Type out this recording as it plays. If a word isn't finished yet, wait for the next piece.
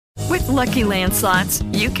Lucky Land Slots,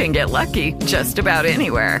 you can get lucky just about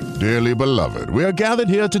anywhere. Dearly beloved, we are gathered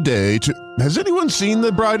here today to... Has anyone seen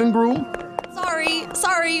the bride and groom?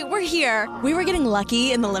 Sorry, we're here. We were getting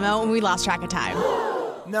lucky in the limo and we lost track of time.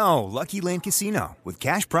 No, Lucky Land Casino, with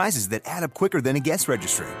cash prizes that add up quicker than a guest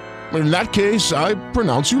registry. In that case, I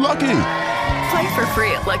pronounce you lucky. Play for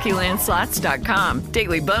free at LuckyLandSlots.com.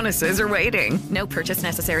 Daily bonuses are waiting. No purchase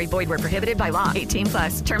necessary. Void where prohibited by law.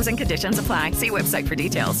 18+. Terms and conditions apply. See website for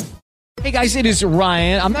details. Hey guys, it is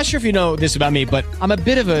Ryan. I'm not sure if you know this about me, but I'm a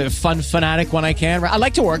bit of a fun fanatic when I can. I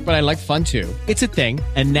like to work, but I like fun too. It's a thing.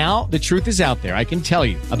 And now the truth is out there. I can tell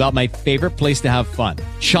you about my favorite place to have fun.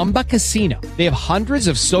 Chumba Casino. They have hundreds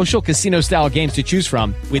of social casino style games to choose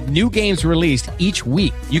from with new games released each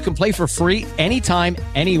week. You can play for free anytime,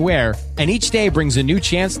 anywhere. And each day brings a new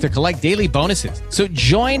chance to collect daily bonuses. So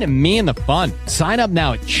join me in the fun. Sign up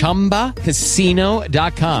now at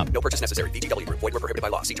ChumbaCasino.com. No purchase necessary. VGW. Void where prohibited by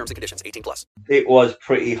law. See terms and conditions. 18+. It was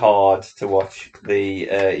pretty hard to watch the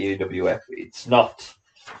UWF. It's not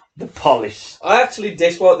the polish. I actually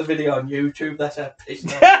disliked the video on YouTube. That's how pissed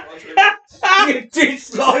off I was. You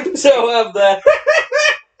disliked. So I'm there.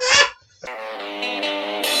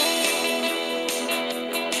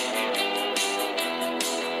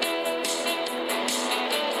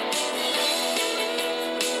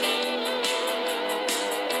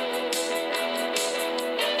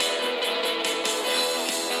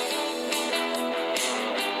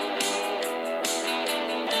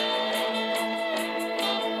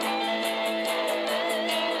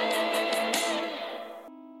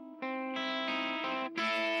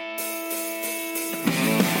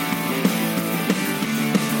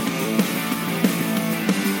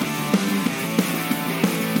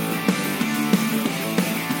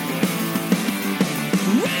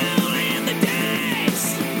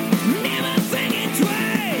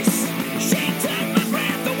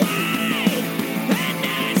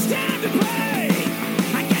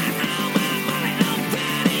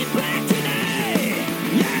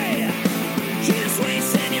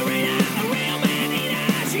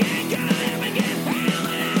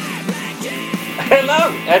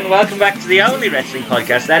 And welcome back to the only wrestling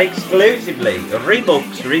podcast that exclusively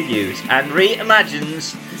rebooks, reviews, and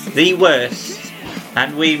reimagines the worst,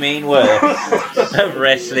 and we mean worst, of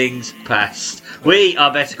wrestling's past. We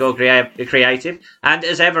are Better Call Creative, and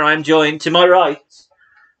as ever, I'm joined to my right.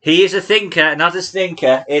 He is a thinker, not a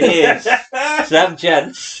stinker. It is Sam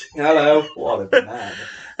Chance. Hello. What a man.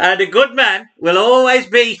 And a good man will always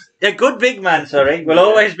beat a good big man. Will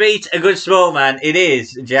always beat a good small man. It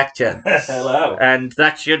is Jack Chance. Hello. And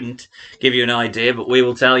that shouldn't give you an idea, but we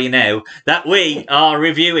will tell you now that we are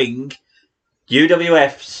reviewing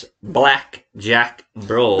UWF's Blackjack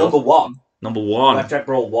Brawl. Number one. Blackjack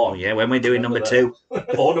Brawl 1. Yeah, when we're doing number 2.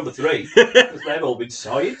 Or number 3. Because they've all been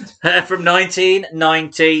signed. From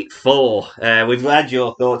 1994. We've had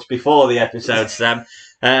your thoughts before the episode, Sam.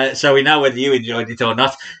 So we know whether you enjoyed it or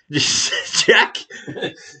not. Jack?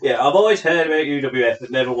 Yeah, I've always heard about UWF but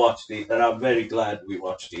never watched it, and I'm very glad we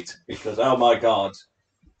watched it, because, oh my God,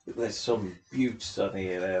 there's some beauties on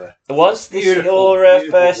here there. Was this your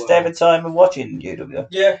first ever time of watching UWF?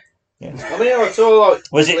 Yeah. I mean, I saw like...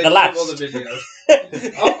 Was it the last? Other videos.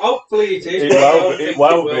 Hopefully it is. It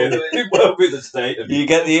won't be the state of it. You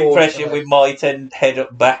get the impression we might head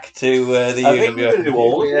up back to the I think we're going to do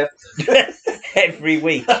all of it. Every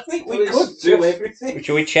week. I think we could do everything.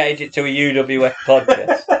 Should we change it to a UWF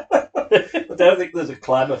podcast? I don't think there's a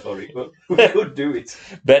clamour for it, but we could do it.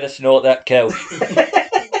 Better snort that couch.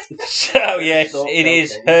 So, yes, it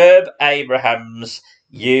is Herb Abrahams,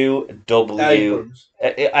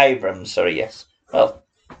 Abrams, sorry, yes. Well,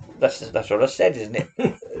 that's what I said, isn't it?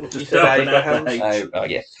 Just Abrahams. Oh,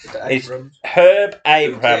 yes. It's Herb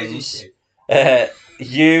Abrahams,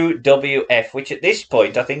 UWF, which at this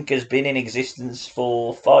point I think has been in existence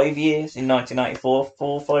for 5 years, in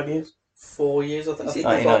 1994, 5 years? 4 years, I think. Is it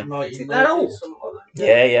like 1990, that old?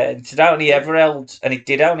 Yeah. It only ever held, and it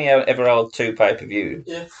did only ever hold 2 pay-per-views.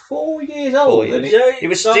 Yeah, 4 years old. It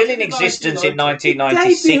was still in existence in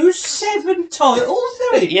 1996. Debuted 7 titles,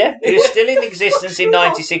 Yeah, it was still in existence in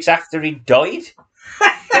 96 after he died.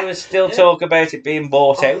 There was still talk about it being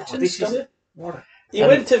bought out. He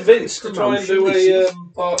went to Vince to try and do a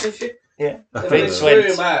partnership. Yeah. Vince went,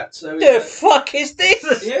 the fuck is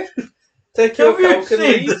this? Yeah. Take your coke and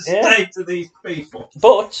leave. Say to these people.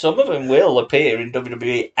 But some of them will appear in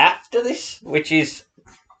WWE after this, which is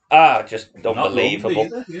just unbelievable.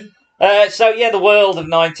 So the world of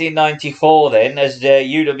 1994 then, as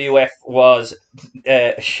UWF was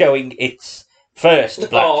showing its first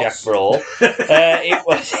Blackjack Brawl. It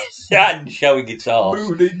was and showing its arse.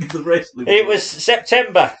 Mooning the wrestling. It was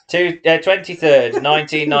September 23rd,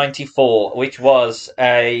 1994, which was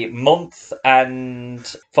a month and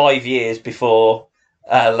 5 years before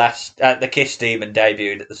the Kiss Demon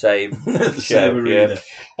debuted at the same show. arena.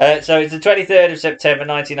 So it's the 23rd of September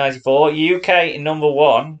 1994. UK number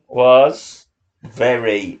one was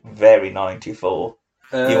very, very 94.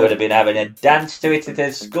 You would have been having a dance to it at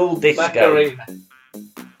a school disco. Macarena.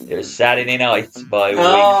 It was Saturday Night by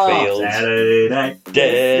Wingfield. Saturday night.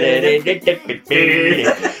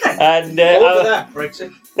 And Over that,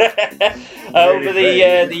 Brexit. over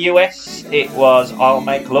the US, it was "I'll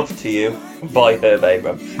Make Love to You" by Herb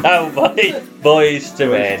Abram. Oh, by Boys to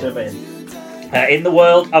Men. In the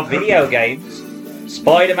world of video games,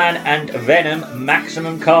 Spider-Man and Venom: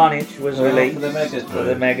 Maximum Carnage was released for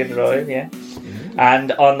the Mega Drive. Yeah.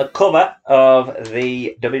 And on the cover of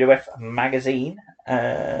the WWF magazine,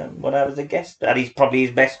 when I was a guest, that is probably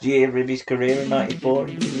his best year of his career in '94.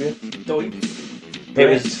 It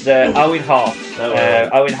was Owen Hart.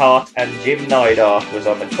 Owen Hart and Jim Neidhart was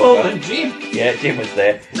on the cover. Oh, and Jim. Yeah, Jim was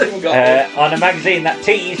there. On a magazine that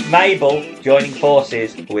teased Mabel joining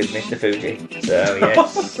forces with Mr. Fuji. So,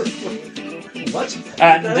 yes. What?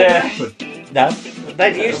 And, no,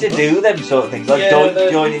 they used to do them sort of things, like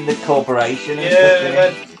joining the corporation and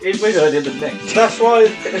stuff. Yeah, we heard in the next. That's why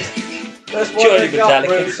Joining they got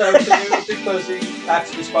Metallica. Russo to do it, because he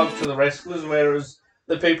actually spoke to the wrestlers, whereas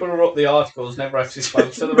the people who wrote the articles never actually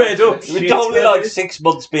spoke to the wrestlers. We were only like 6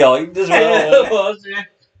 months behind as well. Yeah, it was, yeah.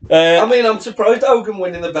 I mean, I'm surprised Hogan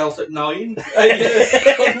winning the belt at 9.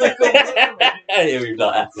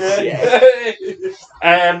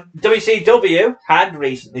 WCW had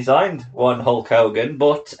recently signed one Hulk Hogan,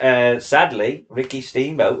 but sadly, Ricky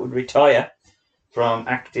Steamboat would retire from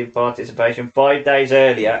active participation 5 days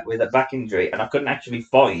earlier with a back injury, and I couldn't actually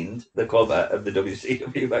find the cover of the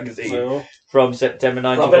WCW magazine from September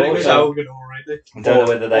 94. I bet it was Hogan already. I don't know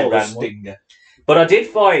whether they ran one. But I did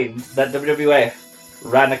find that WWF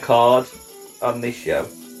ran a card on this show.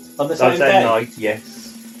 On the same day? night,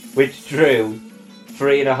 yes. Which drew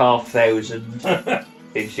 3,500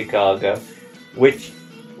 in Chicago. Which,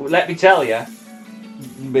 let me tell you,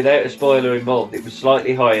 without a spoiler involved, it was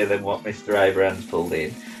slightly higher than what Mr. Abrams pulled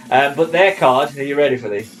in. But their card, are you ready for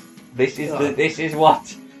this? This is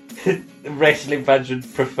what wrestling fans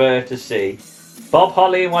would prefer to see. Bob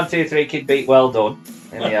Holly and 1-2-3 Kid beat Well Done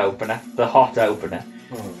in the opener, the hot opener.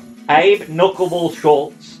 Abe Knuckleball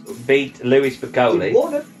Schultz beat Louis Piccoli. He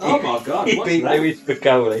won it? Oh my God! He beat Louis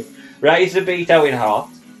Piccoli. Razor beat Owen Hart.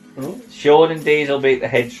 Shawn and Diesel beat the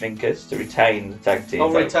Head Shrinkers to retain the tag team.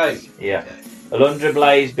 Oh, retain? Yeah. Alundra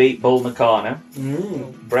Blaze beat Bull Nakano.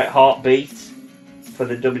 Bret Hart beat for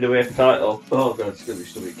the WWF title. Oh God, it's going to be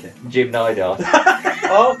so weekend. Jim Neidhart.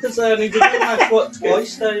 Oh, because they only did the match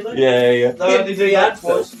twice, don't they? Yeah. They only did that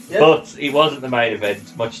twice. Yeah. But it wasn't the main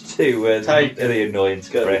event, much to the annoyance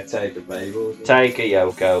of Bret. Taker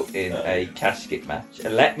Yoko in a casket match.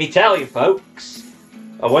 And let me tell you, folks,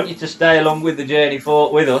 I want you to stay along with the journey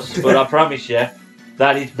with us, but I promise you,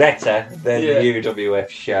 that is better than the UWF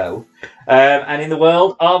show. And in the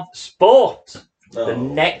world of sport, the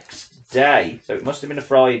next day, so it must have been a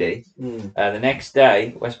Friday, the next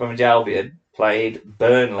day, West Bromwich Albion played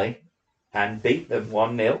Burnley and beat them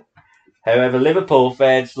 1-0. However, Liverpool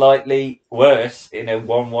fared slightly worse in a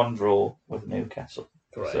 1-1 draw with Newcastle.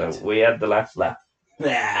 Great. So we had the last laugh.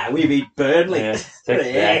 We beat Burnley.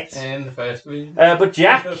 Yeah, in the first week. But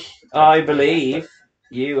Jack, I believe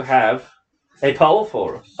you have a poll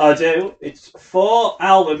for us. I do. It's 4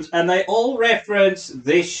 albums, and they all reference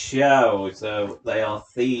this show, so they are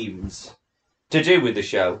themes to do with the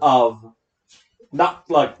show of not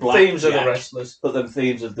like Black themes Jack, of the wrestlers, but the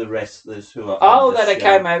themes of the wrestlers who are. Oh, that it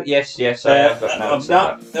came out. Yes. I've got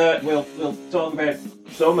notes we'll talk about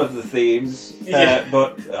some of the themes,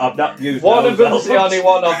 but I've not used one those of them's the albums. only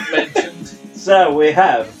one I've mentioned. So we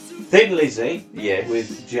have Thin Lizzy, yes,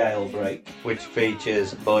 with Jailbreak, which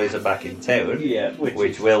features Boys Are Back in Town,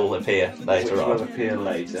 which will appear later on.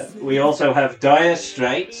 We also have Dire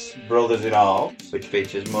Straits, Brothers in Arms, which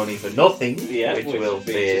features Money for Nothing, which will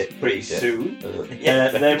appear pretty soon.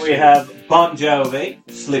 Then we have Bon Jovi,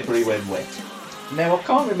 Slippery When Wet. Now I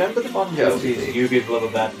can't remember the Bon Jovi. You Give Love a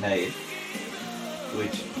Bad Name,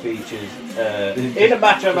 which features in a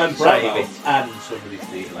Macho Man promo and somebody's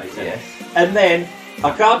theme later. Yes. And then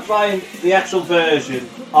I can't find the actual version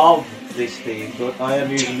of this theme, but I am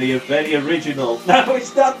using the very original. No,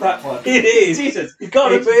 it's not that one. It is. Jesus,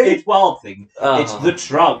 it's Wild Thing. It's The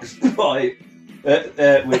Trogs by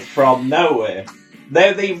with From Nowhere.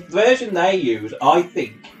 Now the version they use, I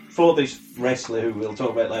think, for this wrestler who we'll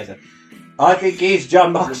talk about later, I think he's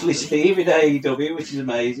John Moxley Steve in AEW, which is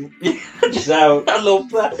amazing. So I love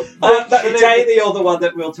that. it's the other one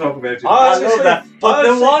that we'll talk about. I love that. But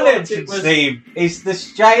the one entrance was theme is the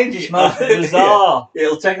strangest, most bizarre.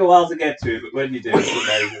 It'll take a while to get to, but when you do, it's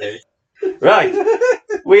amazing. Right.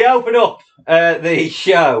 We open up the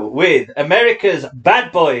show with America's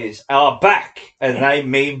Bad Boys are back, and they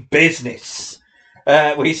mean business.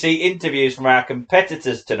 We see interviews from our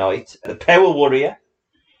competitors tonight. The Power Warrior,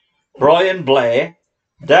 Brian Blair,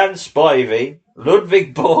 Dan Spivey,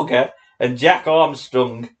 Ludwig Borger, and Jack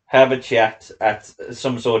Armstrong have a chat at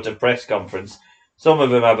some sort of press conference. Some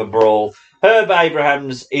of them have a brawl. Herb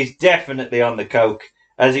Abrahams is definitely on the coke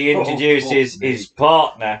as he introduces his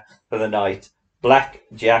partner for the night, Black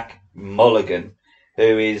Jack Mulligan,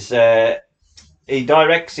 who is he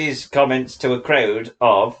directs his comments to a crowd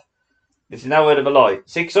of, it's no word of a lie,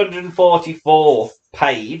 644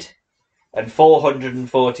 paid and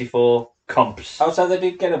 444 comps. Oh, so they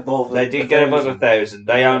did get above. They did get above 1,000.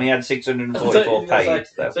 They only had 644 paid.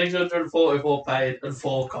 644 paid and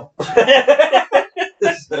 4 comps.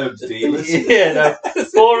 Yeah, no,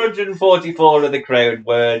 444 of the crowd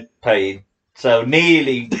weren't paid. So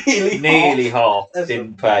nearly half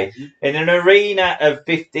didn't pay. In an arena of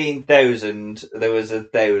 15,000, there was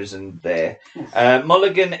 1,000 there.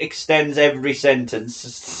 Mulligan extends every sentence to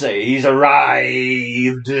say he's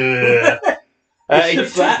arrived.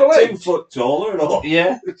 He's 2 foot taller and all.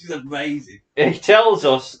 Yeah, which is amazing. He tells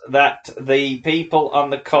us that the people on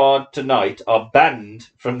the card tonight are banned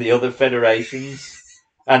from the other federations,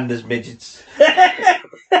 and there's midgets.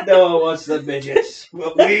 No one wants the midgets.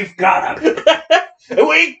 Well, we've got them.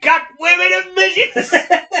 We got women and midgets.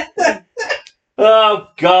 Oh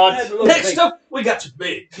God! Next up, we got some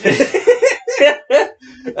big.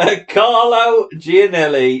 Carlo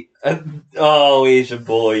Gianelli. He's a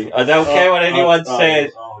boy. I don't care what anyone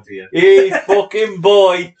says. Oh dear. He's fucking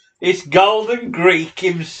boy. It's Golden Greek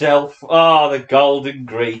himself. Oh, the Golden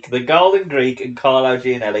Greek. The Golden Greek and Carlo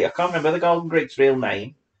Gianelli. I can't remember the Golden Greek's real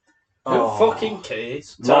name. Who fucking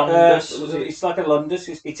cares? It's like a Lundus.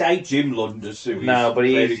 It's a Jim Lundus. No, but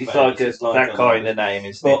he's like that kind of name,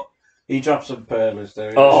 isn't it? But he dropped some perlers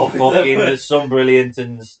there. Oh, fucking, there's some brilliant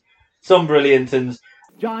uns. Some brilliant uns.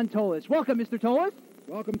 John Tolis. Welcome, Mr. Tolis.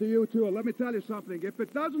 Welcome to you, too. Let me tell you something. If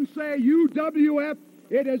it doesn't say UWF,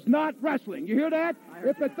 it is not wrestling. You hear that?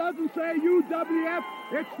 If it doesn't say UWF,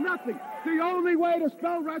 it's nothing. The only way to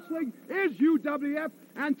spell wrestling is UWF.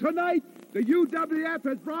 And tonight, the UWF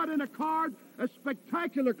has brought in a card, a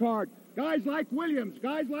spectacular card. Guys like Williams,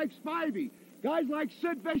 guys like Spivey, guys like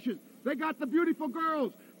Sid Vicious. They got the beautiful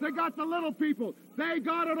girls. They got the little people. They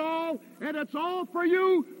got it all, and it's all for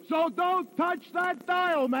you, so don't touch that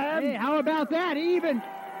dial, man. Hey, how about that? Even.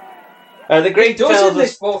 The Greek tells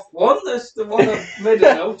us fourth one. That's the one I made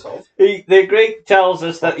a note of. The Greek tells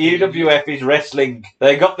us that UWF is wrestling.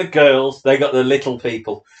 They got the girls, they got the little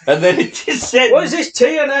people, and then it descends. What is this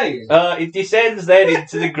TNA? It descends then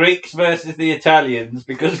into the Greeks versus the Italians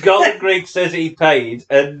because Golden Greek says he paid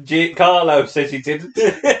and Carlo says he didn't.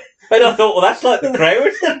 And I thought, well, that's like the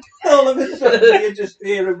crowd. All of a sudden, you just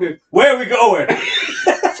hear him go, "Where are we going?"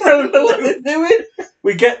 I don't know what they're doing.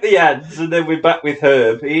 We get the ads, and then we're back with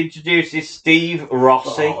Herb. He introduces Steve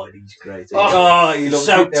Rossi. Oh, he's great. Oh, he loves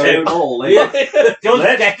so it. Too. Tall,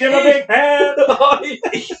 Let's give a big hand.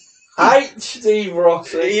 I hate Steve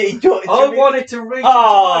Rossi. I wanted to reach.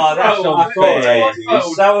 Oh, that's unfair.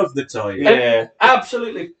 He's so of the time. Yeah,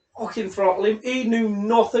 absolutely. Fucking throttle him. He knew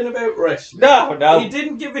nothing about wrestling. No. He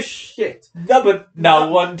didn't give a shit. No, but no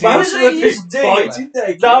one did. I'm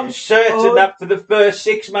certain that for the first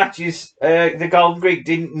 6 matches, the Golden Greek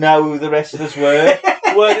didn't know who the wrestlers were.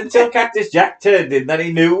 Weren't until Cactus Jack turned in, then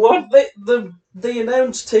he knew one. The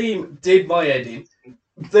announce team did my head in.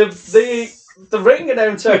 The ring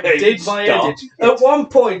announcer did my edit. At one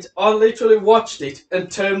point, I literally watched it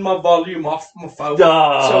and turned my volume off my phone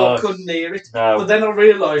so I couldn't hear it. No. But then I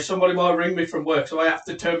realised somebody might ring me from work, so I have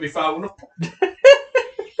to turn my phone up.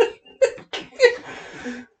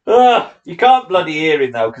 You can't bloody hear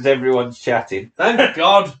him, though, because everyone's chatting. Thank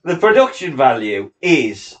God. The production value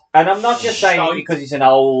is, and I'm not just saying it because it's an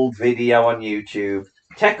old video on YouTube,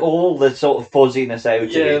 take all the sort of fuzziness out of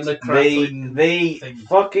it. The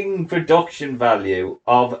fucking production value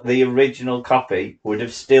of the original copy would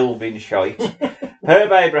have still been shite.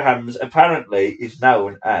 Herb Abrahams apparently is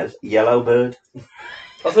known as Yellowbird.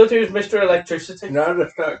 I thought he was Mr. Electricity. No,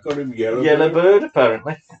 that's not got him Yellowbird,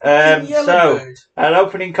 apparently. So, an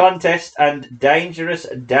opening contest and Dangerous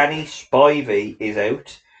Danny Spivey is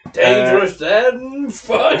out. Dangerous Dan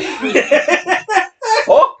Spivey.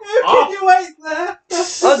 Fuck! Can you wait there? I'm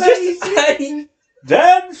just saying.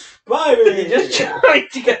 Dan Spivey! You're just trying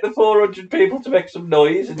to get the 400 people to make some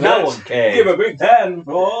noise, and no one cares. Give a big hand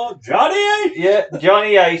for Johnny Ace! Yeah,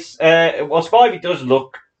 Johnny Ace. Well, Spivey does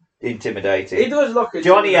look intimidating. He does look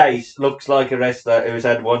Johnny Ace looks like a wrestler who's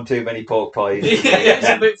had one too many pork pies. He's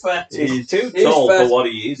a bit fat. He's too tall for what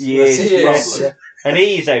he is. He is, He is. yes. And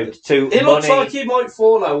he's out to He looks money. like he might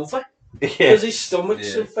fall over because his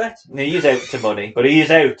stomach's so fat. He's out to money, but he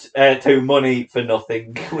is out to money for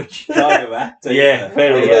nothing, which kind of acting. yeah,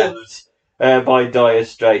 very apt. By Dire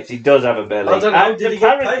Straits. He does have a belly. I don't know, and did he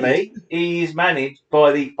get apparently, he's managed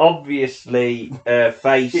by the obviously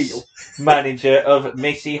face manager of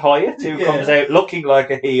Missy Hyatt, who comes out looking like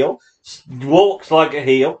a heel, walks like a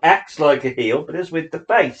heel, acts like a heel, but is with the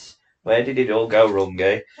face. Where did it all go wrong,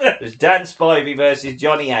 eh? There's Dan Spivey versus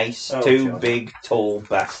Johnny Ace, two big, tall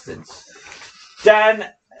bastards. Dan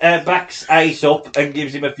backs Ace up and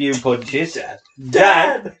gives him a few punches.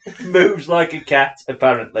 Dan moves like a cat,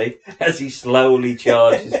 apparently, as he slowly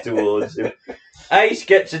charges towards him. Ace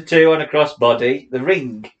gets a 2 on a crossbody. The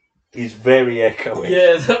ring is very echoey.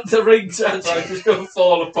 Yeah, the ring sounds like it's going to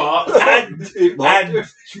fall apart. And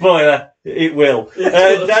spoiler, it will.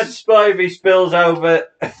 Dan Spivey spills over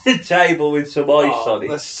the table with some ice on it.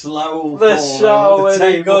 The slow The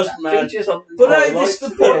table. goes mad. But hey, this is the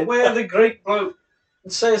highlights, point where the Greek bloke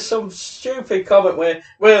says some stupid comment where,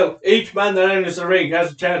 well, each man that enters the ring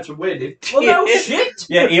has a chance of winning. Well, no shit.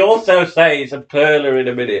 Yeah, he also says a perler in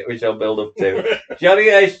a minute, which I'll build up to. Johnny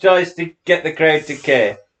Ace tries to get the crowd to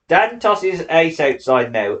care. Dan tosses Ace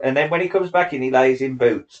outside now, and then when he comes back in, he lays in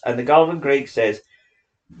boots. And the Golden Greek says,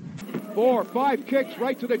 4, 5 kicks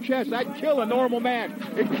right to the chest. That'd kill a normal man.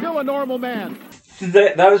 It'd kill a normal man.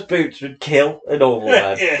 those boots would kill a normal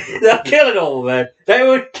man. They'll kill a normal man. They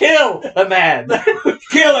would kill a man. They would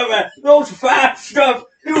kill a man. Those fat stuff,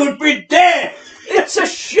 you would be dead. It's a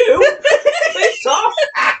shoe. It's off.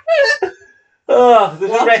 Oh,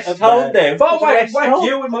 there's a rest hold now. If I whack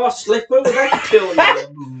you with my slipper, would that kill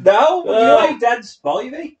you? No, you ain't Dan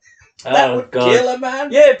Spivey. That would kill a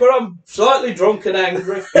man. Yeah, but I'm slightly drunk and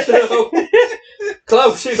angry. So,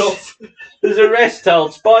 close enough. There's a rest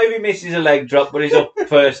hold. Spivey misses a leg drop, but he's up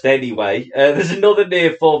first anyway. There's another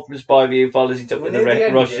near fall from Spivey who follows it up with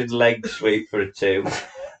a Russian leg sweep for a 2.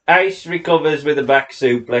 Ace recovers with a back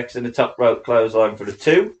suplex and a top rope clothesline for a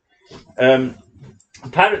 2.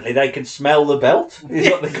 Apparently they can smell the belt. Is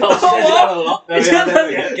what the guy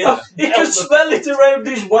says. He can smell it around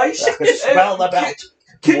his waist. Smell the belt.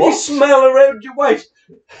 Can you smell around your waist?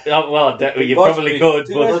 Oh, well, you probably could.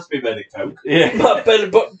 It But must be Benny Coke. yeah. My belly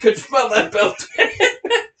button could smell that belt.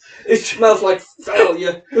 It smells like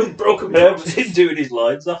failure and broken promises. He's doing his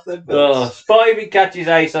lines off them Oh, belts. Spivey catches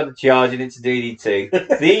Ace on the charge and it's a DDT.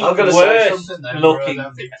 The I'm gonna say worst something then, looking bro, I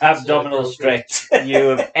don't think it's abdominal so stretch you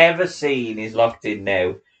have ever seen is locked in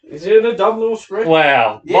now. Is it an abdominal stretch?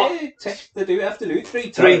 Wow. Yeah, they do have to do it 3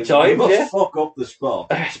 times. 3 times, You must yeah. fuck up the spot.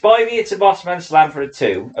 Spivey hits a Bossman slam for a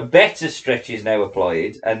 2. A better stretch is now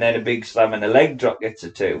applied, and then a big slam and a leg drop gets a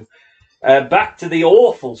 2. Back to the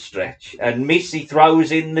awful stretch, and Missy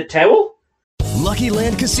throws in the towel. Lucky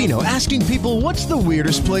Land Casino, asking people, what's the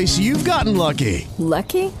weirdest place you've gotten lucky?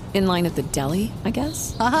 Lucky? In line at the deli, I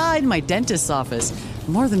guess? Aha, in my dentist's office.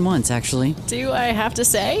 More than once, actually. Do I have to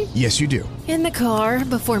say? Yes, you do. In the car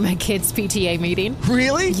before my kids' PTA meeting.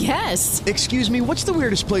 Really? Yes. Excuse me, what's the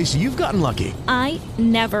weirdest place you've gotten lucky? I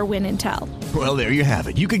never win and tell. Well, there you have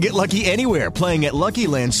it. You can get lucky anywhere, playing at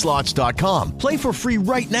LuckyLandSlots.com. Play for free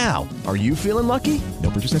right now. Are you feeling lucky? No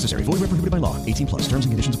purchase necessary. Void where prohibited by law. 18+. Terms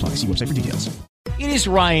and conditions apply. See website for details. It is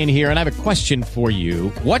Ryan here, and I have a question for you.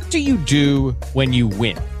 What do you do when you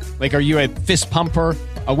win? Like, are you a fist pumper,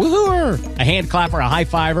 a woohooer, a hand clapper, a high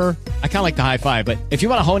fiver? I kind of like the high five, but if you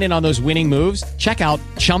want to hone in on those winning moves, check out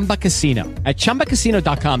Chumba Casino. At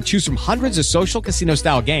ChumbaCasino.com, choose from hundreds of social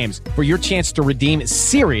casino-style games for your chance to redeem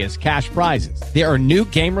serious cash prizes. There are new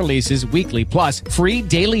game releases weekly, plus free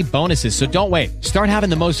daily bonuses, so don't wait. Start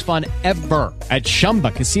having the most fun ever at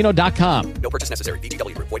ChumbaCasino.com. No purchase necessary.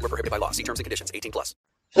 VGW. Void where prohibited by law. See terms and conditions. 18+.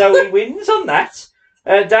 So he wins on that.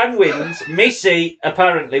 Dan wins. Missy,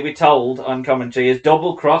 apparently, we're told on commentary, has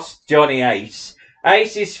double-crossed Johnny Ace.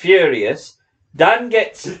 Ace is furious. Dan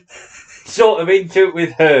gets sort of into it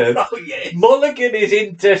with Herb. Oh, yeah. Mulligan is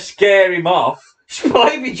in to scare him off.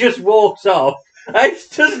 Spivey just walks off. Ace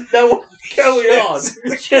doesn't know what's going on.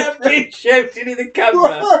 Just keeps shouting in the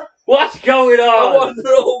camera. What's going I on? want to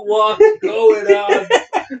know what's going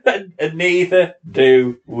on. and neither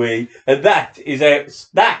do we. And that is how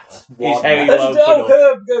you And open now up.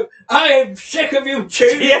 Herb go, I am sick of you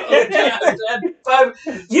tuning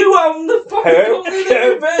You own the fucking company that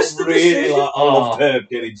reversed the Really, decision. like, I love Herb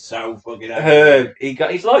getting so fucking angry. Herb,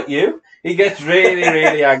 he's like you. He gets really,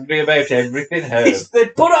 really angry about everything, Herb. It's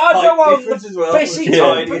the But I don't height want difference the as well. basic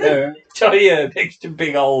Yeah. company. Tiny Herb next to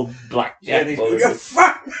big old black Yeah, Jack. he's-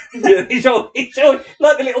 He's all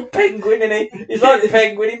like a little penguin, isn't he? He's like the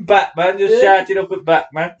penguin in Batman, just shouting up at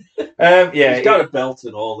Batman. Yeah, He's got a belt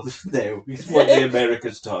and all of now. He's won the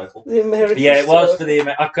America's title. The American yeah, it was style. for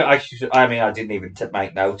the. I didn't even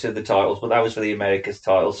make note of the titles, but that was for the America's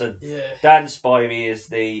titles. And Yeah. Dan Spivey is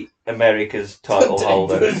the America's title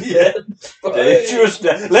holder. Yeah. Dangerous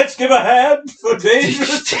Dan. Let's give a hand for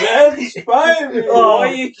Dangerous Dan Spivey. Oh, why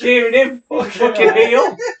are you cheering him? Fucking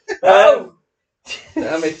heel. Oh,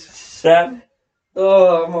 damn it. Sam.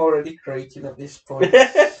 Oh, I'm already creaking at this point.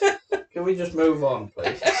 Can we just move on,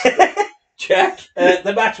 please? Jack.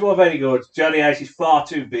 The match was very good. Johnny Ace is far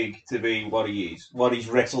too big to be what he is, what he's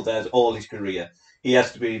wrestled as all his career. He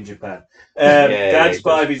has to be in Japan. Dan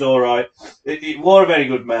Spivey's all right. It was a very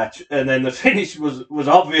good match, and then the finish was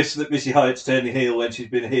obvious that Missy Hyatt's turning heel when she's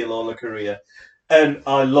been a heel all her career, and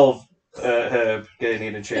I love her getting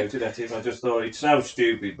in and shouting at him. I just thought it's so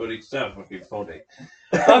stupid, but it's so fucking funny.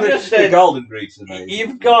 I've just The said, Golden Greek's amazing.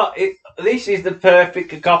 you've got it. This is the perfect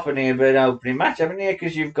cacophony of an opening match, haven't you?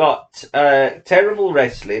 Because you've got terrible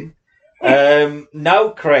wrestling,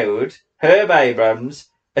 no crowd, Herb Abrams,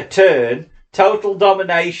 a turn, total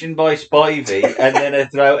domination by Spivey, and then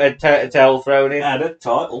a towel thrown in, And a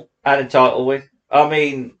title. and a title win. I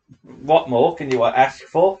mean, what more can you ask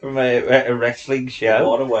for from a wrestling show?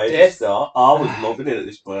 What a way to start. I was loving it at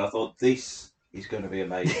this point. I thought, this is going to be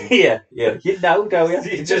amazing. Yeah. You know, don't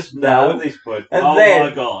you? You just know at this point. And Oh then,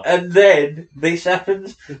 my God. And then this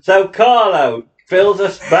happens. So Carlo fills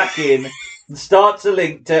us back in and starts a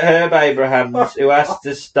link to Herb Abrahams, who has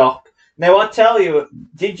to stop. Now, I tell you,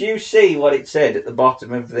 did you see what it said at the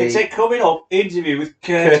bottom of the... It said coming up, interview with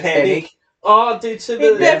Kurt Hennig. Oh, I did see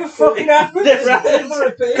It never fucking happened. Never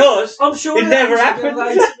happened. Because I'm sure it never happened.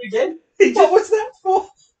 Again. What was that for?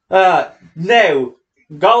 Now,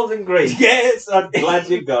 Golden Greek. Yes, I'm glad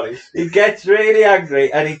you got it. He gets really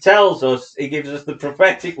angry and he tells us, he gives us the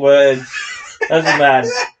prophetic words as a man.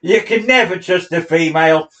 You can never trust a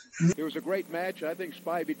female. It was a great match. I think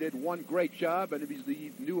Spivey did one great job, and if he's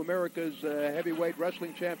the new America's heavyweight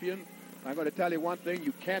wrestling champion, I'm going to tell you one thing.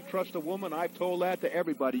 You can't trust a woman. I've told that to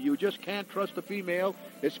everybody. You just can't trust a female,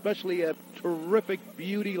 especially a terrific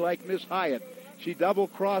beauty like Miss Hyatt. She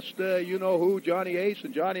double-crossed, you-know-who, Johnny Ace,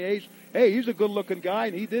 and Johnny Ace, hey, he's a good-looking guy,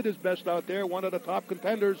 and he did his best out there, one of the top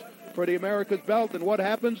contenders for the America's belt. And what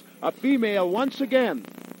happens? A female, once again,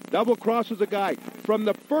 double-crosses a guy. From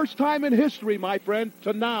the first time in history, my friend,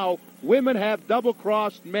 to now, women have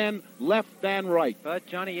double-crossed men left and right. But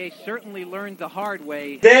Johnny Ace certainly learned the hard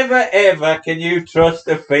way. Never ever can you trust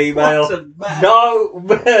a female. What a man. No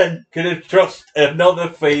man can trust another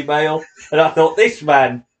female. And I thought, this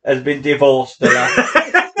man has been divorced.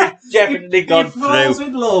 Definitely gone He falls through.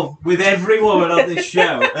 in love with every woman on this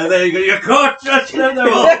show, and then you go, you can't trust them, they're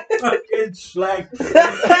all fucking slag.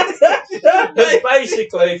 But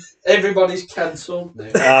basically, everybody's cancelled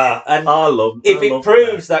now. And I love if it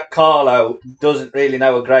proves that Carlo doesn't really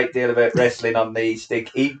know a great deal about wrestling on the stick,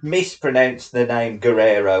 he mispronounced the name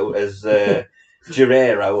Guerrero as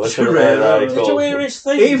Guerrero or something like that. Did you hear his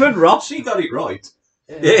thing? Even Rossi got it right.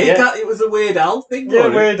 Yeah. It was a Weird Al thing. Yeah,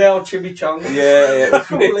 wasn't it? Weird Al Chimichanga. Yeah.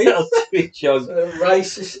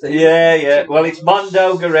 Racist thing. Yeah. Well, it's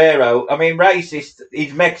Mondo Guerrero. I mean, racist.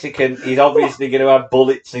 He's Mexican. He's obviously going to have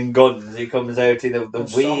bullets and guns. He comes out in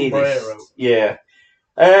the weirdest. Sombrero. Yeah.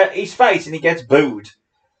 He's facing. He gets booed,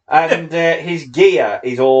 and his gear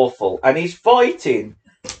is awful. And he's fighting,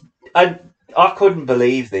 and I couldn't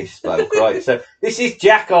believe this bloke. Right. So this is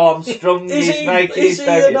Jack Armstrong. He's making his an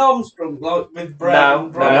debut. Armstrong like with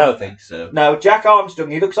brown? No, I don't think so. No, Jack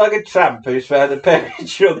Armstrong. He looks like a tramp who's found a pair of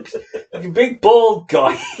trunks. Like a big bald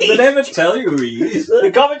guy. They never tell you who he is.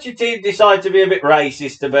 The commentary team decided to be a bit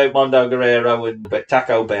racist about Mondo Guerrero and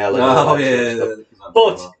Taco Bell. And all that sort of stuff.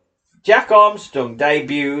 But Jack Armstrong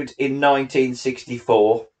debuted in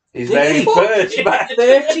 1964. His very first match.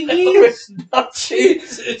 30 years.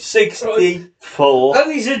 64.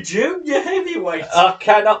 And he's a junior heavyweight. I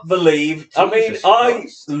cannot believe. I mean, I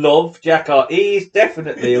love Jack Armstrong. He's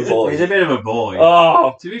definitely a boy. He's a bit of a boy.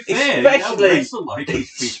 Oh, to be fair, he don't wrestle like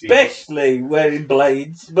he's 50. especially wearing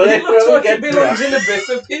blades. But He looks like he get belongs in a bit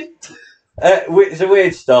of it. It's a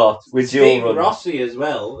weird start with Steve dual runs. Rossi as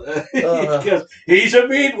well. Because he's a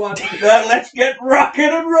mean one. Now let's get rocking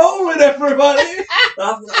and rolling, everybody.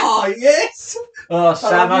 Oh, yes. Oh,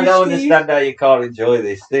 Sam, I don't understand how you can't enjoy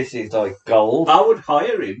this. This is like gold. I would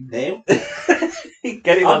hire him now.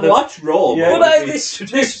 Get him I'd watch Raw. Yeah, But hey,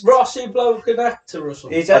 this Rossi bloke an actor or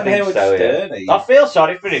something. He's I on think Howard so, Stern. yeah. I feel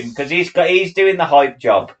sorry for him because he's doing the hype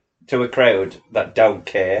job to a crowd that don't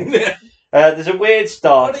care. There's a weird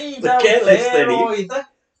start. But he don't care either.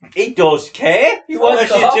 He does care. He wants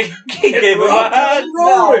you to give him a hand.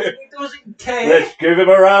 No, he doesn't care. Let's give him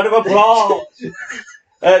a round of applause.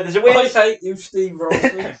 There's a weird. I hate you, Steve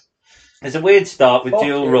Rossi. There's a weird start with Fuck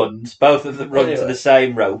dual you. runs. Both of them run to Anyway. the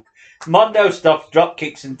same rope. Mondo stops, drop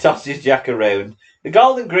kicks, and tosses Jack around. The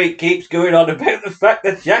Golden Greek keeps going on about the fact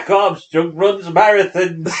that Jack Armstrong runs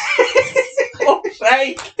marathons. Fuck's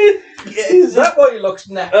sake! Is that why he looks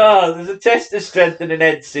nappy? Oh, there's a test of strength and an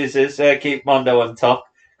head scissors. Keep Mondo on top.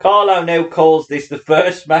 Carlo now calls this the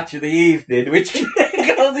first match of the evening, which we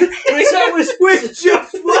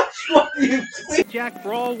just watched what you Jack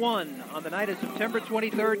Brawl 1 on the night of September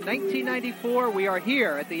 23rd, 1994. We are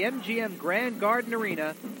here at the MGM Grand Garden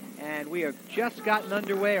Arena, and we have just gotten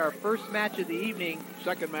underway our first match of the evening.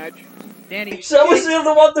 Second match. Danny. So was the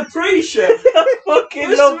other one the pre-show? I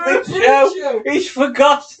fucking love this show. He's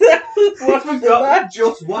forgot that. I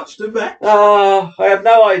just watched the match. Oh, I have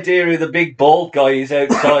no idea who the big bald guy is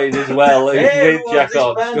outside as well. Who's with Jack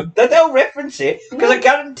Armstrong. They don't reference it because I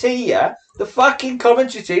guarantee you, the fucking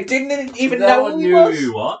commentary team didn't even know who he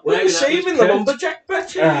was. We see him in the lumberjack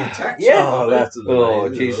match. Yeah. Oh, that's Oh,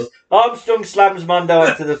 amazing. Jesus. Armstrong slams Mondo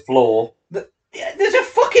onto the floor. There's a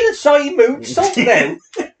fucking Asai moonsault now.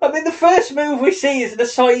 I mean, the first move we see is an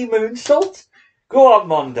Asai moonsault. Go on,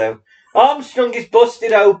 Mondo. Armstrong is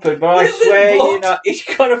busted open, but I swear, you know, he's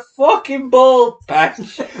got a fucking bald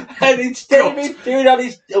patch. And instead of him doing on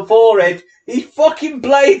his forehead, he fucking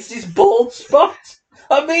blades his bald spot.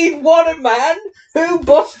 I mean, what a man! Who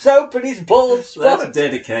busts open his bald spot? That's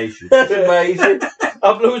dedication. That's amazing.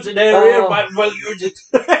 I'm losing area, man. Well, use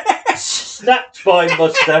it. Snap spine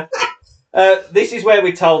buster. This is where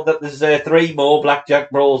we're told that there's 3 more Blackjack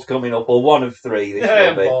Brawls coming up, or one of 3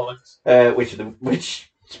 this will be. Which,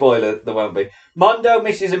 spoiler, there won't be. Mondo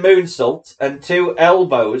misses a moonsault and 2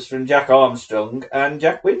 elbows from Jack Armstrong, and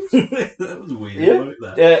Jack wins. That was weird.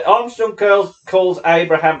 Wasn't that? Armstrong calls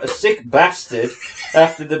Abraham a sick bastard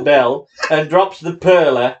after the bell and drops the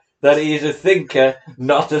perler that he is a thinker,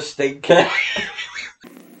 not a stinker.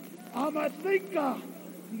 I'm a thinker,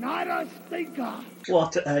 not a stinker.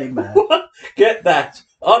 What a man. Get that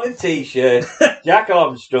on a t-shirt. Jack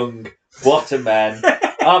Armstrong, what a man.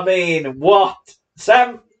 I mean, what?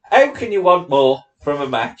 Sam, how can you want more from a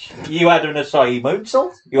match? You had an Asai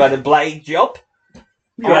moonsault. You had a blade job.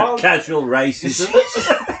 You had casual racism.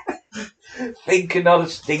 Thinker, not a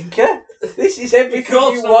stinker. This is everything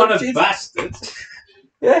Because you someone wanted. a bastard.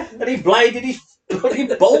 Yeah. And he bladed his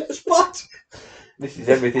fucking bald spot. This is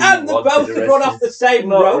everything And you they wanted. both the had rest run of- off the same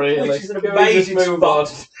Not rope, really. which is an Can we amazing just move on?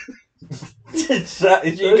 spot.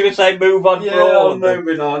 Is you going to say move on for all I'm of them?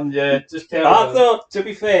 moving on, yeah. Just carry I on. thought, to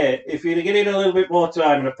be fair, if you'd have given it a little bit more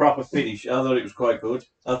time and a proper finish, I thought it was quite good.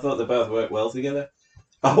 I thought they both worked well together.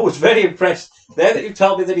 I was very impressed. Now that you've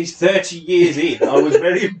told me that he's 30 years in, I was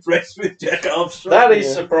very impressed with Jack Armstrong. That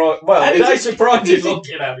is surprising. Well, And it he's is a- surprising he's a-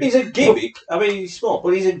 looking at him. He's a gimmick. I mean, he's small,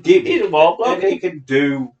 but he's a gimmick. He's a mob bloke. And he can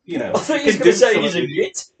do, you know. I thought he he was can going to do say some he's of a it.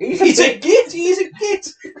 git. He's a git. He's a git.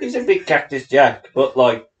 He's a big Cactus Jack, but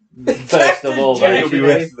like, first of all, Jack.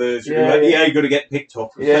 actually- version. Yeah, He yeah. ain't going to get picked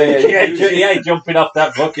up. He ain't jumping off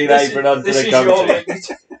that fucking apron onto This the is your commentary.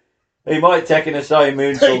 limit. He might take an Asai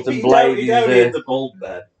moonsault and blade He his... don't hit the bald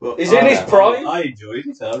man. But Is in his prime? I enjoyed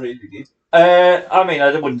it. I really did. I mean,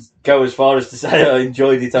 I wouldn't go as far as to say I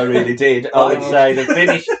enjoyed it. I really did. I would say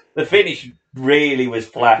the finish really was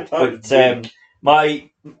flat. But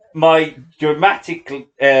my dramatic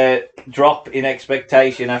drop in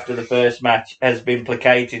expectation after the first match has been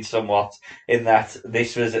placated somewhat in that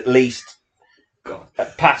this was at least a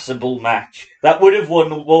passable match. That would have won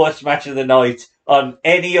the worst match of the night on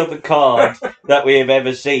any other card that we have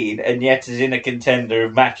ever seen, and yet is in a contender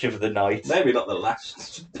of match of the night. Maybe not the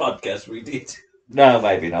last podcast we did. No,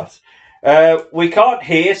 maybe not. We can't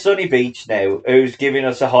hear Sonny Beach now, who's giving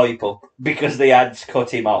us a hype up because the ads cut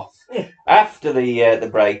him off. After the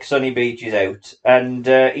break, Sonny Beach is out, and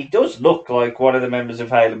he does look like one of the members of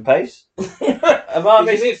Hale and Pace. He's a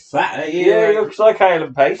bit fat. Yeah, he looks like Hale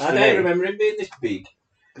and Pace. I doesn't don't he? remember him being this big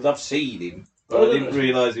because I've seen him, but I didn't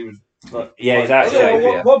realise he was. Yeah, he's I actually don't know,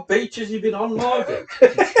 over here. what beach has he been on, Margaret?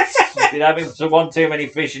 He's been having one too many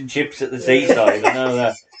fish and chips at the seaside. I know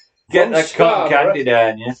that. Get From that cotton candy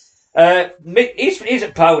down, yeah. His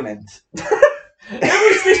opponent. Who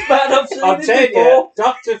is this man? I've seen I'm him telling before. you,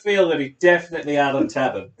 Dr. Feelgood is definitely Alan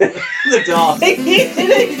Tabern. The dark.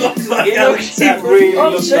 He looks like Alan Tabern. Really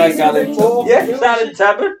looks like Alan Tabern. Yeah, it's Alan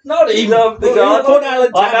Tabern. Not He's even. of the Put dark. Alan I know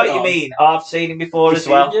what Tabern you on. mean. I've seen him before as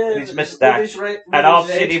well. Yeah, with his with moustache. his with And his I've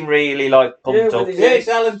head. seen him really like pumped up. Yeah, it's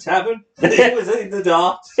Alan Tabern. He was in the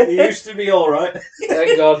darts. He used to be alright.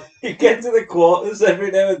 Thank God. He'd get to the quarters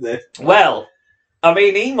every now and then. Well, I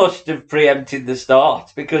mean, he must have preempted the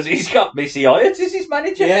start because he's got Missy Hyatt as his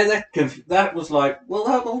manager. Yeah, that was like, well,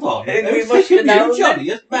 hold on. And we Who's must thinking have known you,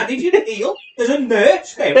 Johnny, as managing a heel? There's a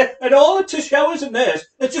nurse now, and all to show as a nurse,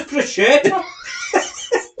 let's just put a shirt on.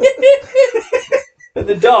 And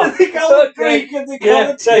the dog. The commentators,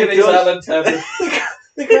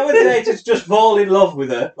 the commentators just fall in love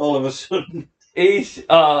with her all of a sudden. He's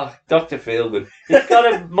Dr. Feelgood. He's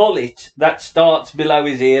got a mullet that starts below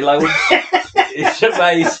his earlobe. It's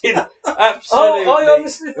amazing. Absolutely. I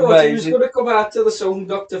honestly thought he was amazing. going to come out to the song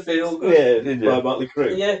Dr. Feelgood. Yeah, Did you? by Motley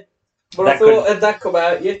Crue. Yeah. But That I thought, had that come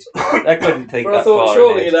out yet? I couldn't think But I that thought far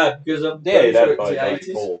surely ahead. it had, because I'm Yeah, pretty it had sure by it's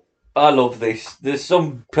the 80s. 94. I love this. There's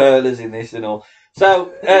some pearlers in this and all.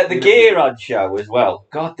 So, the gear on show as well.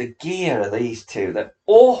 God, the gear of these two, they're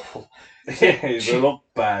awful. Yeah, they look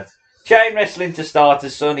bad. Chain wrestling to start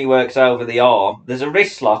as Sonny works over the arm. There's a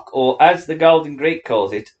wrist lock, or as the Golden Greek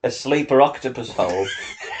calls it, a sleeper octopus hold.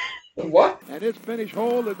 What? And his finish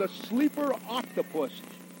hold is the sleeper octopus.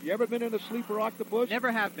 You ever been in a sleeper octopus?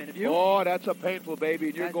 Never have been. Have you? Oh, that's a painful baby,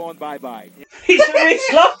 and you're going bye-bye. He's a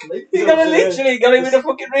wrist lock. He's got him with a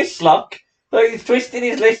fucking wrist lock. Like he's twisting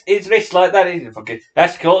his wrist like that. He's fucking.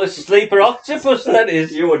 That's called a sleeper octopus. That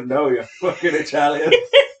is. You wouldn't know, you're fucking Italian.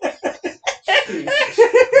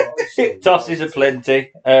 Tosses are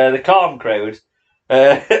plenty. The calm crowd,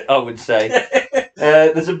 I would say.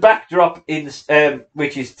 There's a backdrop in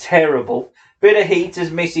which is terrible. Bit of heat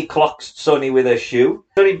as Missy clocks Sonny with her shoe.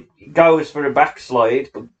 Sonny goes for a backslide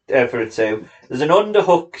for a 2. There's an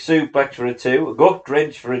underhook suplex for a 2, a gut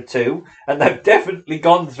wrench for a 2, and they've definitely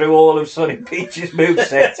gone through all of Sonny Peach's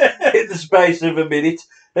moveset in the space of a minute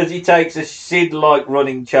as he takes a Sid-like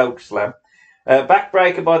running choke slam.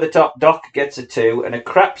 Backbreaker by the top. Doc gets a 2 and a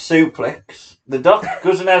crap suplex. The Doc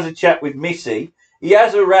goes and has a chat with Missy. He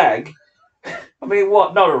has a rag. I mean,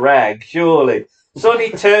 what? Not a rag, surely. Sonny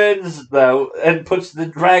turns, though, and puts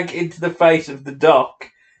the rag into the face of the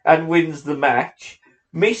Doc and wins the match.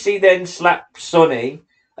 Missy then slaps Sonny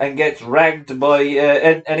and gets ragged by,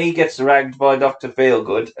 and he gets ragged by Dr.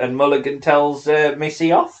 Feelgood, and Mulligan tells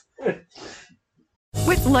Missy off.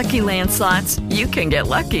 With Lucky Land Slots, you can get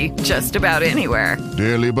lucky just about anywhere.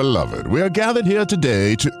 Dearly beloved, we are gathered here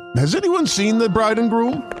today to... Has anyone seen the bride and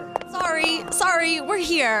groom? Sorry, we're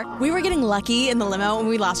here. We were getting lucky in the limo and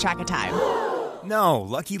we lost track of time. No,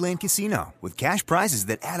 Lucky Land Casino, with cash prizes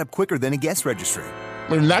that add up quicker than a guest registry.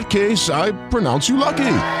 In that case, I pronounce you lucky.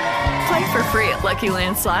 Play for free at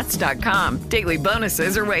LuckyLandSlots.com. Daily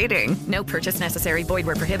bonuses are waiting. No purchase necessary. Void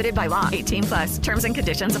where prohibited by law. 18+. Terms and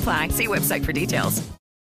conditions apply. See website for details.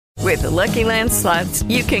 With the Lucky Land Slots,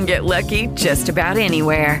 you can get lucky just about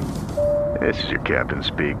anywhere. This is your captain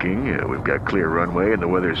speaking. We've got clear runway and the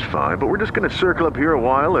weather's fine, but we're just going to circle up here a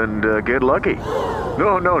while and get lucky.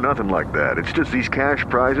 No, nothing like that. It's just these cash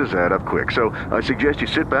prizes add up quick. So I suggest you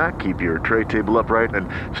sit back, keep your tray table upright, and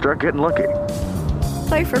start getting lucky.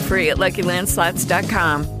 Play for free at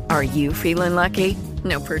LuckyLandSlots.com. Are you feeling lucky?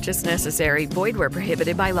 No purchase necessary. Void where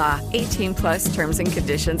prohibited by law. 18+ terms and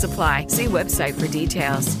conditions apply. See website for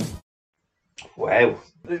details. Wow.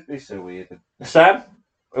 This is so weird. Sam,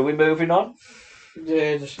 are we moving on?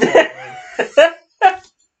 Yeah, just...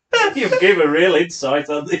 You've given a real insight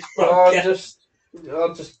on this podcast.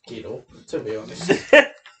 I'll just get up, to be honest.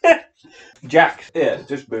 Jack. Yeah,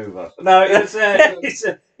 just move on. No, it's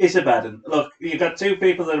a bad one. Look, you've got two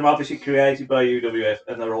people that are obviously created by UWF,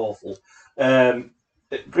 and they're awful.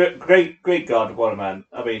 Great God, what a man.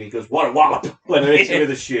 I mean, he goes, what a wallop, when they're hitting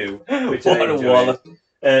with a shoe. Which What a wallop.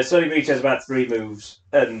 Sonny Beach has about 3 moves,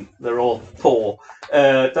 and they're all poor.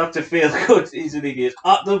 Dr. Feelgood is an idiot.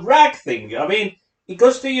 The rag thing, I mean, he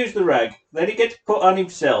goes to use the rag, then he gets put on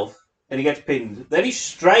himself, and he gets pinned. Then he's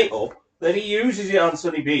straight up, then he uses it on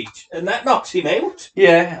Sonny Beach, and that knocks him out.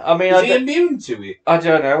 Yeah, I mean... Is he immune to it? I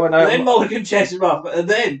don't know. And then Mulligan chases him off, and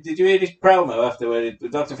then, did you hear this promo after where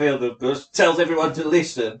Dr. Feelgood goes, tells everyone to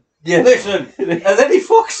listen? Yeah. Listen! And then he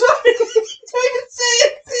fucks up! He doesn't even say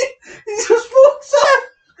anything! He just fucks up!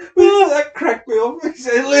 That cracked me up. He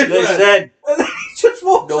said, listen! And then he just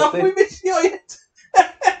walks off with Missy Hyatt.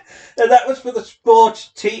 And that was for the Sports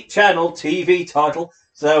Channel TV title.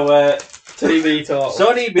 So, TV title.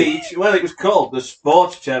 Sunny Beach. Well, it was called the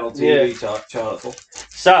Sports Channel TV title.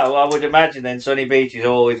 So I would imagine then Sunny Beach is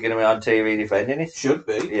always going to be on TV defending it. Should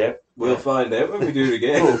be. Yeah. We'll find out when we do it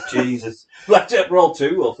again. Oh, Jesus. Blackjack Roll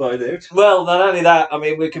 2, we'll find out. Well, not only that, I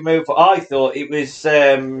mean, we can move. I thought it was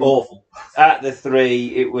awful. At the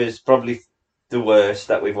 3, it was probably the worst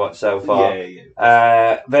that we've watched so far.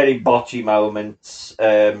 Yeah. Very botchy moments,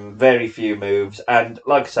 very few moves, and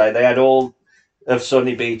like I say, they had all of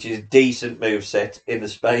Sunny Beach's decent moveset in the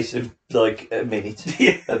space of like a minute.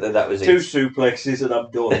 And then that was 2 it. suplexes and I'm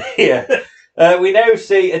done. Yeah. We now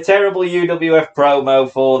see a terrible UWF promo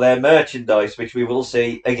for their merchandise, which we will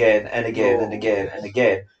see again and again and again and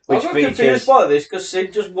again. I Which got confused by this because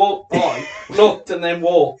Sid just walked by, looked, and then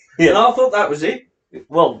walked. Yeah. And I thought that was it.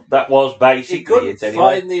 Well, that was He basically couldn't it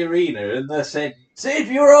anyway. find the arena and they said, Sid,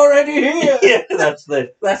 you're already here. Yeah, that's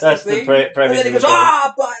the That's the thing. premise. And then he of goes, the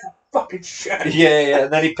film. buy the fucking shirt. Yeah.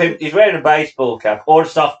 And then he's wearing a baseball cap or a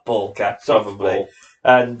softball cap, probably,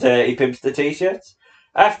 and he pimps the t-shirts.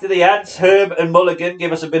 After the ads, Herb and Mulligan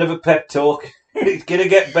give us a bit of a pep talk. It's gonna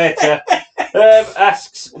get better. Herb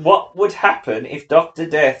asks what would happen if Dr.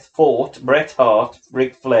 Death fought Bret Hart,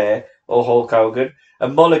 Ric Flair, or Hulk Hogan,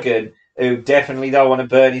 and Mulligan, who definitely don't want to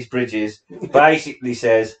burn his bridges, basically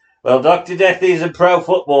says, "Well, Dr. Death is a pro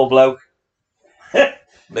football bloke."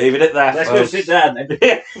 Leave it at that. Let's go sit down then.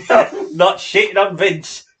 Not shitting on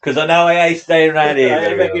Vince, because I know I ain't staying around here. I ain't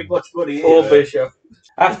very making long. much money Poor here. Bishop.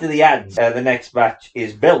 After the ads, the next match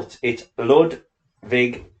is built. It's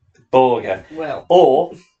Ludwig Borger. Well.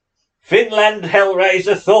 Or Finland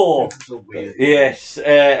Hellraiser Thor. Yes,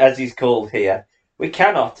 as he's called here. We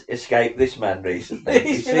cannot escape this man recently. He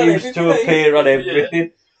He's been on seems to everything. appear on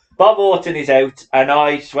everything. Bob Orton is out, and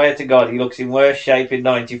I swear to God, he looks in worse shape in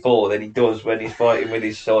 '94 than he does when he's fighting with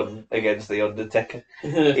his son against The Undertaker.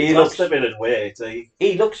 He Lost looks, a bit of weight.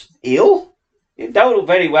 he looks ill. He don't look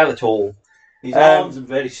very well at all. His arms are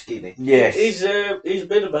very skinny. Yes. He's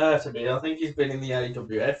been about to me. I think he's been in the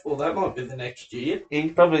AWF. Well, that might be the next year.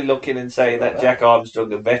 He's probably looking and saying that Jack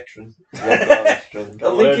Armstrong, a veteran. Jack Armstrong.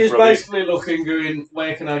 I think he's basically looking, going,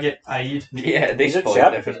 where can I get paid? Yeah, at this He's a point,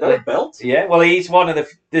 chap. definitely. He's got a belt. Yeah, well, he's one of the.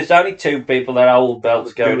 There's only 2 people that hold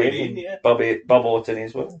belts going Going in. in, yeah. Bob Orton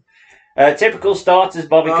as well. Typical starters.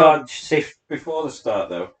 Bobby Oh. can't sift. Before the start,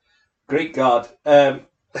 though, Greek God,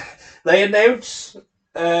 they announce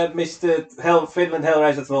Mr. Finland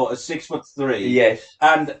Hellraiser Thor as 6'3". Yes.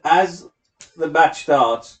 And as the match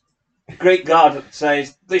starts, Greek God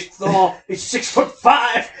says, "This Thor is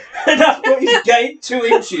 6'5", and I've got he's gained 2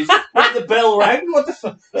 inches when the bell rang. What the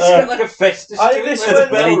fuck? It's got like a Festus to it where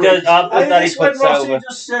the bell he does. rings. After that, he This when puts Rossi over.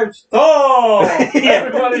 just shouts, Thor!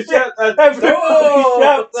 Everybody shout that. Thor!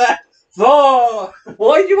 Shout that. Thor!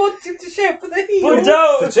 Why do you want him to shout for the heel? But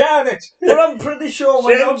don't, Janet! but I'm pretty sure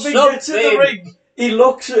when Shout Robbie gets in the something. ring, he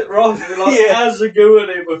looks at Rossi like, Yeah. how's it going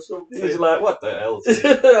him or something. He's like, what the hell?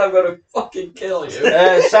 I'm going to fucking kill you.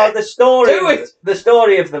 So the story, Do it. the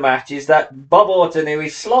story of the match is that Bob Orton, who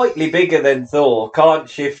is slightly bigger than Thor, can't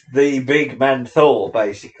shift the big man Thor.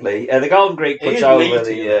 Basically, the Golden Greek puts He's over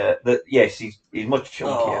meatier. the. Yes, he's much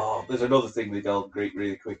chunkier. Oh, there's another thing with Golden Greek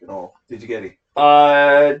really quick and all. Did you get it?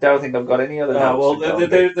 I don't think I've got any other. Oh, well, notes for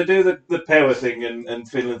they Golden do the power thing, and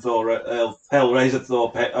Finland Thor, Hellraiser Thor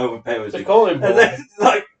overpowers They him. call him And then,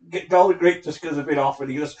 like, Golden Greek just goes a bit off, and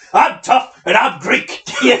he goes, "I'm tough, and I'm Greek."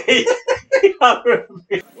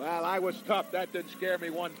 Well, I was tough. That didn't scare me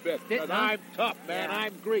one bit. Because I'm tough, man.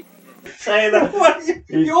 I'm Greek. Say that. What?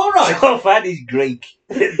 You're right. Tough and he's Greek.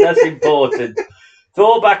 That's important.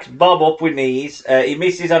 Thor backs Bob up with knees. He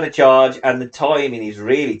misses on a charge, and the timing is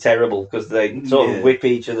really terrible because they sort of whip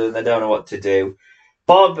each other and they don't know what to do.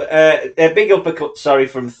 Bob, a big uppercut,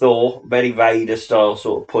 from Thor. Very Vader style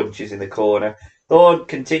sort of punches in the corner. Thor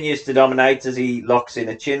continues to dominate as he locks in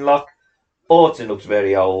a chin lock. Orton looks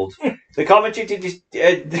very old. The commentary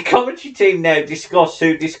team now discuss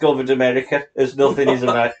who discovered America, as nothing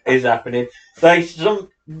is happening.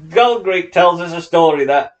 Golden Greek tells us a story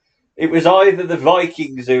that it was either the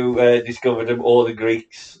Vikings who discovered them or the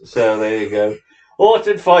Greeks. So there you go.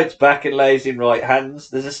 Orton fights back and lays in right hands.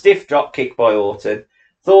 There's a stiff drop kick by Orton.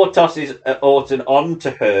 Thor tosses Orton onto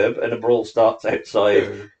Herb and a brawl starts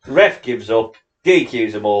outside. The ref gives up,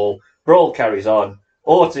 DQs them all. Brawl carries on.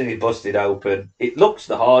 Orton is busted open. It looks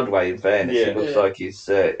the hard way, in fairness. Yeah. It looks like he's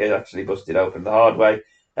actually busted open the hard way.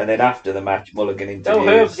 And then after the match, Mulligan Don't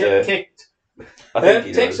Herb interviews... get kicked. I think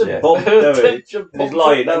he takes does, a yeah. bump, Takes a and he's bump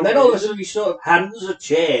lying, down and then the all of a reason. sudden he sort of hands a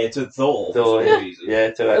chair to Thor. Thor, for some reason.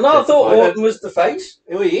 And I thought Orton was the face.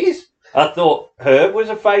 Oh, he is. I thought Herb was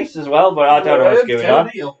a face as well, but I don't know what's Herb going turned on.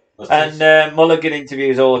 heel. And Mulligan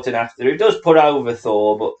interviews Orton after, who does put over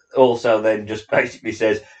Thor, but also then just basically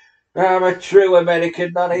says, I'm a true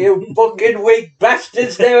American, none of you fucking weak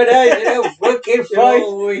bastards nowadays, you know, fucking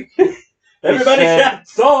fight. Everybody shout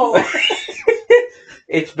Thor!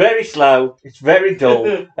 It's very slow, it's very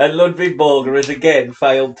dull, and Ludwig Borger has again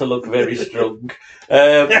failed to look very strong.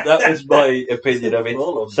 That was my opinion of it.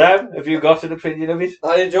 Sam, have you got an opinion of it?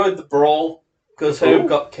 I enjoyed the brawl because who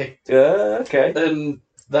got kicked. Okay. And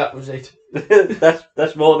that was it.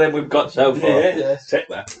 that's more than we've got so far. Yeah. Check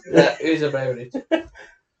that. That is about it.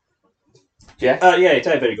 Yeah, it's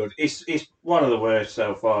very good. It's one of the worst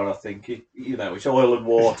so far, I think. It's oil and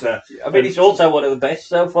water. I mean, it's also one of the best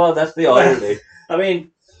so far. That's the irony. I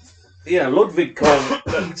mean, Ludwig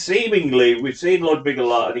seemingly, we've seen Ludwig a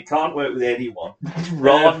lot, and he can't work with anyone.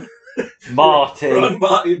 Ron, Martin,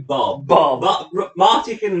 Bob.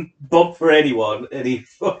 Marty can bump for anyone, and he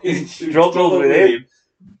fucking struggled with him.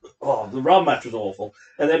 Oh, the Ron match was awful.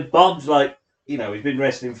 And then Bob's like, he's been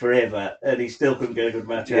wrestling forever, and he still couldn't get a good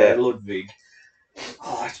match out of Ludwig.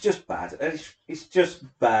 Oh, it's just bad. It's just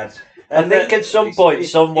bad. I think at some point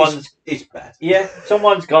it's bad. Yeah,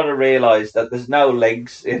 someone's got to realise that there's no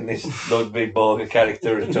legs in this Ludwig Borger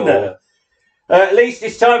character at all. No. At least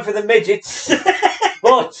it's time for the midgets.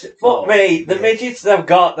 But fuck me, the midgets they've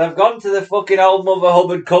gone to the fucking old Mother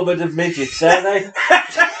Hubbard cupboard of midgets, haven't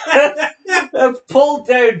they? They've pulled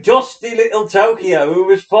down dusty little Tokyo, who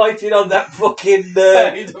was fighting on that fucking.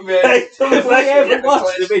 Have you ever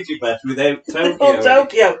watched the midget match without Tokyo?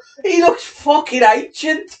 Tokyo, he looks fucking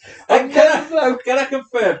ancient. And can I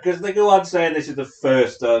confirm? Because they go on saying this is the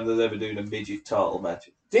first time they're ever doing a midget title match.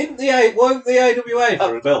 Won't the AWA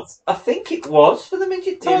for a belt? I think it was for the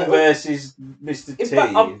midget title. Him versus Mr. T. In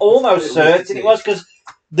fact, I'm almost certain it was, because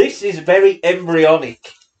this is very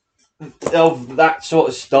embryonic of that sort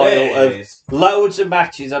of style of loads of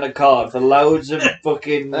matches on a card for loads of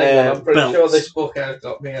fucking I'm pretty belts. sure this book has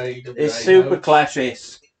got me AWA. It's super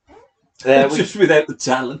Clash-esque. Just without the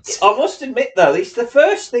talent. I must admit, though, it's the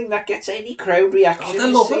first thing that gets any crowd reaction.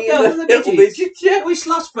 They love the the midgets. Yeah, it's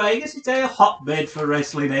Las Vegas. It's a hotbed for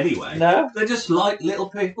wrestling anyway. No. They're just like little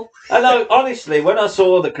people. I know, honestly, when I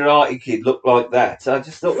saw the Karate Kid look like that, I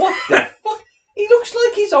just thought, what the fuck? He looks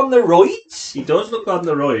like he's on the roids. He does look on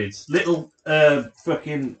the roids. Little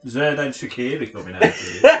fucking Zerdan Shaqiri coming out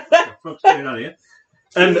here. What the fuck's going on here?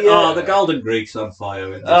 And the Golden Greek's on fire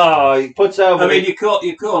with this. He puts over. I mean, you can't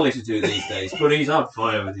listen to it these days, but he's on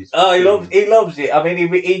fire with his. He loves it. I mean,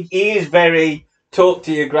 he is very talk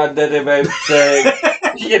to your granddad about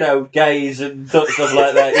gays and stuff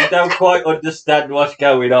like that. He don't quite understand what's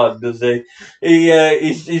going on, does he?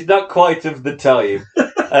 He's not quite of the time.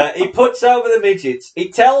 He puts over the midgets.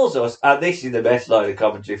 He tells us, and this is the best line of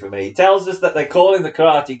commentary for me. He tells us that they call him the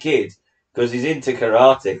Karate Kid because he's into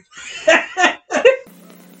karate.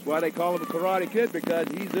 That's why they call him a Karate Kid, because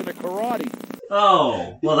he's into karate.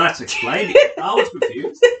 Oh, well, that's explaining it. I was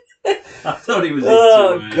confused. I thought he was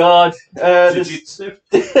into God. jiu-jitsu.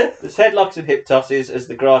 There's headlocks and hip tosses as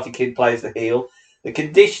the Karate Kid plays the heel. The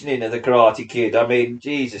conditioning of the Karate Kid, I mean,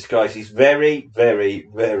 Jesus Christ, he's very, very,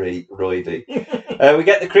 very roidy. We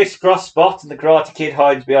get the crisscross spot, and the Karate Kid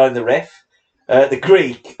hides behind the ref. The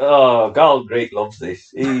Greek, Gold Greek loves this.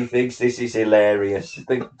 He thinks this is hilarious.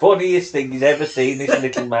 The funniest thing he's ever seen, this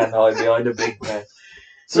little man hide behind a big man.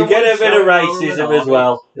 We get a bit of racism as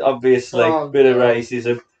well, obviously. Bit of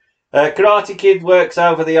racism. Karate Kid works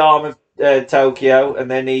over the arm of Tokyo, and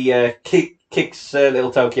then he kicks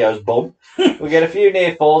little Tokyo's bum. We get a few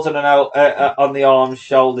near falls on the arm,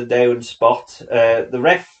 shoulder down spot. The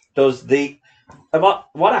ref does the. What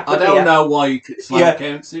happened? I don't know why you slam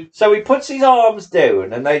counts him. So he puts his arms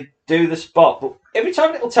down and they do the spot, but every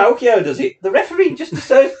time little Tokyo does it, the referee just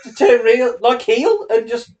decides to turn heel and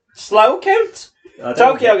just slow count.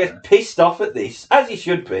 Tokyo gets pissed off at this, as he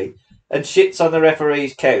should be, and shits on the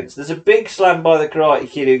referee's counts. There's a big slam by the Karate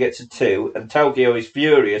Kid who gets a 2, and Tokyo is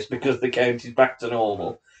furious because the count is back to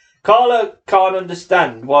normal. Carlo can't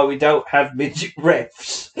understand why we don't have midget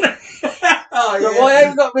refs. Why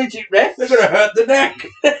haven't we got midget refs? They're going to hurt the neck.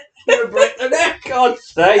 They're going to break the neck, God's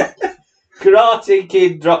sake. Karate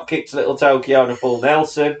Kid drop kicks little Tokyo on a full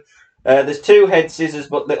Nelson. There's 2 head scissors,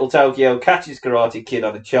 but little Tokyo catches Karate Kid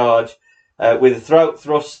on a charge with a throat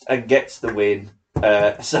thrust and gets the win.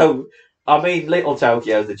 So, I mean, little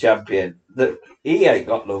Tokyo's the champion. He ain't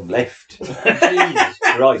got long left. Jesus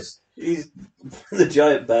Christ. He's the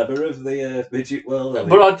giant babber of the midget world. I mean.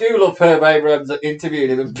 But I do love Herb Abrams interviewing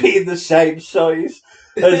him and being the same size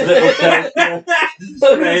as little Tokyo.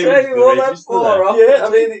 Yeah, I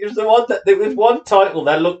mean, it was the one that there was one title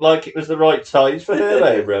that looked like it was the right size for Herb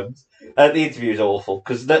Abrams. The interview's awful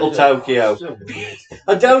because little Tokyo.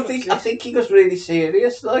 I think he was really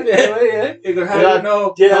serious. Like, yeah. He goes, how do you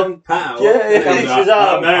know Kung Pao? He says,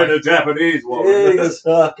 I'm married a Japanese woman. Yeah, he goes,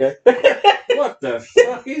 okay. What the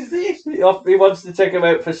fuck is this? He wants to take him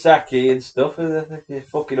out for sake and stuff, and I think it's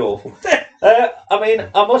fucking awful. I mean,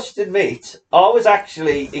 I must admit, I was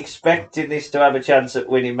actually expecting this to have a chance at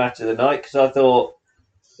winning match of the night because I thought,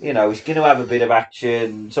 you know, he's going to have a bit of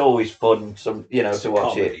action. It's always fun, to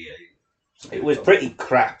watch it. It was pretty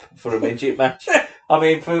crap for a midget match. I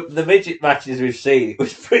mean, for the midget matches we've seen, it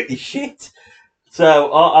was pretty shit.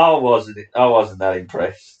 So I wasn't that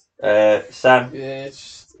impressed. Sam? Yeah,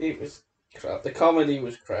 it was crap. The comedy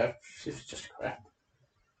was crap. It was just crap.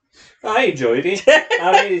 I enjoyed it.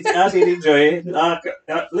 I did enjoy it.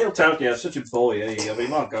 Little Tokyo is such a boy. I mean,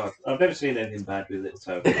 my God, I've never seen anything bad with Little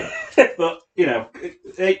Tokyo. But, you know,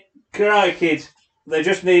 Karate Kid, they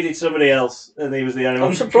just needed somebody else, and he was the only one.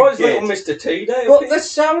 I'm surprised little Mr. T there. But there's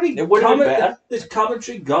so many there's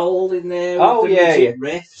commentary gold in there. Oh, with yeah.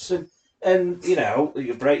 Riffs and you know,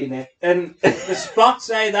 you're breaking it. And the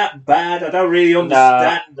spots ain't that bad. I don't really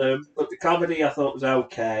understand them, but the comedy I thought was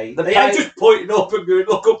okay. They ain't just pointing up and going,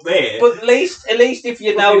 look up there. But at least if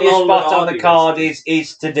you know your spot on the card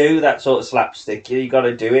is to do that sort of slapstick, you got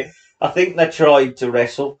to do it. I think they tried to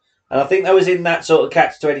wrestle. And I think that was in that sort of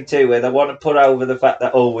catch-22 where they want to put over the fact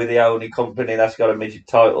that, we're the only company that's got a midget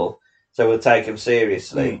title, so we'll take them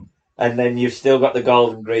seriously. And then you've still got the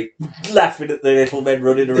Golden Greek laughing at the little men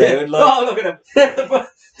running around. Look at them. But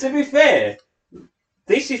to be fair,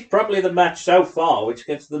 this is probably the match so far which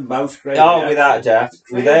gets the most credit. Oh, without a doubt.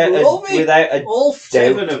 Without a all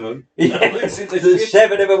 7 of them. Yeah. The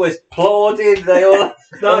 7 of them was applauding. They all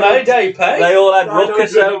They all had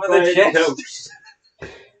ruckus over the chest.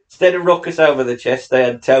 Instead of ruckus over the chest, they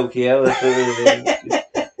had Tokyo. That's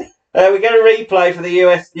what we get a replay for the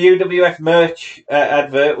UWF merch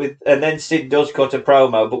advert, and then Sid does cut a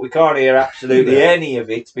promo, but we can't hear absolutely any of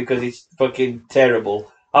it because it's fucking terrible.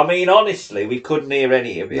 I mean, honestly, we couldn't hear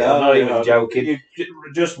any of it. I'm not even joking.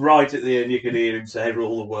 Just right at the end, you could hear him say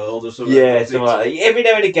 "rule the world" or something. Yeah, something like that. Every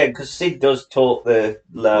now and again, because Sid does talk the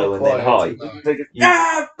low and then high.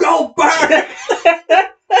 Go back!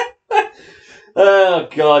 Oh,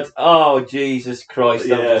 God. Oh, Jesus Christ.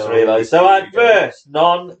 I've just realised. So, our first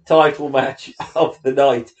non-title match of the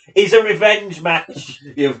night is a revenge match.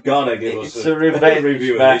 You've got to give us a revenge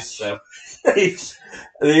review match. of It's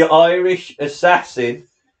the Irish Assassin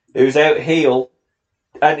who's out heel.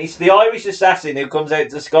 And it's the Irish Assassin who comes out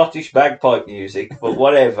to Scottish bagpipe music, but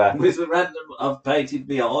whatever. With a random, I've painted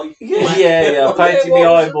my eye. Yeah, I painted my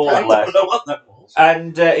eye more black. I don't know what that was.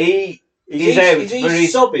 And he's out is he for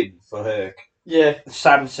his... subbing for Herc? Yeah.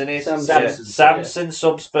 Samson is. Samson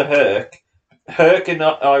subs for Herc. Herc and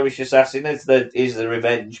Irish Assassin is the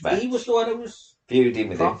revenge match. He was the one who was feuding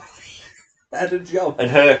with him. Had a job.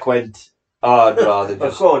 And Herc went, I'd rather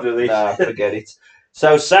just... forget it.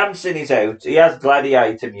 So Samson is out. He has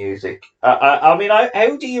gladiator music. I mean,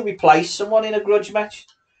 how do you replace someone in a grudge match?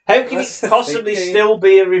 How can it possibly still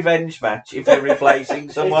be a revenge match if you're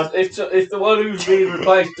replacing someone? If the one who's being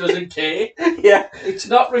replaced doesn't care, yeah, it's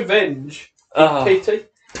not revenge. Oh. Pity.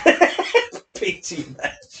 Pity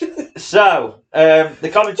match. So, the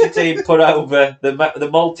commentary team put over the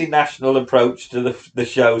multinational approach to the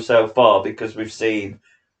show so far because we've seen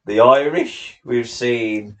the Irish, we've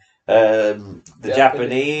seen the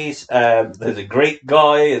Japanese, there's a Greek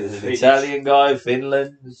guy, there's an Italian guy,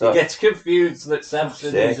 Finland. So. He gets confused that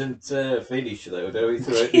Samson isn't Finnish, though, do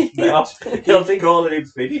he? You'll think calling him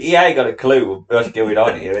Finnish. He ain't got a clue what's going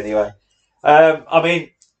on here, anyway. I mean,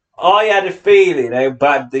 I had a feeling how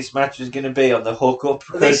bad this match was going to be on the hookup.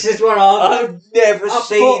 This is what I've never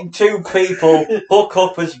seen two people hook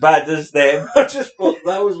up as bad as them. I just put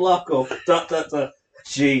those lock up.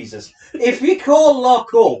 Jesus. If you call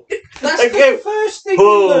lock up, that's the first thing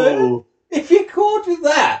you learn. If you caught with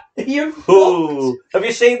that, you're fucked. Have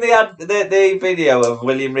you seen the video of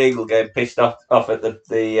William Regal getting pissed off at the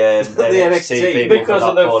NXT people because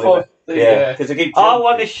of the yeah?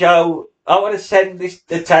 I want to send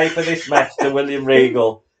the tape of this match to William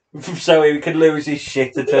Regal so he can lose his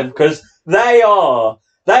shit at them because they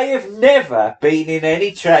have never been in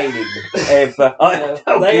any training ever.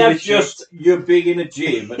 They have just, you're big in a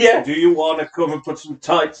gym. Yeah. Do you want to come and put some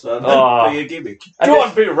tights on for your gimmick? Do you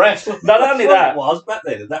want to be a wrestler? Not only that. It was back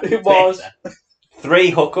then. It was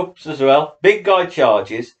 3 hookups as well. Big guy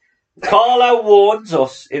charges. Carlo warns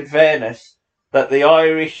us, in fairness, that the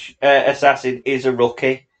Irish assassin is a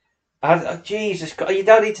rookie. Jesus God, you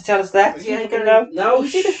don't need to tell us that. Yeah, no, he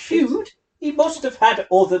did a feud. He must have had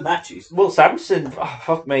other matches. Well, Samson,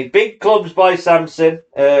 fuck me. Big Clubs by Samson,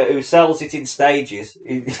 who sells it in stages.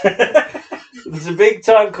 There's a big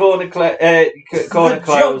time corner clothesline.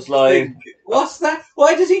 What's that?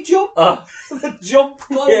 Why does he jump? The jump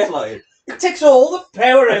clothesline. It takes all the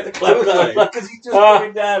power out of the clothesline because he's just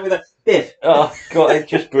coming down with a biff. Oh God, it's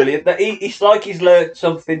just brilliant. It's like he's learnt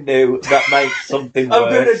something new that makes something worse. I'm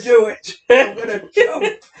going to do it. I'm going to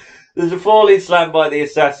jump. There's a falling slam by the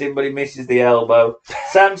assassin, but he misses the elbow.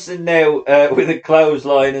 Samson now with a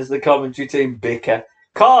clothesline as the commentary team bicker.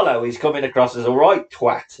 Carlo is coming across as a right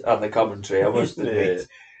twat on the commentary, I must admit.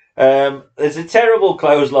 There's a terrible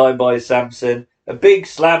clothesline by Samson, a big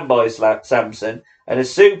slam by Samson, and a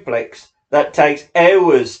suplex that takes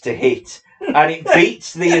hours to hit, and it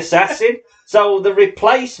beats the assassin. So the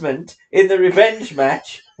replacement in the revenge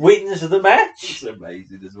match wins the match. It's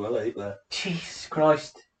amazing as well, ain't that? Jesus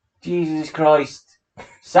Christ.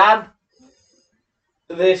 Sam?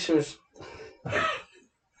 This was...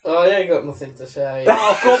 I ain't got nothing to say.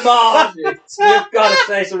 Oh, come on! You've got to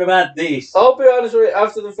say something about this. I'll be honest with you,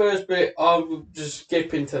 after the first bit, I'm just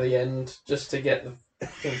skipping to the end just to get the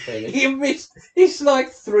thing. You missed... It's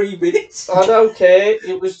like 3 minutes. I don't care.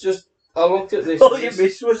 It was just... I looked at this... All you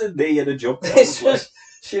missed was a knee and a jump. It's just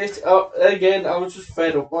shit. Again, I was just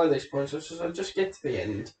fed up by this point, so I'll just get to the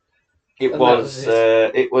end. It was...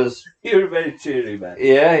 You're a very cheery man.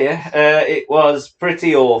 Yeah. It was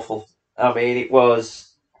pretty awful. I mean, it was...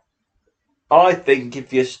 I think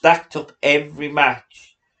if you stacked up every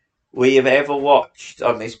match we have ever watched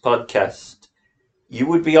on this podcast, you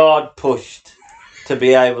would be hard pushed to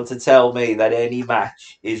be able to tell me that any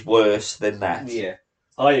match is worse than that. Yeah,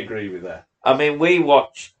 I agree with that. I mean,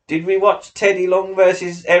 did we watch Teddy Long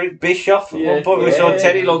versus Eric Bischoff? At one point we saw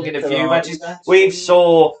Teddy Long in a few matches. We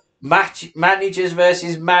saw managers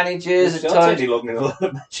versus managers. We saw Teddy Long in a lot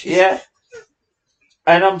of matches. Yeah.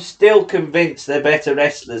 And I'm still convinced they're better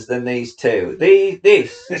wrestlers than these two.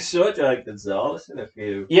 This. It's so Jake Gonzalez in a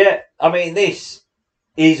few. Yeah, I mean, this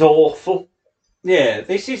is awful. Yeah,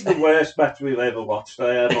 this is the worst match we've ever watched.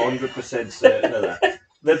 I am 100% certain of that.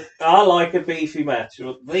 I like a beefy match.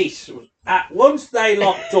 This was, once they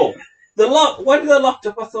locked up, when they locked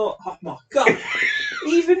up, I thought, oh my God,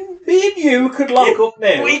 even me and you could lock up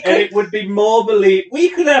now, and it would be more believable. We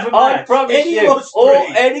could have a match. I promise you, or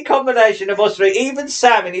any combination of us three, even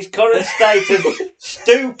Sam in his current state of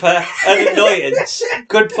stupor and annoyance,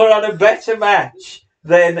 could put on a better match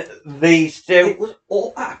than these two.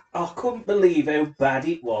 I couldn't believe how bad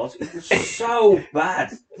it was. It was so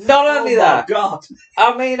bad. Not only that, God.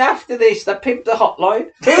 I mean, after this, they pimped the hotline.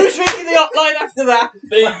 Who's ringing the hotline after that?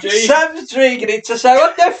 BG. Sam's ringing it to say,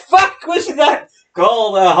 what the fuck was that?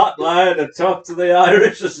 Call the hotline and talk to the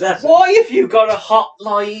Irish assassin. Why have you got a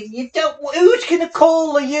hotline? Who's going to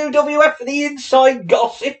call the UWF for the inside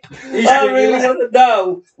gossip? I really want to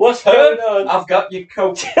know what's going on. I've got you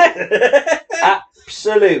coach.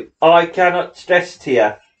 Absolute. I cannot stress to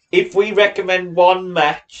you. If we recommend one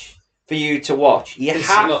match for you to watch, you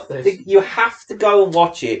have to go and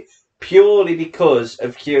watch it purely because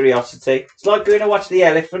of curiosity. It's like going to watch The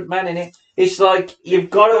Elephant Man, innit? It's like you've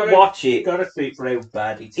got to watch it. You've got to see for how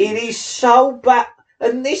bad it is. It is so bad.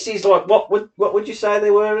 And this is like, what would you say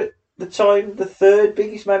they were at the time? The third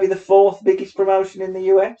biggest, maybe the fourth biggest promotion in the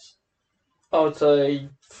US? I would say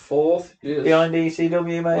fourth. Yes. Behind ECW,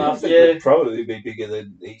 maybe? Well, I think they'd probably be bigger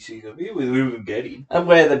than ECW with who we're getting. And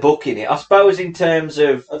where they're booking it. I suppose in terms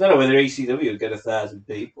of... I don't know whether ECW would get 1,000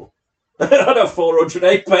 people. I know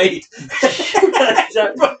 408 paid.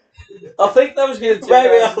 I think that was going to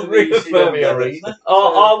maybe I'll reaffirm the arena.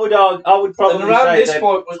 I would probably and around say this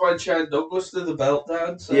point was when Shane Douglas did the belt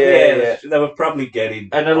down. So. Yeah. They were probably getting.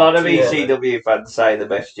 And a lot of ECW fans say the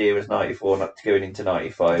best year was 94, not going into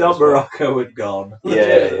 95. Don Morocco had gone.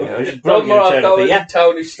 Yeah. Don Morocco and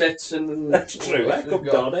Tony Stetson. And that's true. That come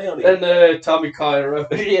Don and Tommy Cairo.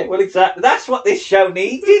 Yeah, well, exactly. That's what this show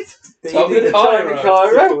needed. Tommy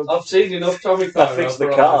Cairo. I've seen enough Tommy Cairo. Fix the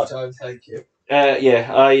card. Thank you.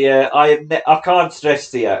 I can't stress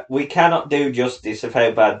to you, we cannot do justice of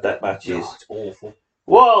how bad that match is. It's awful.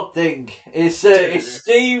 Wild Thing is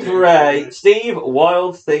Steve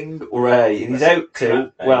Wild Thing Ray. And he's out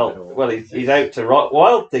to he's out to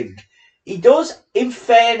Wild Thing. He does, in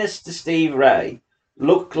fairness to Steve Ray,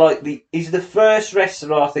 look like he's the first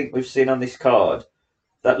wrestler I think we've seen on this card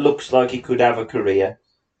that looks like he could have a career.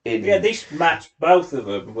 This match, both of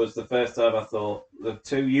them, was the first time I thought the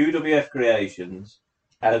two UWF creations,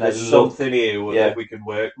 and there's something here that we can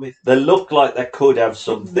work with. They look like they could have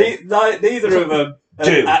something. Neither of them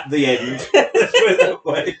at the end. it that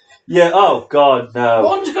way. Yeah. Oh God, no.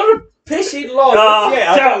 One's got a pissing line. Oh,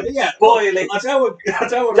 Yeah, don't spoil it. I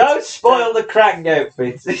don't want Don't spoil the Krang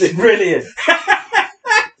outfits. It's brilliant.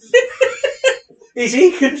 Is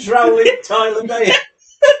he controlling Tyler May?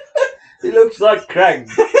 He looks like Krang.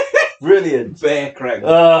 Brilliant. Bear Krang.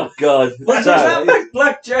 Oh God. Does that make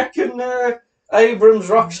Blackjack and Abrams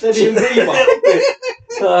Rocksteady and Reebok?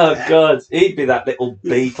 Oh God, he'd be that little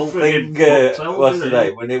beetle thing. What's the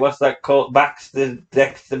name? When he what's that called?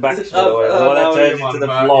 Dexter Baxter, or whatever. One that turns into the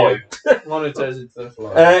fly. One that turns into the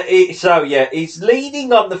fly. So yeah, he's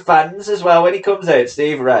leaning on the fans as well when he comes out,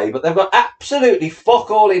 Steve Ray. But they've got absolutely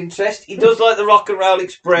fuck all interest. He does like the Rock and Roll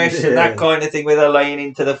Express and that kind of thing, where they're laying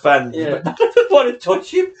into the fans. Yeah. But none of them want to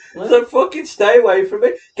touch him. So fucking stay away from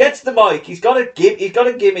it. Gets the mic. He's got a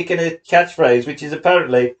gimmick and a catchphrase, which is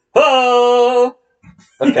apparently "Oh."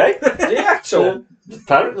 Okay. The actual.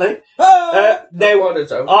 Apparently. Oh! Now,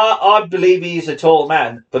 I believe he's a tall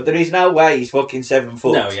man, but there is no way he's fucking 7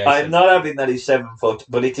 foot. No, yeah, I'm not having that he's 7 foot,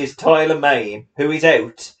 but it is Tyler Main who is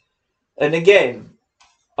out. And again,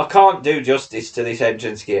 I can't do justice to this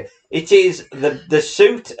entrance gear. It is the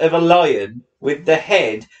suit of a lion with the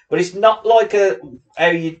head, but it's not like how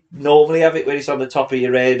you normally have it, where it's on the top of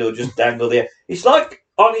your head or just dangle there. It's like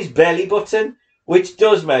on his belly button, which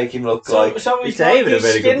does make him look like... So he's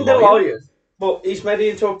skinned a lion, but he's made it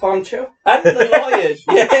into a poncho. And the lion,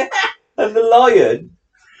 yeah, and the lion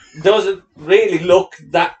doesn't really look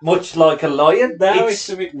that much like a lion. No, it's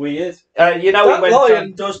a bit weird. You know, that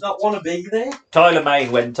lion does not want to be there. Tyler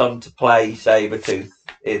Main went on to play Sabretooth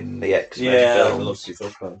in the X-Men film. I looked it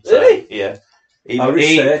up on. Did he? Yeah. I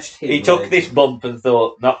researched him. He took this bump and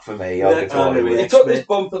thought, not for me. He took this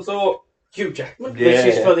bump and thought, Hugh Jackman. This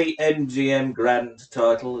is for the MGM Grand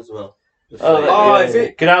title as well. If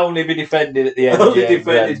it can only be defended at the end. Only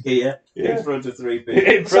defended here, in front of 3 people.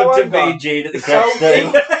 In front of BG at the craft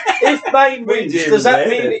table. If Main wins, does that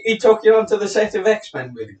mean he took you onto the set of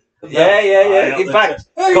X-Men with him? Yeah. In fact,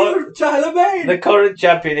 Tyler Main. The current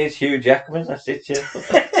champion is Hugh Jackman. That's it,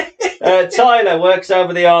 yeah. Tyler works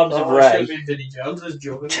over the arms of Ray. Should have been Vinnie Jones as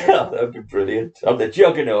Juggernaut. Oh, that'd be brilliant. I'm the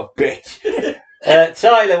Juggernaut, bitch.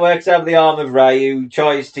 Tyler works over the arm of Ray, who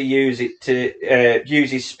tries to use it to use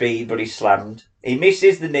his speed, but he's slammed. He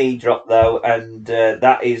misses the knee drop though, and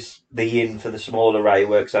that is the in for the smaller Ray.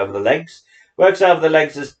 Works over the legs. Works over the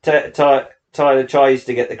legs as Tyler tries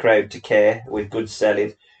to get the crowd to care with good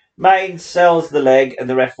selling. Main sells the leg, and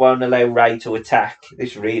the ref won't allow Ray to attack.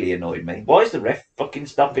 This really annoyed me. Why is the ref fucking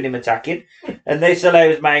stopping him attacking? And this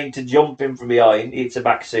allows Main to jump in from behind. It's a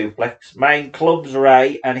back suplex. Main clubs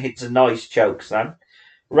Ray and hits a nice choke slam.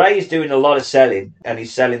 Ray's doing a lot of selling, and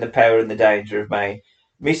he's selling the power and the danger of Main.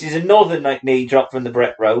 Misses another knee drop from the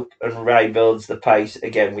Brett rope, and Ray builds the pace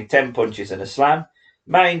again with 10 punches and a slam.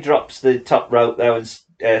 Main drops the top rope though,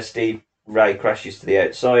 and Steve Ray crashes to the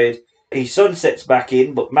outside. He sunsets back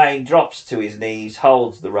in, but Main drops to his knees,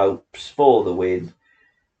 holds the ropes for the win.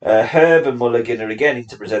 Herb and Mulligan are again in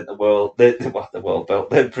to present the world belt.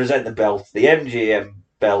 They present the belt, the MGM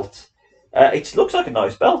belt. It looks like a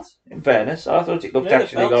nice belt, in fairness. I thought it looked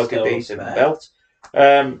actually like a decent belt.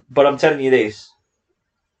 But I'm telling you this,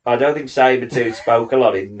 I don't think Sabretooth spoke a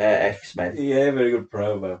lot in X-Men. Yeah, very good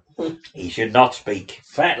promo. He should not speak.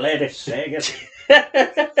 Fat lady, say it.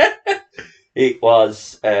 It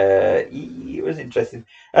was interesting.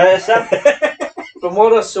 Sam? From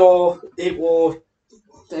what I saw, it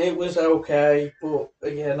was okay, but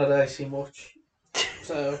again, I don't see much.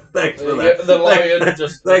 So thanks for that. The lion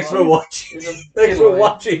just. Thanks for watching. Thanks for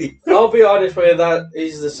watching. I'll be honest with you, that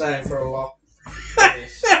is the same for a lot.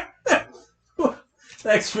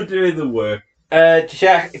 Thanks for doing the work,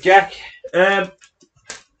 Jack.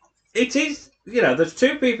 It is. You know, there's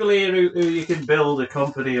 2 people here who you can build a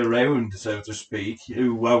company around, so to speak,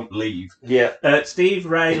 who won't leave. Yeah. Steve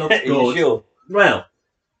Ray looks good. Are you sure? Well,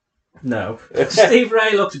 no. Steve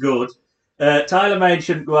Ray looks good. Tyler Main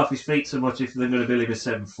shouldn't go off his feet so much if they're going to build him a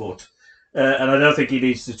 7 foot. And I don't think he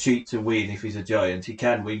needs to cheat to win if he's a giant. He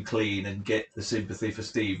can win clean and get the sympathy for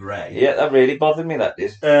Steve Ray. Yeah, that really bothered me, that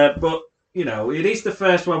did. But, you know, it is the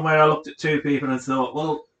first one where I looked at 2 people and thought,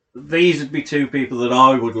 well, these would be 2 people that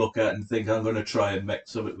I would look at and think I'm going to try and make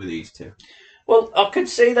something with these 2. Well, I could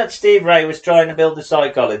see that Steve Ray was trying to build the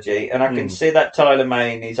psychology, and I can see that Tyler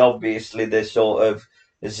Main is obviously the sort of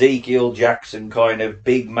Ezekiel Jackson kind of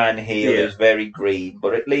big man heel who's very green,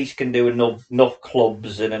 but at least can do enough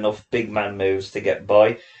clubs and enough big man moves to get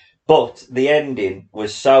by. But the ending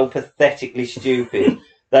was so pathetically stupid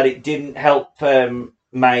that it didn't help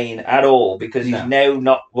Main at all, because he's now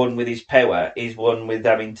not won with his power, he's won with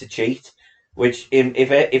having to cheat. which,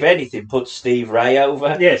 if anything, puts Steve Ray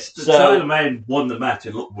over. Yes, So- Tyler Mane won the match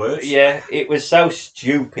and looked worse. Yeah, it was so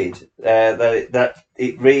stupid that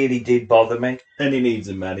it really did bother me. And he needs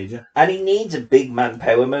a manager. And he needs a big man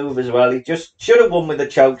power move as well. He just should have won with a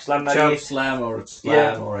choke slam. Choke slam or a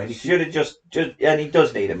slam or anything. Should have just, and he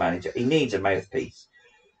does need a manager. He needs a mouthpiece.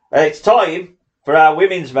 It's time for our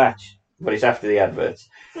women's match, but it's after the adverts.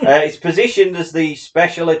 It's positioned as the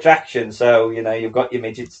special attraction, so you've got your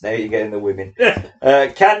midgets now. You're getting the women.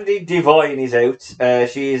 Candy Divine is out.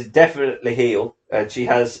 She is definitely heel, and she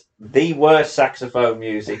has the worst saxophone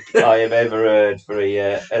music I have ever heard for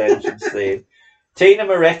an entrance theme. Tina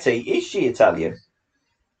Moretti, is she Italian?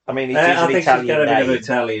 I mean, it's I an think Italian she's got a bit of name.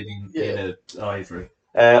 Italian in her ivory.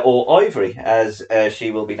 Or Ivory, as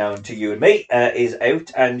she will be known to you and me, is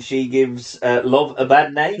out, and she gives Love a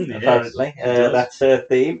bad name, Yes, apparently. she does. That's her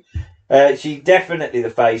theme. She's definitely the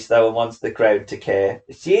face, though, and wants the crowd to care.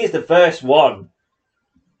 She is the first one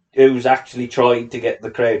who's actually tried to get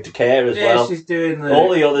the crowd to care as well. She's doing the...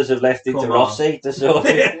 All the others have left it to Come on. Rossi to sort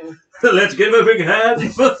it. Let's give him a big hand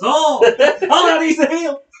for Thor! Oh, he's the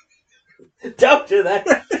heel! Don't do that.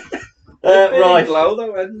 Right. Right. Low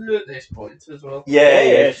though, isn't it, at this point as well?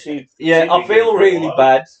 Yeah. I feel really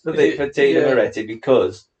bad for Yeah. Tina Moretti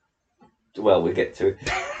because, well, we'll get to it.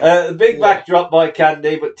 The big backdrop by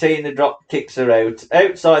Candy, but Tina kicks her out.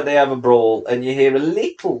 Outside, they have a brawl, and you hear a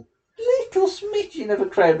little smidgen of a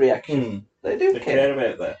crowd reaction. They do care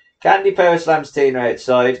about that. Candy power slams Tina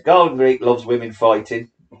outside. Golden Greek loves women fighting.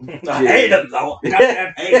 I hate them though.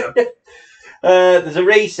 I hate them. There's a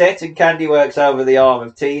reset and Candy works over the arm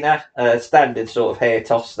of Tina. Standard sort of hair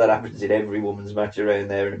toss that happens in every woman's match around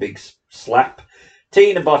there, and a big slap.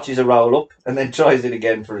 Tina botches a roll up and then tries it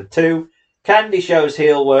again for a 2. Candy shows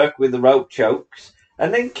heel work with the rope chokes,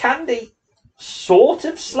 and then Candy sort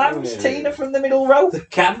of slams Tina from the middle rope. The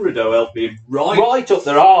camera though helped me right up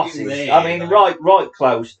their arses. there, I mean, right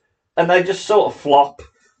close, and they just sort of flop.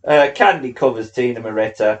 Candy covers Tina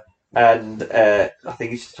Moretta. And I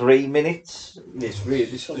think it's 3 minutes. It's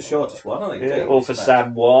the shortest one, I think. Yeah, or for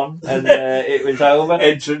Sam 1, and it was over.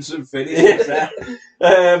 Entrance and finish.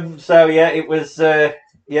 So yeah, it was. Sam.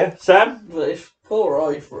 It's poor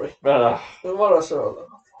Ivory. Ah. What I saw,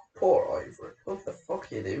 poor Ivory. What the fuck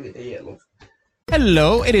are you doing here, love?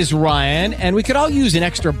 Hello, it is Ryan, and we could all use an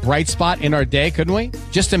extra bright spot in our day, couldn't we?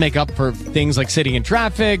 Just to make up for things like sitting in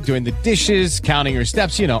traffic, doing the dishes, counting your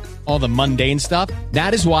steps, all the mundane stuff.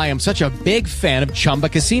 That is why I'm such a big fan of Chumba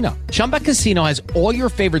Casino. Chumba Casino has all your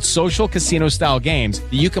favorite social casino-style games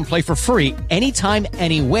that you can play for free anytime,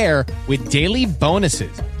 anywhere with daily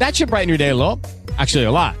bonuses. That should brighten your day a little. Actually,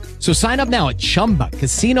 a lot. So sign up now at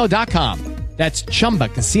ChumbaCasino.com. That's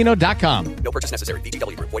ChumbaCasino.com. No purchase necessary.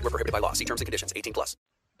 VGW Group. Void where prohibited by law. See terms and conditions. 18+.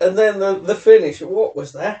 And then the finish. What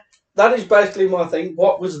was that? That is basically my thing.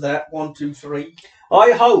 What was that? 1, 2, 3.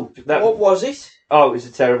 I hope that. What was it? Oh, it was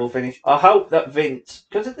a terrible finish. I hope that Vince,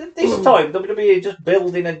 because at this time WWE are just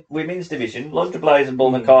building a women's division. Lundra Blaze and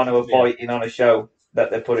Bull Nakano are fighting on a show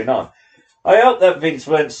that they're putting on. I hope that Vince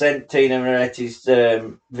weren't sent Tina Moretti's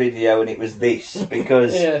video and it was this,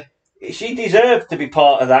 because she deserved to be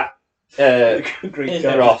part of that. Greek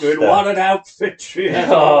roster. What an outfit she has.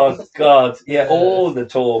 Oh God! Yeah, all the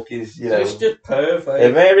talk is It's just perfect.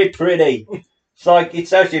 They're very pretty. It's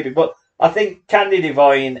so stupid, but I think Candy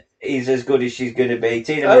Divine is as good as she's going to be.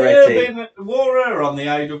 Tina Moretti. Wore her on the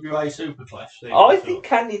AWA Superclash thing. I think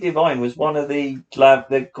Candy Divine was one of the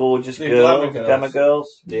gorgeous glamour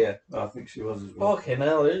girls. Yeah, I think she was as well. Fucking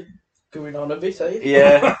hell, dude. Going on a bit, eh?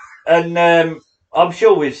 Yeah, and I'm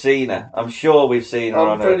sure we've seen her. I'm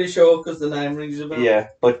pretty sure because the name rings a bell. Yeah,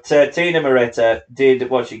 but Tina Moretta did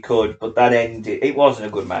what she could, but that ended. It wasn't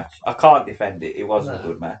a good match. I can't defend it. It wasn't a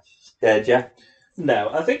good match. Jack? No,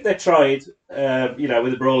 I think they tried, with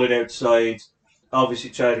the brawling outside, obviously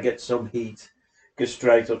trying to get some heat, go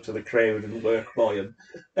straight up to the crowd and work by them.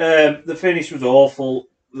 The finish was awful.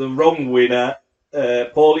 The wrong winner,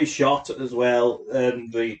 poorly shot as well,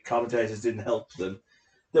 and the commentators didn't help them.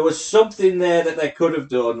 There was something there that they could have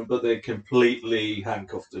done, but they completely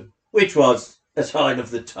handcuffed them, which was a sign of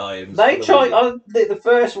the times. They tried the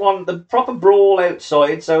first one, the proper brawl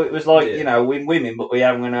outside, so it was like, win women, but we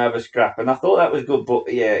aren't going to have a scrap. And I thought that was good, but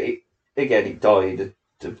yeah, it died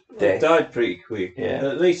to death. It died pretty quick. Yeah.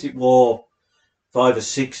 At least it wore 5 or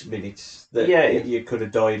 6 minutes. You could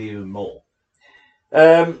have died even more.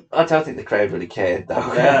 I don't think the crowd really cared, though,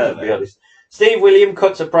 to be honest. Steve William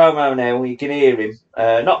cuts a promo now, you can hear him.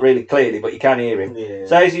 Not really clearly, but you can hear him. Yeah.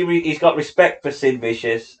 Says he's got respect for Sid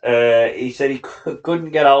Vicious. He said he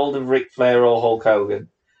couldn't get hold of Ric Flair or Hulk Hogan.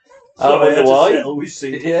 I wonder why. Deal with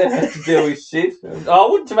Sid. Yeah, to deal with Sid. I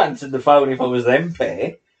wouldn't have answered the phone if I was them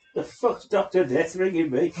pair. The fuck's Dr. Death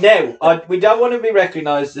ringing me? Now, we don't want to be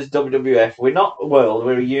recognised as WWF. We're not a world,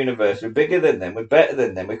 we're a universe. We're bigger than them, we're better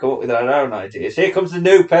than them. We come up with our own ideas. Here comes the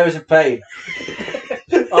new Powers of Pain.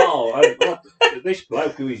 This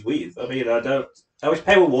bloke who he's with, I mean, I don't... Oh, it's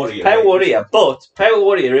Power Warrior. Power Warrior, but Power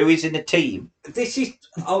Warrior, who is in a team. This is...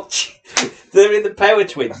 Oh, they're in the Power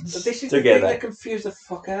Twins this is together. the thing that confused the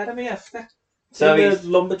fuck out of me after. So the he's-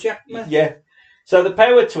 lumberjack man. Yeah. So the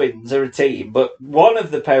Power Twins are a team, but one of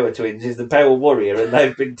the Power Twins is the Power Warrior, and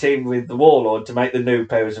they've been teamed with the Warlord to make the new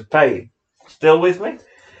Powers of Pain. Still with me?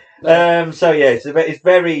 So yeah, it's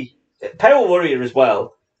very... Power Warrior as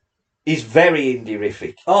well is very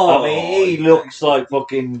indie-rific. Oh, I mean, he looks like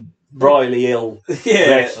fucking Briley Hill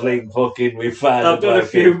wrestling fucking with fans. I've done a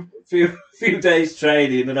few days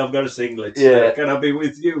training and I've got a singlet. Yeah. So can I be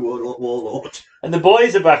with you, Warlord? And the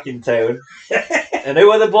boys are back in town. And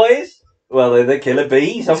who are the boys? Well, they're the Killer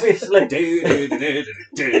Bees, obviously. Jim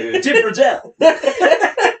Bradell.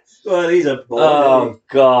 Well, he's a boy. Oh,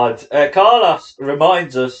 God. Carlos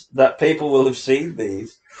reminds us that people will have seen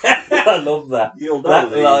these. I love that. You'll know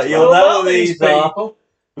these. You'll know these are.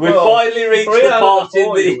 We've finally reached the part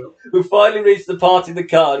in we've finally reached the part in the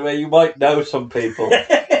card where you might know some people.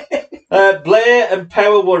 Blair and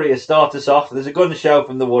Power Warrior start us off. There's a gun show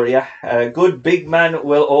from the Warrior. Good big man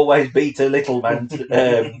will always beat a little man.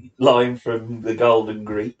 Line from the Golden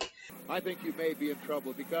Greek. I think you may be in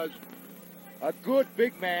trouble because a good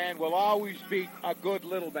big man will always beat a good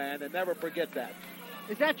little man, and never forget that.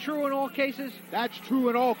 Is that true in all cases? That's true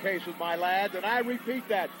in all cases, my lad, and I repeat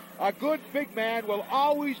that. A good big man will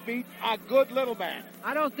always beat a good little man.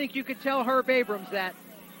 I don't think you could tell Herb Abrams that.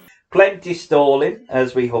 Plenty stalling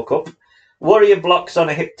as we hook up. Warrior blocks on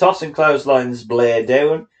a hip toss and clotheslines Blair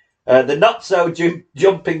down. The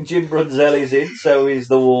not-so-jumping Jim Brunzell is in, so is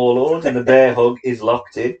the Warlord, and the bear hug is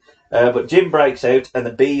locked in. But Jim breaks out, and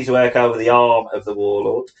the bees work over the arm of the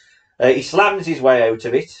Warlord. He slams his way out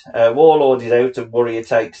of it. Warlord is out, and Warrior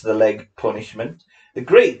takes the leg punishment. The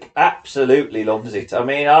Greek absolutely loves it. I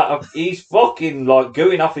mean, he's fucking like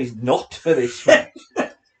going off his nut for this match.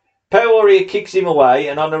 Power Warrior kicks him away,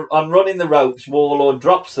 and on running the ropes, Warlord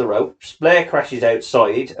drops the ropes. Blair crashes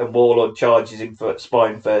outside, and Warlord charges him for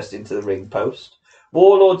spine first into the ring post.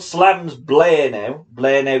 Warlord slams Blair now.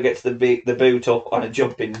 Blair now gets the boot up on a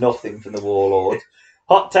jumping nothing from the Warlord.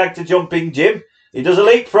 Hot tag to jumping Jim. He does a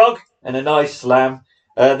leapfrog and a nice slam.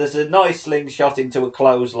 There's a nice slingshot into a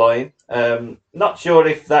clothesline. Not sure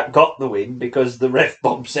if that got the win because the ref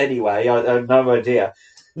bumps anyway. I have no idea.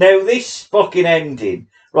 Now this fucking ending.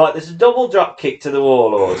 Right, there's a double drop kick to the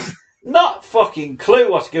Warlord. Not fucking clue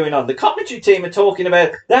what's going on. The commentary team are talking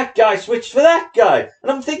about that guy switched for that guy. And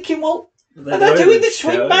I'm thinking, well, are they doing the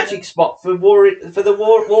twin magic spot for the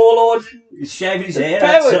Warlord? He's shaving his hair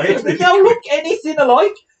Power. outside. They don't look anything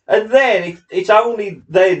alike. And then it's only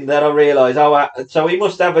then that I realise, so he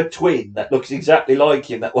must have a twin that looks exactly like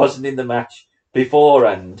him that wasn't in the match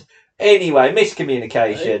beforehand. Anyway,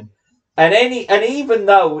 miscommunication. And even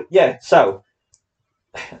though, so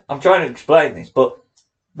I'm trying to explain this, but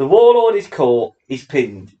the Warlord is caught, he's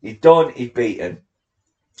pinned, he's done, he's beaten.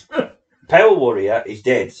 Power Warrior is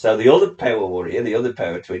dead, so the other Power Warrior, the other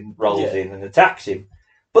Power Twin, rolls in and attacks him.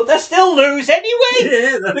 But they still lose anyway!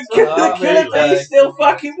 Yeah, the Killer Bees still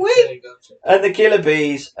fucking win! And the Killer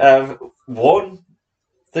Bees have won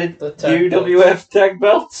the UWF tag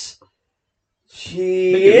belts.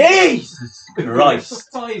 Jesus Christ.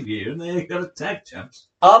 5 years and they got a tag champs.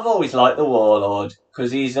 I've always liked the Warlord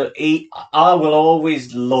because I will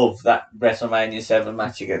always love that WrestleMania 7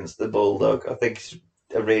 match against the Bulldog. I think it's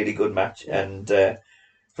a really good match, and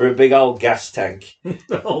for a big old gas tank, he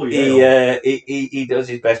does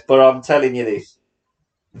his best. But I'm telling you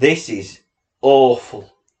this is awful.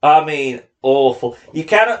 I mean, awful. You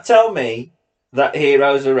cannot tell me that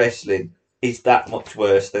Heroes of Wrestling is that much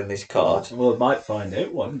worse than this card. Well, we might find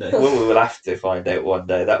out one day. Well, we will have to find out one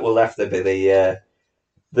day. That will have to be the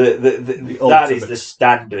that is the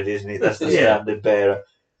standard, isn't it? That's the standard bearer.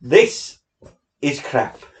 This is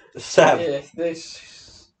crap. Sam. Yeah,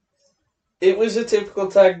 it was a typical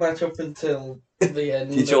tag match up until the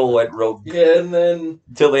end. It all went wrong. Yeah, and then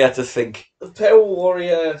until they had to think. The Power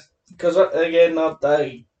Warrior, because again that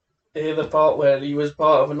day, the part where he was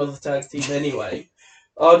part of another tag team anyway.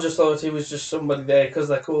 I just thought he was just somebody there because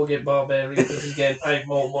they call it Barbarian because he's getting paid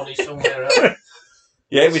more money somewhere else.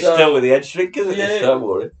 Yeah, he was still with the Edge Drinkers, yeah, don't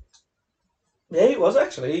worry. Yeah, he was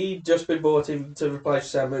actually. He'd just been brought in to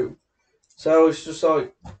replace Samu. So it's just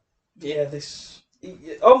like, yeah, this...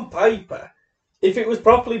 On paper, If it was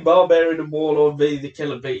properly Barbarian and Warlord v the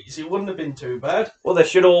Killer Bees, it wouldn't have been too bad. Well, they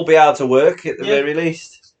should all be able to work at the very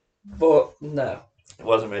least. But no. It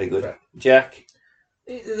wasn't really good. Jack?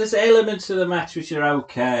 There's elements of the match which are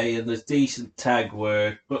okay, and there's decent tag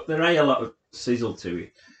work, but there ain't a lot of sizzle to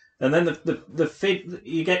it. And then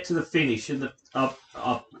you get to the finish, and I've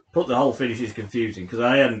put the whole finish is confusing because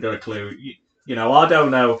I hadn't got a clue. You know, I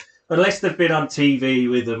don't know unless they've been on TV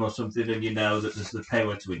with them or something, and you know that there's the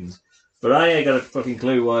Power Twins. But I ain't got a fucking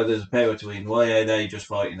clue why there's a Power Twin. Why are they just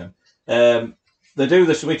fighting them? They do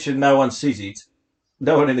the switch and no one sees it.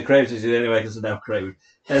 No one in the crowd sees it anyway because there's no crowd.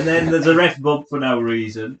 And then there's a ref bump for no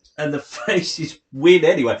reason, and the faces win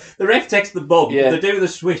anyway. The ref takes the bump, they do the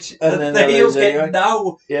switch, and the heels get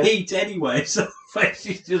no heat anyway, so the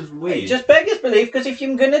faces just win. It just beggars belief, because if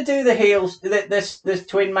you're going to do the heels, this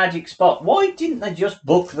twin magic spot, why didn't they just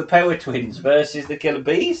book the Power Twins versus the Killer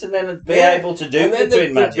Bees and then be able to do the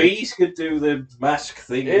twin magic? The Bees could do the mask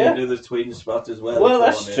thing and do the twin spot as well. Well,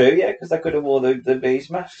 that's true, because they could have worn the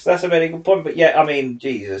Bees masks. That's a very good point, but yeah, I mean,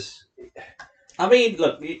 Jesus. I mean,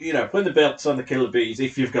 look, you know, putting the belts on the Killer Bees,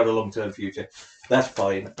 if you've got a long-term future, that's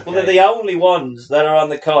fine. Okay. Well, they're the only ones that are on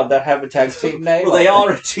the card that have a tag team name. Well, they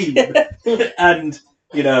are a team, and,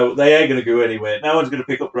 you know, they ain't going to go anywhere. No one's going to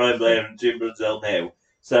pick up Brian Blair and Jim Brunzell now.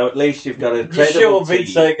 So at least you've got a credible team.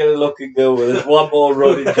 Vince ain't going to look and go, well, there's one more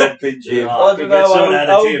running jumping Jim. I don't know,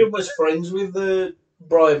 Hogan was friends with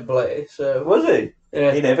Brian Blair, so... Was he?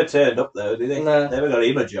 Yeah. He never turned up, though, did he? No. Never got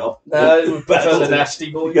him a job. No, it was better than the Nasty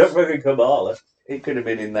Boys. You got fucking Kamala. He could have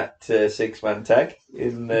been in that six-man tag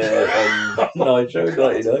in Nitro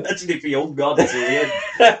 99. That's if he all gone until the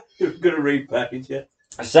end. You're going to repackage it.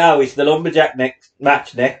 So it's the Lumberjack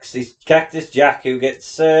match next. It's Cactus Jack who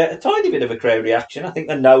gets a tiny bit of a crowd reaction. I think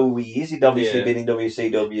they know who he is. He'd obviously been in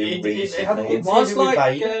WCW recently. It was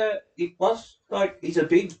like he's a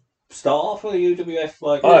big star for the UWF.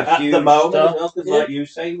 Like at the moment, because like you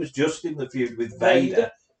say, he was just in the feud with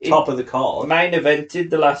Vader. Top of the card. Main evented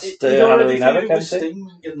the last Halloween Havoc, with Sting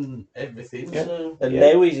and everything. Yeah. So. And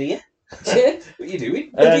now he's here. Yeah. What are you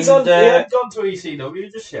doing? He hadn't gone to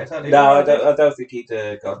ECW just yet, had he? No, I don't think he'd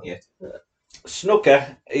gone yet.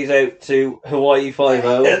 Snooker is out to Hawaii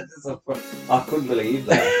 5-0. I couldn't believe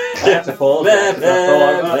that. I had to pause.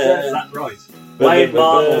 That's right. Wayne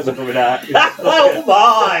Marvel's coming out. Oh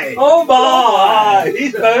my! Oh my!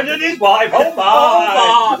 He's murdered his wife. Oh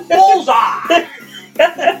my! Bullseye!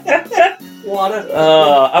 What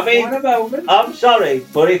a moment. I'm sorry,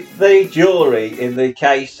 but if the jury in the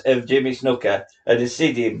case of Jimmy Snooker had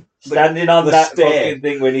seen him standing on that fucking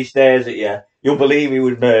thing when he stares at you, you'll believe he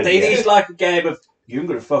would murder you. It is like a game of you're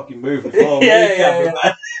going to fucking move before me,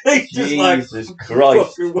 cameraman. It's just Jesus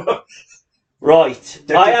Christ. Right,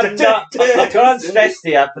 I can't stress to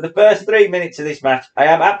you, for the first 3 minutes of this match, I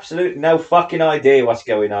have absolutely no fucking idea what's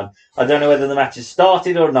going on. I don't know whether the match has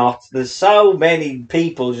started or not. There's so many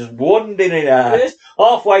people just wandering in out.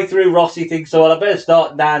 Halfway through, Rossi thinks, so well, I better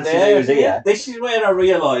start dancing who's here. This is where I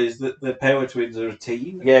realised that the Power Twins are a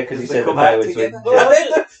team. Yeah, because he said the come out Power together.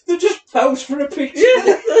 Twins. They just pose for a picture. Yeah,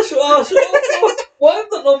 that's what I was saying. Why are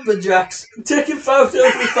the Lumberjacks taking photos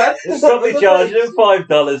with fans? Probably charging them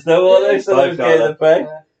 $5 though, aren't they? So they don't pay.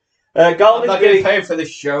 Golden I'm not going to pay for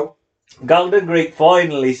this show. Golden Greek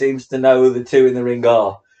finally seems to know who the two in the ring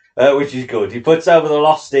are, which is good. He puts over the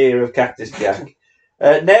lost ear of Cactus Jack.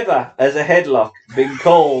 Never has a headlock been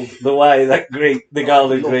called the way that the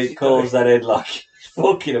Golden Greek calls that headlock. It's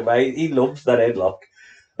fucking amazing. He loves that headlock.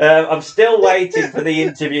 I'm still waiting for the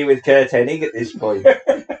interview with Kurt Hennig at this point,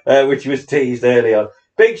 which was teased early on.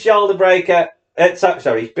 Big shoulder breaker.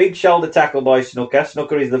 Big shoulder tackle by Snooker.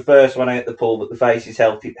 Snooker is the first one out the pool, but the face is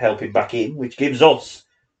helping back in, which gives us,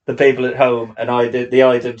 the people at home, the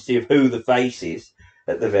identity of who the face is,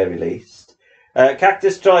 at the very least.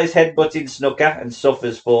 Cactus tries headbutting Snooker and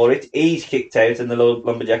suffers for it. He's kicked out, and the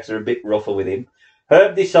Lumberjacks are a bit rougher with him.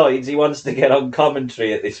 Herb decides he wants to get on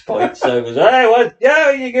commentary at this point, so he goes, "Hey, what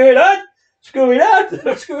are you going on? What's going on?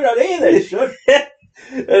 What's going on here then, son?"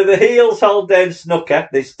 The heels hold down Snooker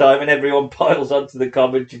this time, and everyone piles onto the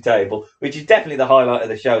commentary table, which is definitely the highlight of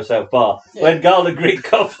the show so far. Yeah. When Golden Greek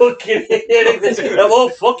got fucking hitting this, I'm all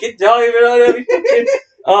fucking diving on everything.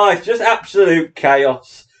 Oh, it's just absolute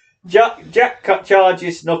chaos. Jack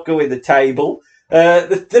charges Snooker with the table.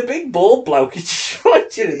 The big bald bloke is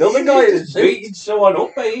fighting another guy in a suit. Beating someone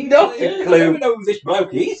up, eh? Not a clue. I don't know who this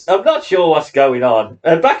bloke is. I'm not sure what's going on.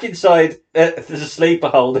 Back inside, there's a sleeper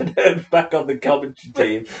hold and back on the commentary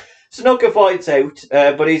team. Snooker fights out,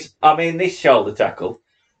 but this shoulder tackle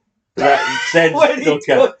that said When he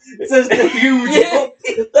Snooker. There's the huge bump.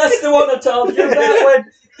 That's the one I told you about when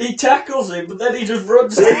he tackles him, but then he just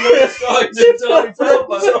runs to the other side and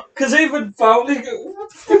turns because even Foley goes, what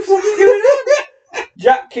the fuck are you doing?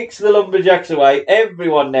 Jack kicks the Lumberjacks away.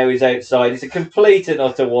 Everyone now is outside. It's a complete and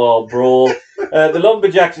utter wild brawl. The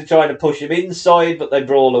Lumberjacks are trying to push him inside, but they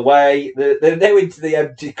brawl away. They're now into the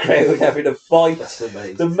empty crowd having a fight.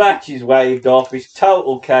 The match is waved off. It's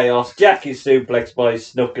total chaos. Jack is suplexed by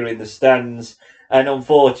Snooker in the stands. And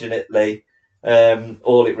unfortunately,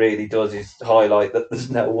 all it really does is highlight that there's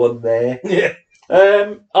no one there. Yeah.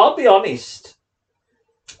 I'll be honest.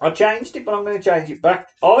 I changed it, but I'm going to change it back.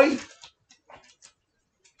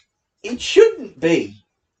 It shouldn't be.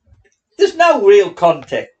 There's no real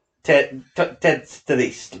content to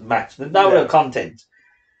this match. There's no real content.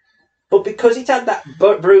 But because it had that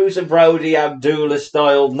Bruiser Brody Abdullah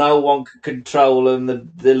style, no one could control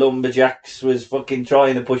him. The Lumberjacks was fucking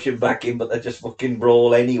trying to push him back in, but they just fucking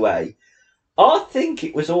brawl anyway. I think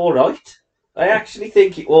it was all right. I actually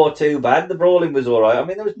think it wasn't too bad. The brawling was all right. I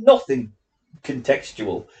mean, there was nothing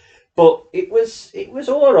contextual. But it was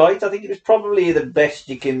all right. I think it was probably the best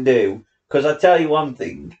you can do. Because I tell you one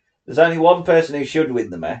thing, there's only one person who should win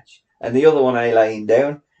the match, and the other one ain't laying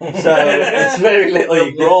down. So it's very little.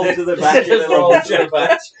 He brawled to the match and then to the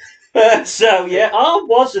match. So yeah, I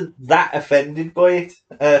wasn't that offended by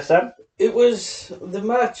it, Sam. It was the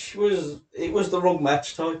wrong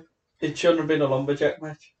match type. It shouldn't have been a Lumberjack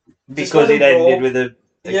match. Because it ended with a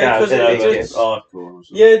just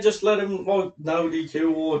let him no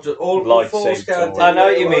DQ or just all Light force suits count. I know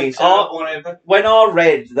what you mean. Whatever. When I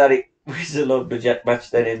read that it was a Lumberjack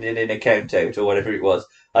match that ended in a count out or whatever it was,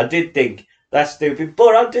 I did think that's stupid.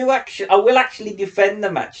 But I will actually defend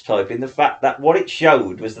the match type in the fact that what it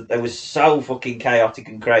showed was that they was so fucking chaotic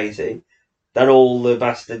and crazy that all the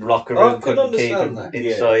bastard locker room couldn't keep them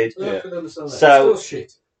inside. I could understand that. So it's still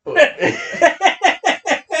shit.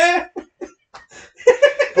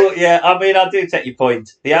 But yeah, I mean, I do take your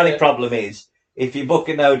point. The only problem is, if you book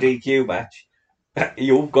a no DQ match,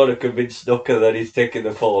 you've got to convince Snooker that he's taking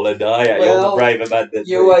the fall and die. You're the braver man than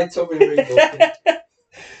you ain't Tommy Regal.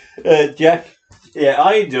 Jack? Yeah,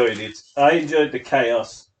 I enjoyed it. I enjoyed the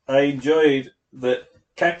chaos. I enjoyed that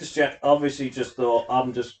Cactus Jack obviously just thought,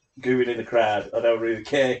 I'm just gooing in the crowd. I don't really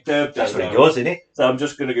care. That's what he does, isn't it? So I'm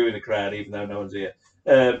just going to go in the crowd even though no one's here.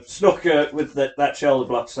 Snooker with that shoulder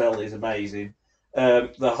block cell is amazing.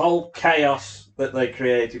 The whole chaos that they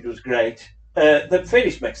created was great. The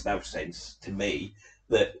finish makes no sense to me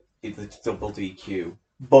that it's double DQ,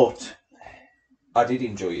 but I did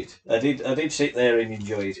enjoy it. I did sit there and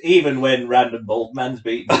enjoy it, even when random bald man's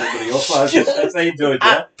beating somebody up. I enjoyed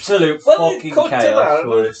that. Absolute fucking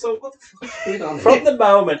chaos. From the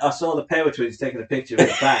moment I saw the Power Twins taking a picture with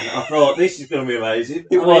a fan, I thought this is going to be amazing.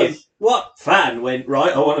 It was. What fan went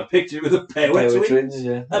right? I want a picture with the Power Twins.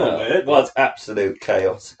 Yeah. It was absolute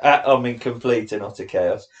chaos. I mean, complete and utter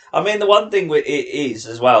chaos. I mean, the one thing with it is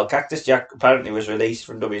as well, Cactus Jack apparently was released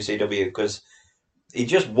from WCW because he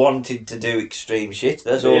just wanted to do extreme shit.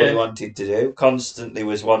 That's all he wanted to do. Constantly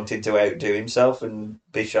was wanting to outdo himself, and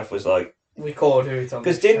Bischoff was like, "We can't do it."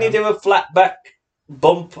 Because didn't he do a flat back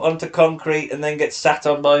bump onto concrete and then get sat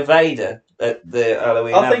on by Vader at the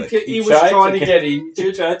Halloween I think he was trying to get injured.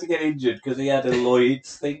 He tried to get injured because he had a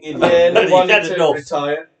Lloyd's thing in him. Yeah, he wanted to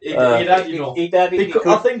retire. He'd had enough. I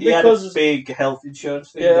think he had a big health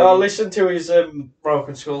insurance thing. Yeah, I listened to his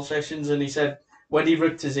Broken Skull sessions, and he said when he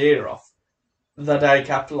ripped his ear off, that they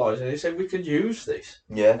capitalised, and he said we could use this.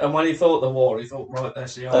 Yeah. And when he thought the war, he thought, right,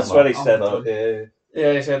 that's the. That's what he said.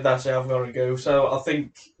 Yeah, he said that's it. I've got to go. So I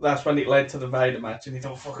think that's when it led to the Vader match, and he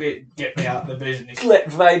thought, "Fuck it, get me out of the business." Let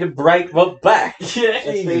Vader break my back. Yeah,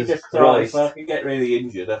 Jesus Christ! If I can get really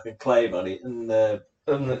injured, I can claim on it, and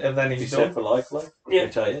then he's set for life. Yeah,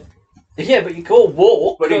 retire. Yeah, but you can't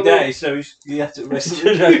walk. But he dies, so you have to wrestle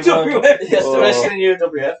in UWF. He has to wrestle in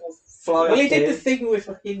UWF. Well, he did the thing with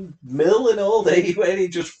fucking Mill and all day when he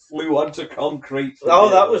just flew onto concrete. Oh,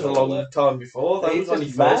 that was a long time before. That was on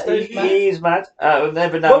his first day. He's mad. I've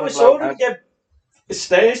never known. Well, we saw him get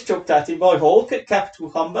stairs chucked at him by Hulk at Capital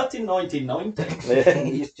Combat in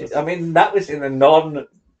 1990. I mean, that was in a non.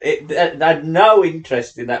 It had no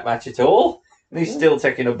interest in that match at all, and he's still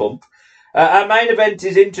taking a bump. Our main event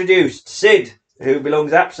is introduced. Sid, who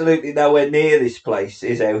belongs absolutely nowhere near this place,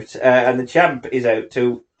 is out, and the champ is out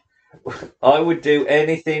too. I Would Do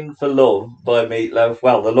Anything for Love by Meatloaf.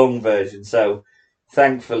 Well, the long version. So,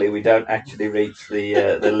 thankfully, we don't actually reach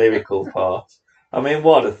the lyrical part. I mean,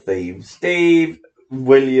 what a theme! Steve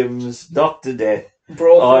Williams, Dr. Death.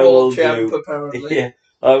 Brawl for all champ, apparently. Yeah,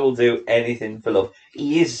 I will do anything for love.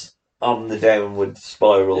 He is on the downward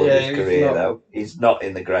spiral Yeah, of his he's career, not. though. He's not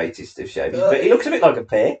in the greatest of shape. But he looks a bit like a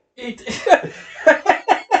pear. He's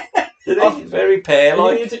very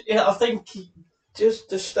pear-like. Yeah, I think just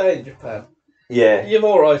to stay in Japan. Yeah. You're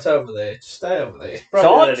all right over there. Just stay over there. It's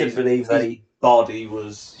hard to believe that his body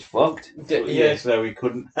was fucked. Yeah. So he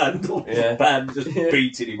couldn't handle Yeah. Japan just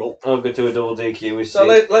beating him up. I'll go to a double DQ with So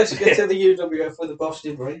Sid. let's get to the UWF with the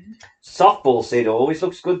Boston Ring. Softball Sid always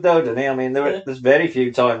looks good, though, doesn't he? I mean, there's very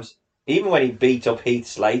few times, even when he beat up Heath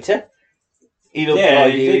Slater, he looked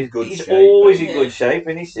like he's always in good shape,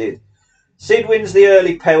 isn't he, Sid? Sid wins the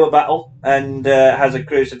early power battle and has a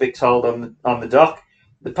crucifix hold on the dock.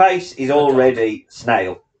 The pace is already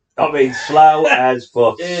snail. I mean, slow as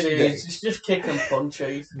fuck. It is. It's just kick and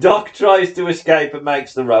punches. Doc tries to escape and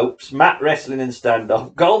makes the ropes. Matt wrestling and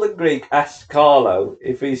standoff. Golden Greek asks Carlo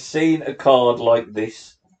if he's seen a card like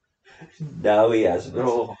this. No, he hasn't.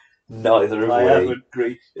 Oh. Neither have I we. haven't,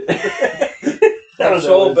 Greek. That was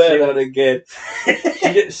all better again.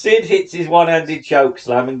 Sid hits his one-handed choke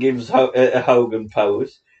slam and gives a Hogan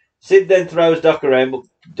pose. Sid then throws Doc around, but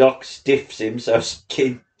Doc stiffs him, so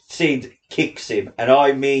Sid kicks him, and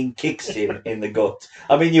I mean kicks him in the gut.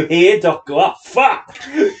 I mean, you hear Doc go, "Oh, fuck!"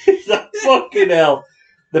 Fucking hell.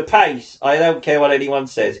 The pace, I don't care what anyone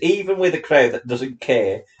says, even with a crowd that doesn't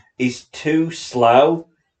care, is too slow.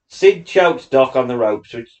 Sid chokes Doc on the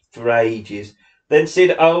ropes for ages. Then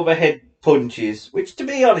Sid overhead punches, which, to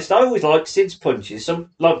be honest, I always like Sid's punches.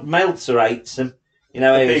 Some, like, Meltzer hates them. You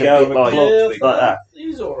know, The he's big a bit overclocked like that.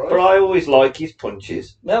 He's alright. But I always like his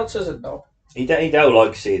punches. Meltzer's a knob. He don't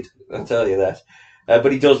like Sid, I'll tell you that.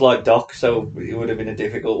 But he does like Doc, so it would have been a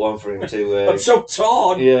difficult one for him to... I'm so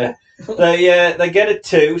torn. Yeah. They get a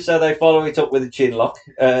 2, so they follow it up with a chin lock.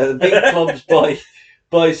 The big clubs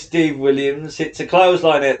by Steve Williams. Hits a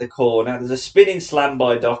clothesline out the corner. There's a spinning slam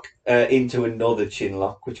by Doc into another chin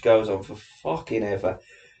lock, which goes on for fucking ever.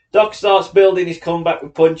 Doc starts building his comeback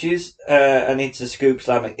with punches and hits a scoop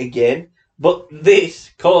slam again. But this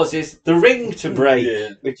causes the ring to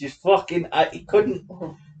break, which is fucking...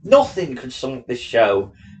 Nothing could sum this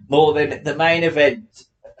show more than the main event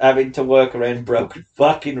having to work around a broken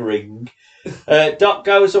fucking ring. Doc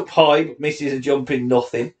goes up high, but misses a jumping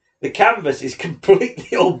nothing. The canvas is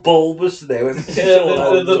completely all bulbous now. And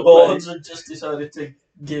The boards have just decided to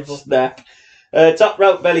give up. Snap. Top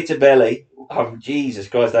rope belly to belly. Oh, Jesus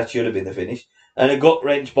Christ, that should have been the finish. And a gut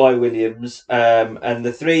wrench by Williams. And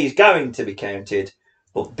the 3 is going to be counted.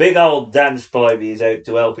 But big old Dan Spivey is out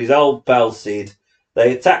to help his old pal Sid.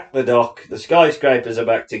 They attack the Doc. The skyscrapers are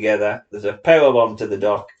back together. There's a powerbomb to the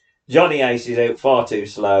Doc. Johnny Ace is out far too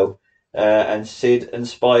slow. And Sid and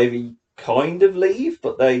Spivey kind of leave,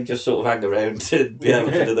 but they just sort of hang around to be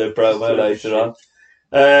able to do their promo later on.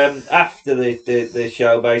 After the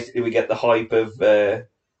show, basically, we get the hype of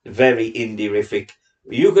very indie-rific.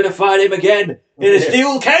 You're going to find him again in a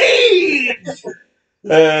steel cage!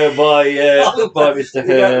 by Mr. He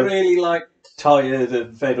got Herb. really tired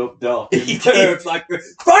and fed up Doc. He Herb's like,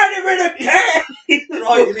 find him in a cage!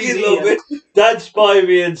 Right in his Love ear. it. Dan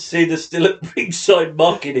Spivey and Sid are still at ringside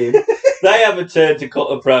mocking him. They have a turn to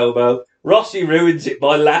cut a promo. Rossi ruins it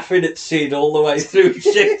by laughing at Sid all the way through his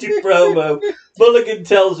shitty promo. Mulligan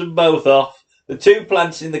tells them both off. The 2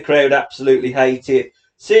 plants in the crowd absolutely hate it.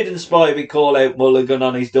 Sid and Spivey call out Mulligan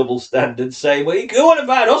on his double standard, saying, "Well, you go on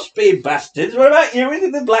about us being bastards. What about you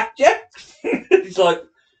in the blackjack?" He's like,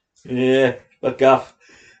 "Yeah, fuck off."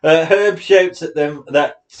 Herb shouts at them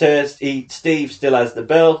that Steve still has the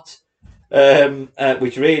belt,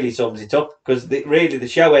 which really sums it up, because the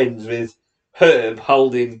show ends with Herb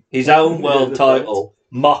holding his own world title,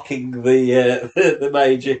 mocking the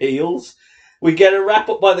major heels. We get a wrap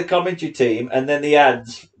up by the commentary team, and then the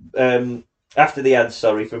ads, after the ads,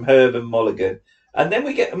 from Herb and Mulligan. And then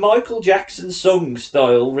we get a Michael Jackson song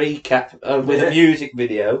style recap with a music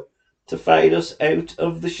video to fade us out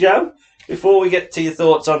of the show. Before we get to your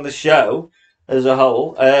thoughts on the show as a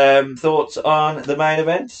whole, thoughts on the main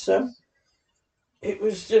event, Sam? It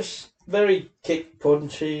was just very kick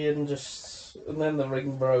punchy and then the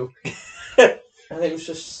ring broke. And it was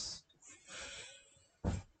just...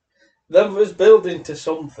 That was building to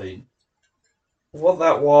something. What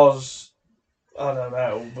that was, I don't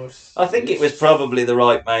know. But I think it was probably the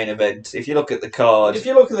right main event. If you look at the card. If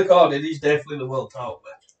you look at the card, it is definitely the world title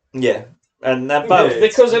match. Yeah. And they're both.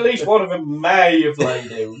 Because at least one of them may have laid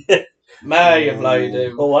down. May have laid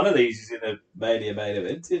down. Well, one of these is in a Mania main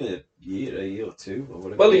event in a year or 2 or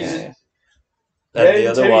whatever. Well, And the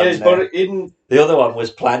other 2 one, years, but in... the other one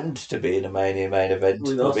was planned to be in a Mania main event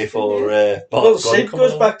With us, before. well, Bob Sid Gunn goes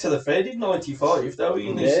come back to the Fed in '95, though.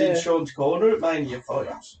 He was in Sean's corner at Mania 5.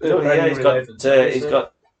 along. He's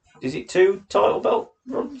got is it 2 title belt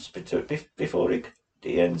runs before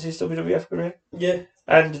he ends his WWF career? Yeah.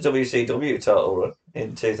 And a WCW title run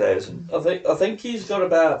in 2000. I think he's got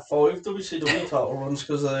about 5 WCW title runs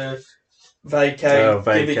because of vacate,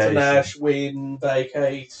 give it to Nash, win,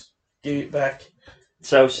 vacate, give it back.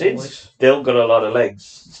 So Sid's still got a lot of legs.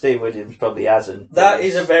 Steve Williams probably hasn't. That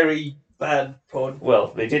is a very bad pun. Well,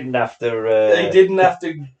 they didn't have to. They didn't have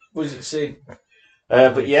to. Was it Sid?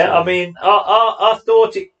 But yeah, I mean, I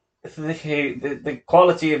thought the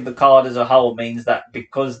quality of the card as a whole means that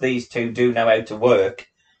because these two do know how to work,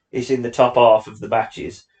 it's in the top half of the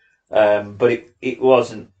matches. But it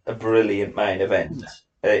wasn't a brilliant main event.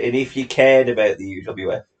 And if you cared about the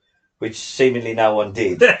UWF, which seemingly no one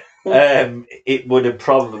did, it would have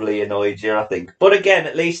probably annoyed you, I think. But again,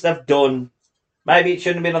 at least they've done. Maybe it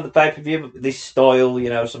shouldn't have been on the pay-per-view, but this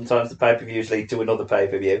style, sometimes the pay-per-views lead to another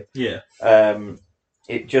pay-per-view. Yeah.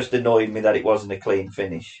 It just annoyed me that it wasn't a clean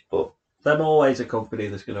finish. But they're always a company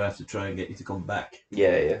that's going to have to try and get you to come back.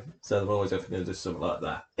 Yeah. So they're always having to do something like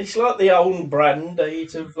that. It's like the own brand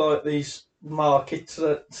of like these markets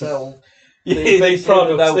that sell these big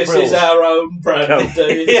products. This is our own brand.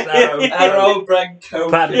 Our own brand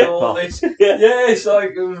Coke and all this. Yeah, it's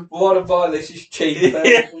like, want to buy this? Is cheap.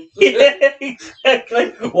 Yeah, exactly.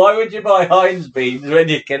 Why would you buy Heinz beans when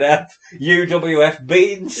you can have UWF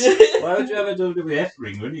beans? Why would you have a WWF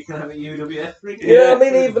ring when you can have a UWF ring? Yeah, I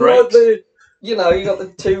mean, even like the, you got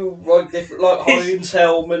the 2 like different, like Heinz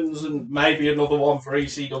Hellmans and maybe another one for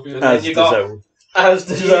ECW. And then you got You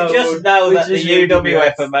just know that the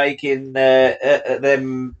UWF are making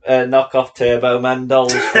them knockoff Turbo Man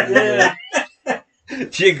dolls from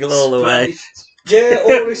Jiggle All the Way. Yeah,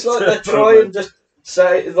 or it's like they try and just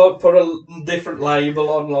say, like, put a different label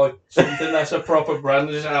on, like, something that's a proper brand.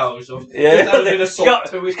 Yeah, it's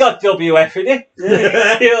got WF in it.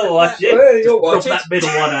 Yeah. You'll watch it. Yeah, you'll watch it. That middle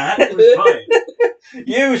one out. It was fine.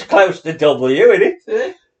 U's close to W in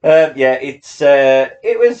it. Yeah.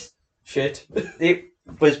 It was shit. It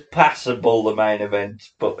was passable, the main event,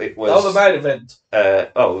 but it was. Oh, the main event.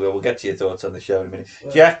 We'll get to your thoughts on the show in a minute.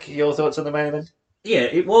 Jack, your thoughts on the main event? Yeah,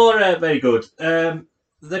 it was very good.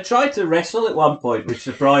 They tried to wrestle at one point, which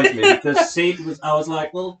surprised me because Sid was. I was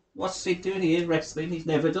like, well, what's Sid doing here wrestling? He's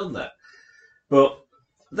never done that. But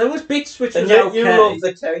there was bits which and was yet okay. you love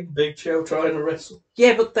the Kane Big Show trying to wrestle.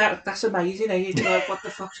 Yeah, but that's amazing. You're like, what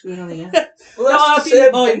the fuck's going on here? Well, no, I that's the didn't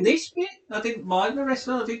same mind thing. this bit. I didn't mind the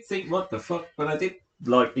wrestling. I didn't think, what the fuck, but I did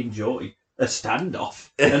enjoy a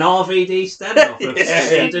standoff, an RVD standoff of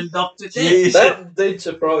Sid and Dr. Death. That did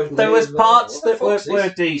surprise me. There was parts that What the were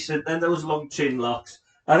fuck's decent, and there was long chin locks.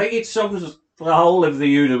 I think it sums the whole of the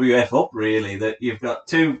UWF up, really, that you've got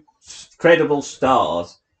 2 credible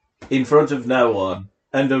stars in front of no one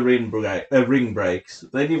and a ring breaks.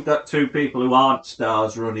 Then you've got 2 people who aren't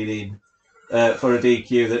stars running in for a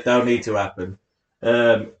DQ that don't need to happen.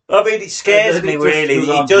 I mean, it scares me, really.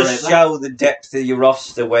 It does show the depth of your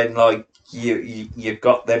roster when, like, you've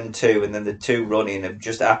got them 2 and then the 2 running are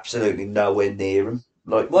just absolutely nowhere near them.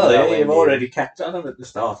 Like, you've already capped on them at the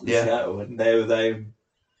start of the show, and now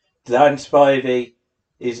Dan Spivey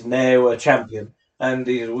is now a champion and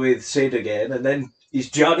he's with Sid again, and then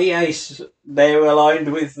is Johnny Ace now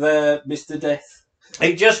aligned with Mr. Death?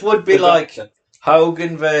 It just would be like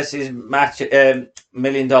Hogan versus $1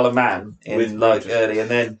 Million Man in like early,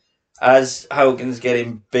 and then as Hogan's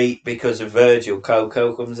getting beat because of Virgil,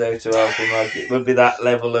 Coco comes out to help him. Like, it would be that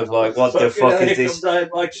level of like, what the fuck is this? Comes out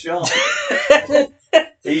Mike Sharp.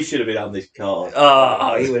 He should have been on this card.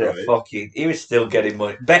 Oh, he would have fucking. He was still getting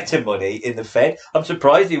better money in the Fed. I'm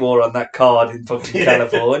surprised he wore on that card in fucking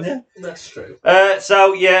California. That's true.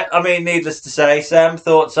 So yeah, I mean, needless to say, Sam,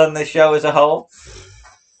 thoughts on this show as a whole?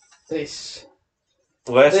 This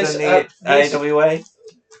worse than the AWA.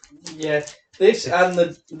 Yeah, this and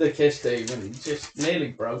the Kiss Demon just nearly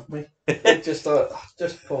broke me. It just like,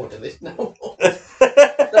 just forward to this no more.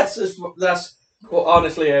 That's what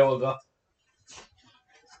honestly how I got.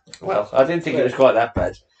 Well, I didn't think it was quite that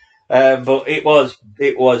bad, but it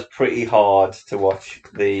was pretty hard to watch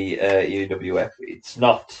the UWF. It's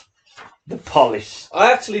not the polish.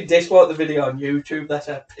 I actually disliked the video on YouTube. That's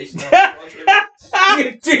how pissed off.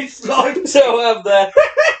 You disliked so I'm there.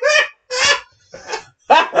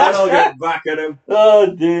 And I'll get back at him.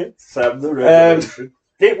 Oh dear, Sam the Revolution.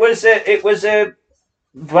 It was a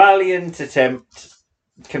valiant attempt,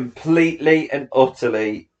 completely and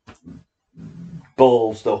utterly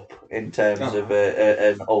ballsed up in terms of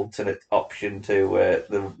an alternate option to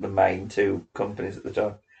the main 2 companies at the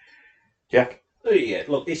time. Jack? Yeah,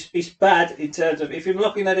 look, it's bad in terms of if you're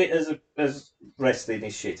looking at it as wrestling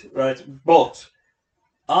is shit, right? But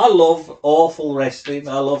I love awful wrestling.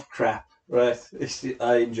 I love crap. Right,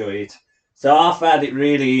 I enjoy it. So I found it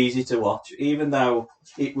really easy to watch, even though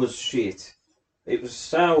it was shit. It was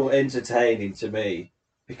so entertaining to me.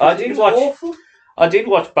 I did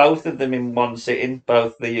watch both of them in one sitting,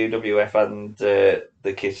 both the UWF and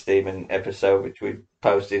the Kiss Demon episode, which we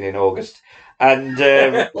posted in August, and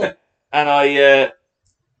I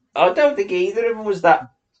don't think either of them was that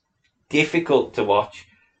difficult to watch,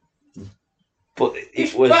 but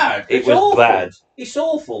it was bad. It was awful. bad. It's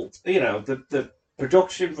awful. You know, the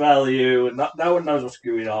production value, and no one knows what's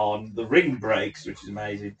going on. The ring breaks, which is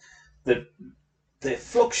amazing. The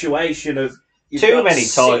fluctuation of too many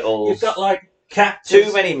titles. You've got like Cactus,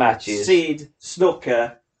 too many matches. Sid,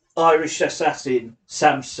 Snooker, Irish Assassin,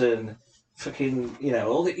 Samson, fucking, you know,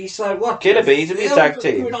 all the. It's like what? Killer Bees and your tag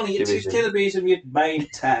team. Going on here? Killer Bees and your main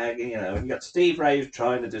tag. You know, you got Steve Ray who's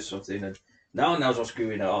trying to do something, and no one knows what's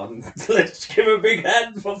going on. Let's give him a big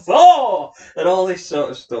hand for Thor and all this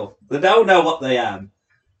sort of stuff. They don't know what they am,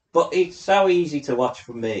 but it's so easy to watch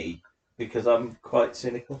for me because I'm quite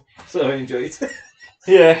cynical, so I enjoy it.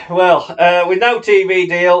 Yeah, well, with no TV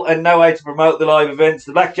deal and no way to promote the live events,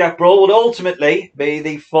 the Blackjack Brawl would ultimately be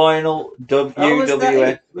the final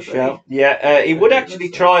WWF show. Yeah, he would actually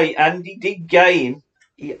try, and he did gain.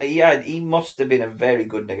 He must have been a very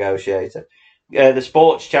good negotiator. The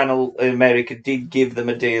Sports Channel in America did give them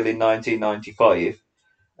a deal in 1995,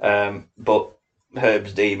 but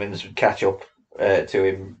Herb's Demons would catch up to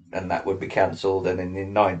him, and that would be cancelled. And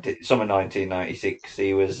in summer 1996,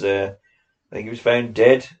 he was. I think he was found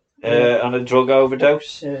dead on a drug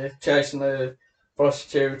overdose. Yeah, chasing a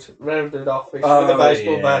prostitute round an office with a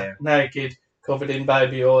baseball bat, naked, covered in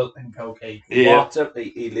baby oil and cocaine. Yeah.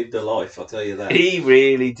 He lived a life, I'll tell you that. He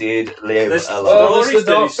really did live a life. Well,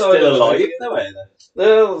 he's still alive, though, ain't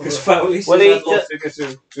No. Because Foley Well, said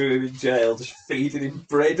I'd threw him in jail, just feeding him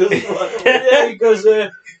bread. Yeah, because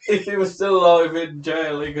if he was still alive in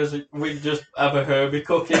jail, because we'd just have a Herbie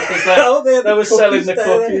cookie. They were selling the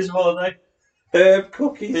cookies, weren't they? Herb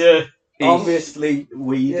cookies. Yeah. Obviously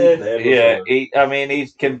weeded there. Yeah,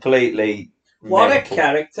 he's completely. What mental. a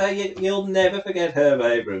character! You'll never forget Herb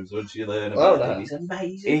Abrams once you learn about him. He's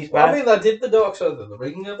amazing. They did the Dark Side of the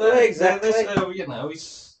Ring of that. Exactly. So, you know,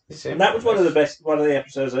 he's and that was one of the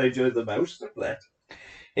episodes I enjoyed the most of that.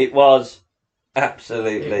 It was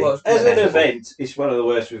absolutely. As an event, it's one of the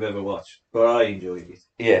worst we've ever watched, but I enjoyed it.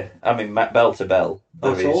 Yeah, bell to bell.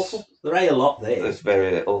 That's awful. There ain't a lot there. There's very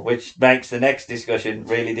little, which makes the next discussion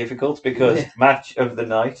really difficult because match of the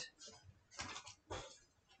night.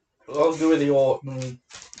 I'll go with the Orton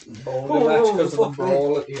Boulder match because of the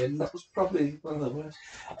brawl at the end. That was probably one of the worst.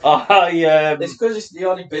 It's because it's the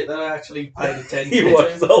only bit that I actually paid attention to. You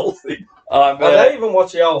watched the whole thing. I didn't even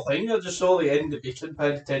watch the whole thing. I just saw the end of it and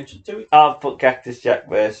paid attention to it. I've put Cactus Jack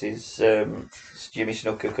versus Jimmy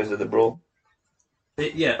Snuka because of the brawl.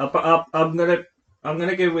 I'm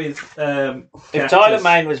gonna go with. If Tyler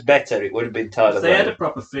Mane was better, it would have been Tyler. If they had a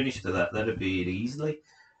proper finish to that, that'd be it easily.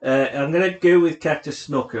 I'm gonna go with Cactus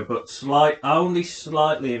Snooker, but only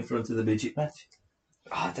slightly in front of the midget match.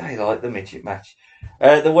 Oh, I like the midget match.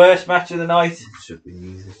 The worst match of the night should be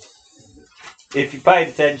easy. If you paid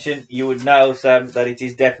attention, you would know, Sam, that it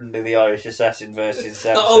is definitely the Irish Assassin versus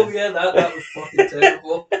Samson. Oh yeah, that was fucking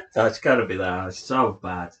terrible. It's got to be that. It's so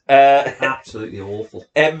bad. Absolutely awful.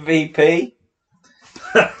 MVP.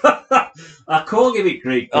 I can't give it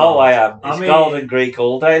Greek. Oh, I am. It's Golden Greek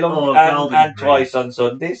all day long and twice on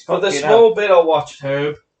Sundays. For the small bit I watched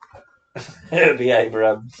Herb. Herbie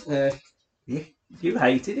Abrams. You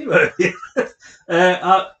hated him, weren't you?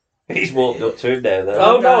 He's walked up to him now, though.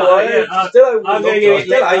 Oh, no, I'm going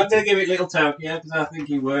to give it Little Tokyo because I think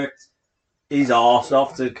he worked his arse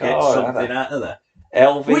off to get something out of that.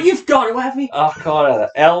 LV. Well, you've got to have it. I can't have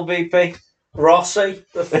that. LVP. Rossi,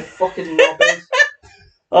 the fucking knobbers.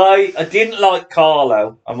 I didn't like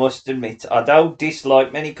Carlo, I must admit. I don't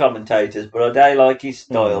dislike many commentators, but I do like his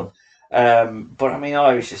style. But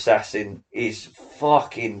Irish Assassin is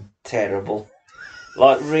fucking terrible.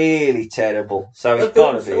 Like, really terrible. So it's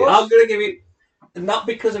got to be it. I'm going to give it, not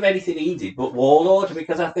because of anything he did, but Warlord,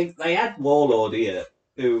 because I think they had Warlord here,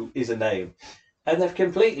 who is a name, and they've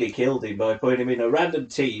completely killed him by putting him in a random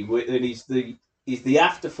team, and he's the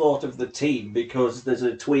afterthought of the team because there's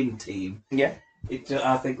a twin team. Yeah.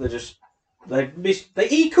 I think they missed.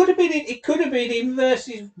 It could have been him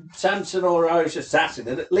versus Samson or Irish Assassin,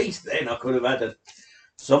 and at least then I could have had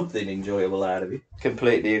something enjoyable out of it.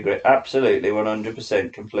 Completely agree. Absolutely,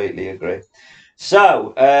 100% completely agree.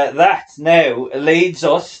 So that now leads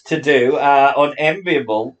us to do our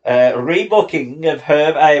unenviable rebooking of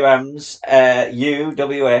Herb Abrams'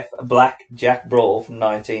 UWF Blackjack Brawl from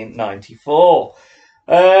 1994.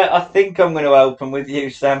 I think I'm going to open with you,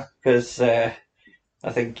 Sam, because I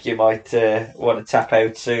think you might want to tap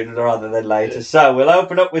out sooner rather than later. So we'll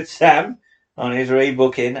open up with Sam on his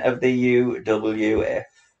rebooking of the UWF.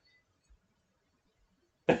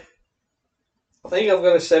 I think I've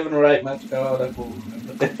got a 7 or 8 match go. I don't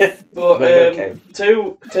remember. But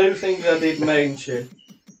two things I did mention.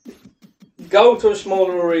 Go to a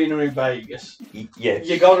smaller arena in Vegas. Yes.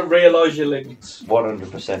 You got to realise your limits.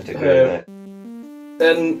 100% agree with it.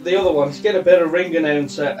 And the other one is get a better ring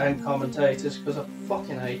announcer and commentators, because I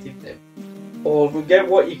fucking hated them. Or get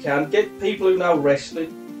what you can. Get people who know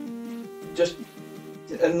wrestling. Just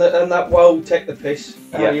and that won't take the piss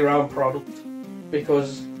out of your own product,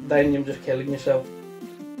 because then you're just killing yourself.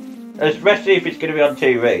 Especially if it's going to be on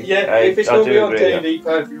TV. Yeah, if it's going to be on TV,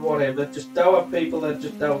 pay-per-view, whatever, just don't have people that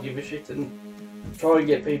just don't give a shit, and try and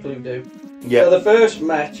get people who do. Yeah. So the first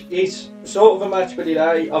match is sort of a match for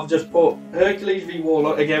today. I've just put Hercules v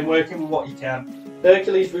Warlord, again working with what you can.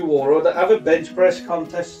 Hercules v Warlord, have a bench press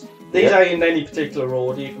contest. These ain't in any particular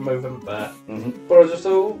order, you can move them back. But I just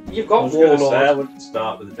thought, you've got Warlord. I wouldn't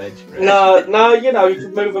start with the bench press. No, you know, you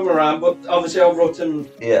can move them around, but obviously I'll rut them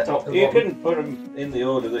top to You bottom. can put them in the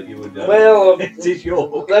order that you would go. Well, it is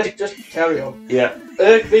your let's just carry on. Yeah.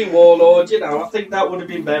 Herc v Warlord, you know, I think that would have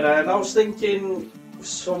been better. And I was thinking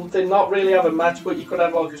something, not really have a match, but you could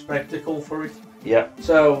have like a spectacle for it. Yeah.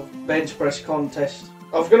 So, bench press contest.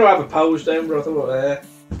 I was going to have a pose down, but I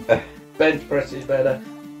thought, bench press is better.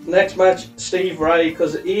 Next match, Steve Ray,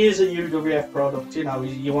 because he is a UWF product, you know,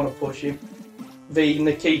 you want to push him. V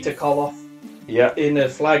Nikita Koloff. Yeah. In a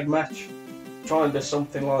flag match. Try and do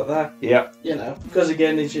something like that. Yeah. You know, because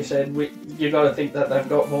again, as you said, you got to think that they've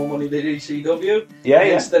got more money than ECW. Yeah,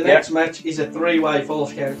 Hence, the next match is a 3-way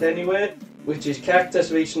false count anywhere, which is Cactus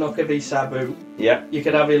v Snooker v Sabu. Yeah. You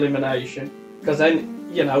could have elimination, because then,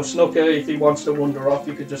 you know, Snooker, if he wants to wander off,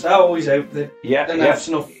 you could just, he's out there. Yeah. And have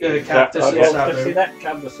Cactus and Sabu. See, that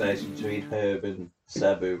conversation between Herb and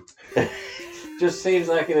Sabu just seems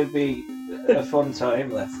like it would be a fun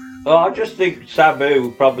time left. Oh, I just think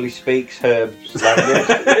Sabu probably speaks Herb's language.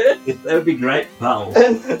 That would be great, pals.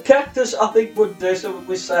 And Cactus, I think, would do something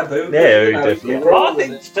with Sabu. Yeah, you know, definitely. I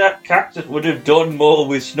think Cactus would have done more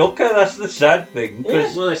with Snooker. That's the sad thing.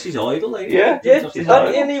 Yeah. Well, that's his idol. Ain't Yeah, it?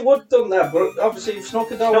 and he would have done that, but obviously if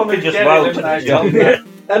Snooker don't Snooker want to just get won't. eliminated,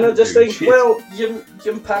 and I just think, well,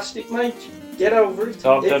 you're past it, mate. Get over it.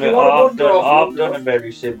 I've If done you it. want to I've wander off, done wander a off.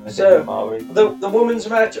 very similar So, thing. Mari. the women's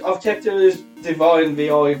match, I've kept it as Divine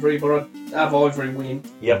v Ivory, but I'd have Ivory win.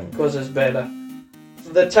 Yep. Because it's better.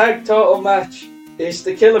 The tag title match is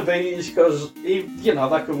the Killer Bees, because, you know,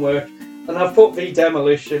 that can work. And I've put V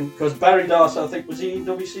Demolition, because Barry Darcy, I think, was he in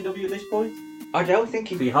WCW at this point? I don't think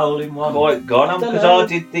he'd be holding one. Quite gone on, Dunno. because I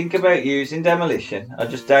did think about using Demolition. I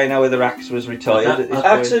just don't know whether Axe was retired at this point.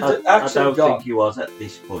 I don't think he was at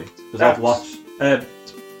this point. Because I've watched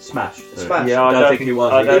Smash. Smash. Yeah, I don't think he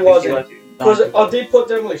was. He wasn't. Because I did put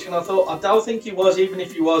Demolition, I thought, I don't think he was, even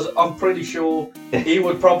if he was, I'm pretty sure he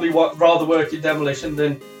would probably rather work in Demolition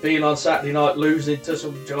than being on Saturday night losing to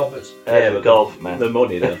some jobbers. The golf, man. The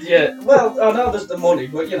money, though. Yeah, well, I know there's the money,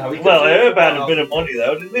 but you know. he Well, could do Herb had it. a bit of money,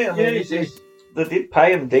 though, didn't he? I mean, Yeah, they did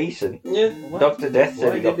pay him decent. Yeah. Dr. Death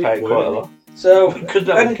said he got paid quite a lot. So, Because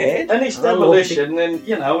no one cared. and it's Demolition, and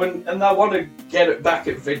you know, and they want to get it back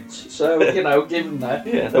at Vince, so you know, give them that.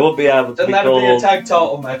 Yeah, they won't be able to And be that'll be a called... tag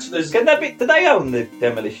title match. There's, Can do they own the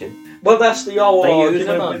Demolition? well, that's the old They use argument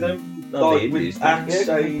them with on- them, on like the with indies, Axe yeah.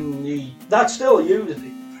 saying that's still using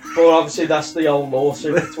it. But obviously, that's the old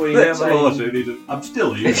lawsuit between. They have a saying- lawsuit. I'm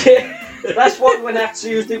still using it. That's what when Axe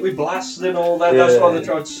used it with Blast and all that. That's why they Yeah.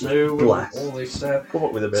 tried to sue. Blast. And all this. Come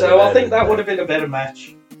up with a better So I name think that than would have been a better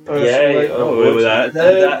match. Yeah, Personally. I agree with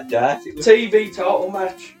that. TV title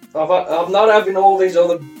match. I'm not having all these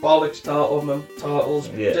other bollocks titles.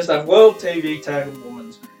 Yeah. Just have World TV Tag and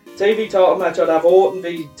Women's. TV title match, I'd have Orton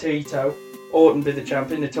v Tito. Orton be the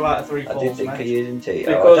champion, the 2 out of 3 I falls did think match. of using Tito.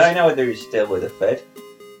 Because- I don't know whether he's still with the Fed.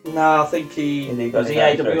 No, I think he Was he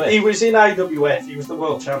AWF? He was in AWF. He was the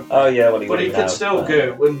world champion. Oh, yeah, well, he but he would've can now. still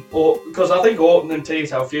go because I think Orton and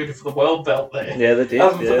Tito feuded for the world belt there. Yeah, they did,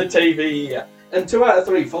 And for yeah. the TV, yeah. And 2 out of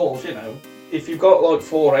 3 falls. You know, if you've got like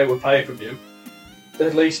 4-hour pay-per-view,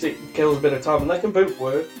 at least it kills a bit of time, and they can boot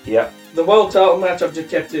work. Yeah. The world title match I've just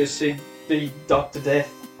kept is the Dr.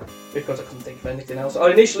 Death because I couldn't think of anything else. I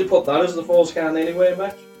initially put that as the Falls Count Anywhere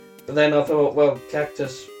match, but then I thought, well,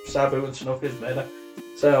 Cactus, Sabu, and Snooker's better.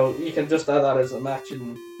 So you can just add that as a match,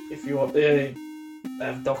 and if you want,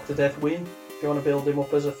 have Dr. Death win. If you want to build him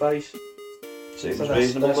up as a face. Seems So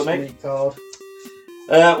reasonable to me. my card.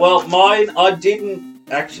 Well, mine, I didn't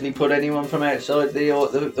actually put anyone from outside the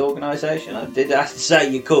organisation. I did have to say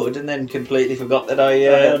you could, and then completely forgot that I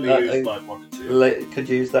could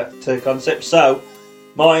use that concept. So,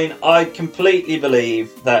 mine, I completely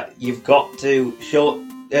believe that you've got to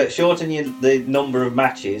shorten the number of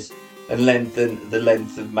matches and lengthen the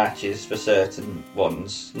length of matches for certain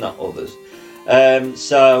ones, not others.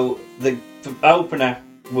 So, the opener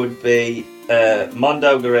would be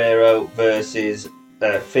Mondo Guerrero versus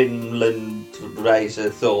Finland Razor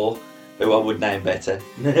Thor, who I would name better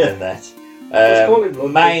than that.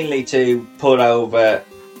 Mainly to put over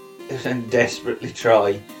and desperately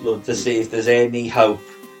try to see if there's any hope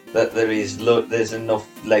that there's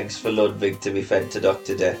enough legs for Ludwig to be fed to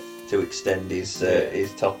Dr. Death to extend his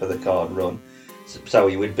top of the card run. So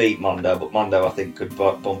he would beat Mondo, but Mondo I think could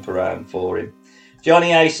bump around for him.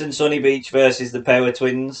 Johnny Ace and Sonny Beach versus the Power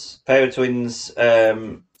Twins. Power Twins.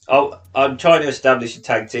 I'm trying to establish a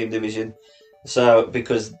tag team division, so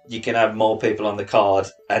because you can have more people on the card,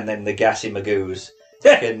 and then the Gassy Magoos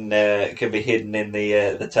can be hidden in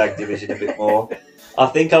the tag division a bit more. I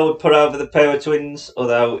think I would put over the Power Twins,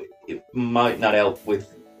 although it might not help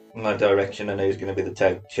with my direction and who's going to be the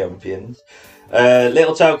tag champions.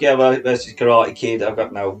 Little Tokyo versus Karate Kid. I've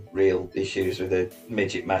got no real issues with the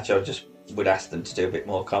midget match. I just would ask them to do a bit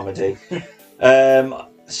more comedy.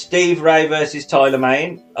 Steve Ray versus Tyler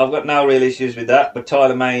Main. I've got no real issues with that, but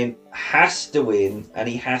Tyler Main has to win, and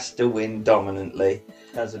he has to win dominantly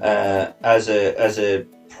as a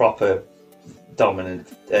proper dominant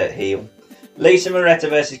heel. Lisa Moretta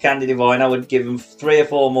versus Candy Divine. I would give them 3 or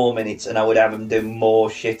 4 more minutes, and I would have them do more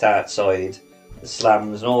shit outside the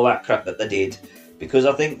slams and all that crap that they did, because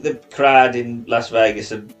I think the crowd in Las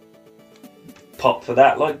Vegas would pop for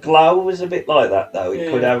that. Like Glow was a bit like that though.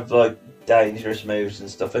 It could have like dangerous moves and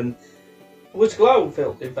stuff. And was Glow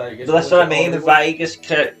filmed in Vegas? But that's what I mean. The Vegas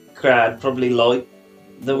crowd probably like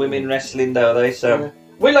the women wrestling, don't they? So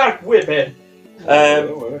we like women.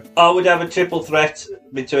 I would have a triple threat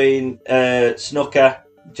between Snooker,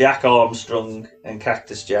 Jack Armstrong, and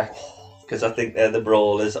Cactus Jack, because I think they're the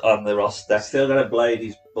brawlers on the roster. Still got to blade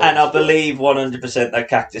his balls. And I believe 100% that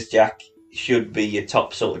Cactus Jack should be your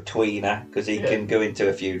top sort of tweener, because he can go into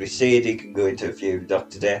a feud with Sid, he can go into a feud with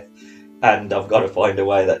Dr. Death, and I've got to find a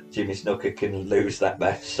way that Jimmy Snooker can lose that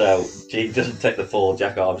match, so he doesn't take the fall,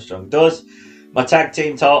 Jack Armstrong does. My tag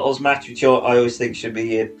team titles match, which I always think should be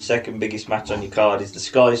your second biggest match on your card, is the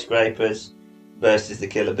Skyscrapers versus the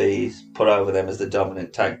Killer Bees. Put over them as the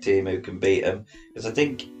dominant tag team who can beat them, because I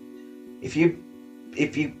think if you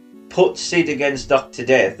put Sid against Dr.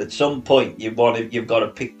 Death, at some point you've got to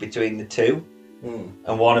pick between the two,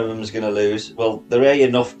 and one of them's going to lose. Well, there ain't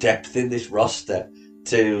enough depth in this roster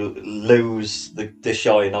to lose the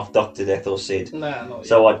shine off Dr. Death or Sid.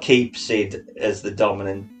 So I'd keep Sid as the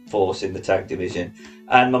dominant force in the tag division,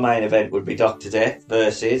 and my main event would be Dr. Death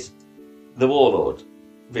versus the Warlord,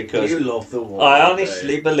 because you love the Warlord. I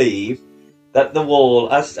honestly believe that the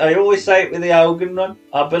Wall, as I always say it with the Hogan run,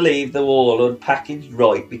 I believe the Warlord packaged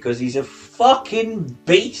right, because he's a fucking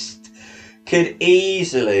beast, could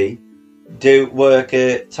easily work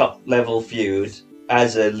a top level feud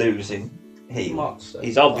as a losing heel.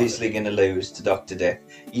 He's obviously going to lose to Dr. Death.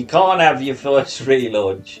 You can't have your first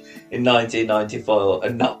relaunch in 1994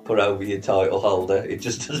 and not put over your title holder. It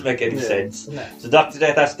just doesn't make any sense. No. So Dr.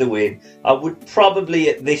 Death has to win. I would probably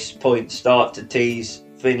at this point start to tease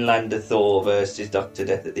Finlander Thor versus Dr.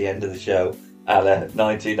 Death at the end of the show, a la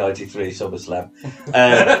 1993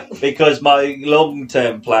 SummerSlam. Because my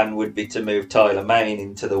long-term plan would be to move Tyler Main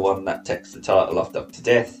into the one that takes the title off Dr.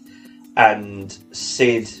 Death, and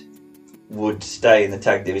Sid would stay in the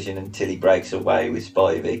tag division until he breaks away with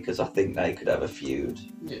Spivey, because I think they could have a feud.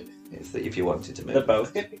 Yeah. If you wanted to move. They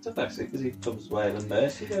both get picked up actually, because he comes away and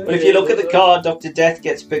Mercy. But if you look at the card, Dr. Death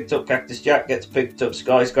gets picked up, Cactus Jack gets picked up,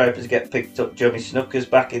 Skyscrapers get picked up, Jimmy Snooker's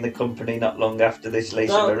back in the company not long after this,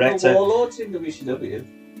 Lisa Moretta. The Warlord's in WCW.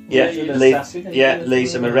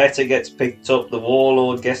 Lisa Moretta gets picked up, the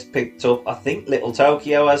Warlord gets picked up. I think Little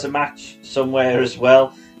Tokyo has a match somewhere as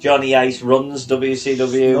well. Johnny Ace runs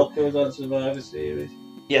WCW. Snooker was on Survivor Series.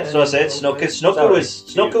 Yeah, so I said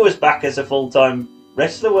Snooker was back as a full-time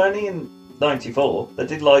wrestler, weren't he, in 94? They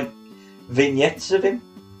did like vignettes of him.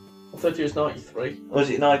 I thought he was 93. Was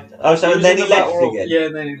it 90? Oh, so then he left again? Yeah,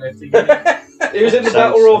 and then he left again. He was in the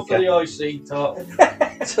battle royal for the IC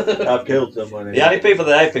title. I've killed someone. The only people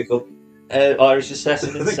that I pick up Irish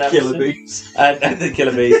Assassin and The Samson. Killer Bees. And the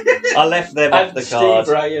Killer Bees. I left them off the card.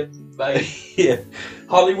 Steve Ray and Yeah.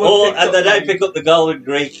 Hollywood. And they don't pick up the Golden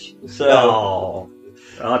Greek. So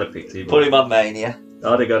I'd have picked him. put him on Mania.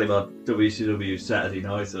 I'd have got him on WCW Saturday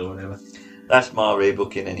night or whatever. That's my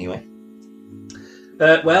rebooking anyway.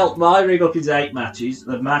 Well, my rebooking's 8 matches.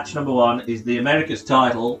 The match number 1 is the America's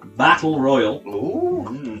title Battle Royal.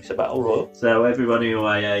 Ooh, it's a Battle Royal. So everybody who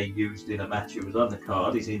I used in a match who was on the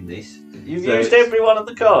card is in this. You've used everyone on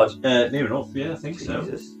the card? Near enough, yeah, I think so.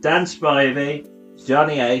 Jesus. Dan Spivey,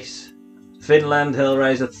 Johnny Ace, Finland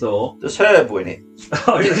Hellraiser Thor. Does Herb win it?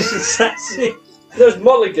 Irish Assassin. There's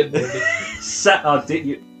Mulligan in it. I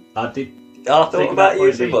did. I think thought about would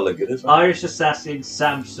using be Mulligan as well. Irish Assassin,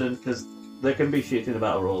 Samson, because there can be shit in a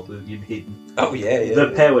Battle Royal with you hidden. Oh, yeah.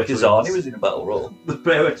 The Power Twins. Because Arnie was in a Battle Royal. The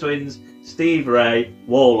Power Twins, Steve Ray,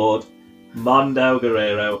 Warlord, Mondo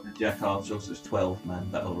Guerrero, and Jack Armstrong. So it's 12-man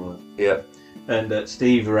Battle Royal. Yeah. And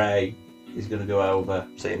Steve Ray is going to go over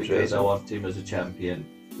Seems because reasonable. I want him as a champion.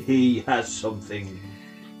 He has something.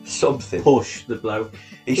 Something. Push the bloke.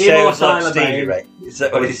 He sounds like Stevie Ray. Is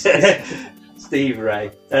that what he says? Steve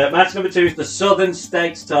Ray. Match number 2 is the Southern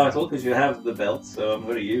States title because you have the belt, so I'm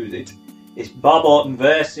going to use it. It's Bob Orton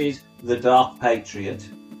versus the Dark Patriot.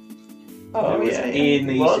 Oh, who was yeah, in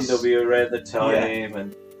he was. ECW around the time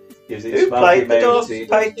and gives it Who Smoky played the Dark Mountain.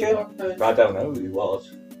 Patriot? I don't know who he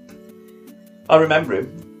was. I remember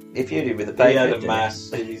him. If you did with the He Patriot. had a didn't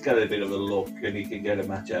mask, and he's got a bit of a look, and he can get a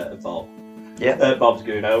match out of Bob. Yeah. Bob's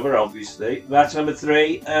going over, obviously. Match number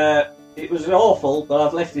 3. It was awful, but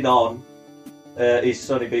I've left it on. Is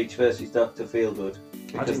Sonny Beach versus Dr. Feelgood.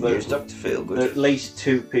 I didn't use Dr. Feelgood. There are at least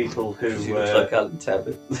 2 people who... He looks like Alan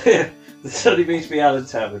Tabard. the Sonny Beach be Alan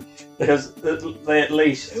Tabard. Because they at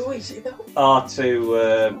least Who is it though? are to...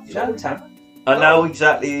 Alan Tabard? I know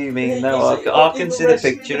exactly who you mean. No, I can see the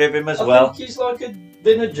picture of him as I well. think he's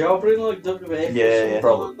been a jobber in WWF. Yeah,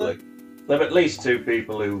 probably. There are at least 2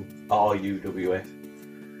 people who are UWF.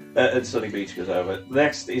 And Sonny Beach goes over.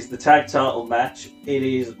 Next is the tag title match. It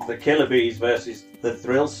is the Killer Bees versus the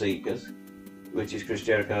Thrill Seekers, which is Chris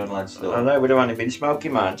Jericho and Lance Storm. I know, would have only been Smoky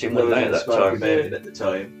Mountain, There wouldn't was they, a at that Smoky time? Mountain at the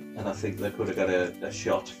time, and I think they could have got a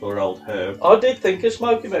shot for old Herb. I did think of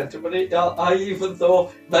Smoky Mountain, but I even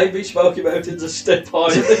thought maybe Smoky Mountain's a step higher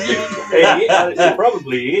than you. It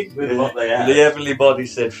probably is with what they have. The Heavenly Body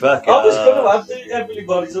said, fuck I was going to have the Heavenly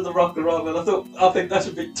Bodies of the Rock and Roll, and I think that's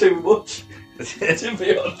a bit too much. To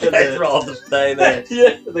be honest, I'd rather stay there.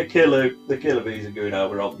 Yeah, the Killer Bees are going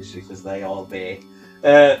over obviously because they are there.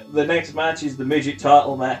 The next match is the midget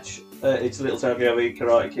title match. It's Little Tokyo v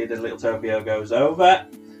Karate Kid, and Little Tokyo goes over.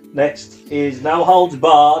 Next is No Holds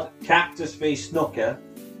Barred, Cactus v Snooker.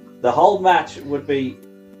 The whole match would be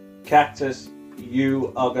Cactus,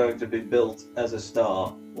 you are going to be built as a star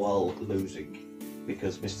while losing.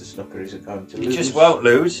 Because Mr. Snooker isn't going to lose. You just won't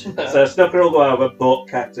lose. So Snooker will go over, but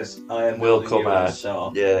Cactus, I am Will building come you as a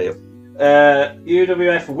out. star. Yeah.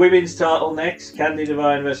 UWF Women's title next. Candy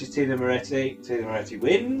Devine versus Tina Moretti. Tina Moretti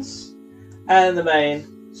wins. And the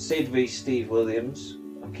main, Sid v Steve Williams.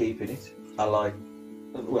 I'm keeping it. I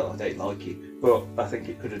don't like it, but I think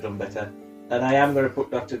it could have done better. And I am going to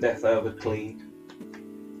put Dr. Death over clean.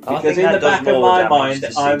 I Because think in the that does back of more my damage mind,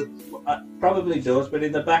 to Sid. I probably does, but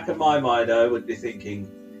in the back of my mind, I would be thinking,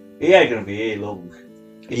 he ain't going to be here long.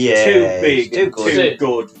 He's too big, too and good. too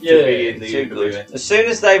good to be in the too good. UWF. As soon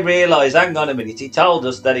as they realise, hang on a minute, he told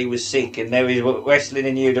us that he was sick and now he's wrestling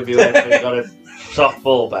in UWF and he's got a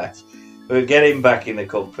softball bat. We'll get him back in the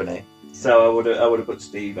company. So I would have put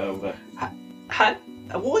Steve over.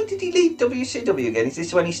 Why did he leave WCW again? Is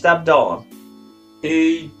this when he stabbed on?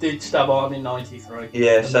 He did stab on in '93.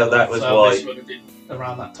 Yeah, so that was why. This would have been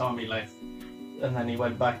around that time he left, and then he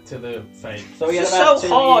went back to the Fed. So he had It's about so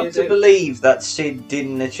 2 hard years to out. believe that Sid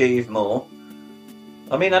didn't achieve more.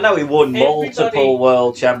 I mean, I know he won Everybody- multiple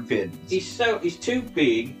world champions. He's too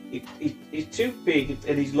big. He's too big,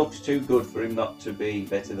 and he looks too good for him not to be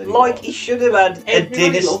better than Like, he he was. should have had a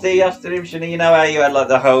Everybody dynasty after him, shouldn't he? You know how you had like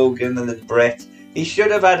the Hogan and the Brett? He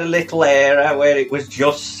should have had a little era where it was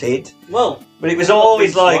just Sid. Well, but it was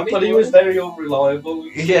always like... but he was very unreliable.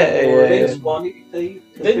 Yeah. Vince wanted it.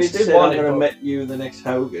 Vince did said, want I'm it, going to but- make you the next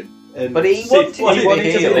Hogan. And But he Sid wanted to be He wanted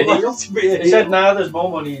heel. to be he said, "Now there's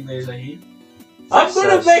more money in there than he." I'm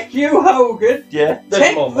going to make you Hogan. Yeah. There's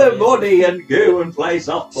Take more the money. money and go and play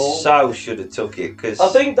softball. So should have took it, because... I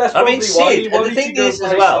think that's I probably mean, why Sid, he and the wanted thing to go is play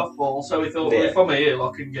as well... softball. So he thought, Yeah. well, if I'm here,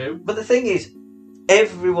 I can go. But the thing is,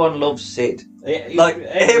 everyone loves Sid. Like,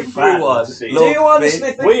 Every fan everyone loves loves Sid. Sid. Do you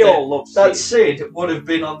honestly think We all love that Sid. Sid would have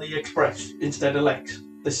been on the Express instead of Lex?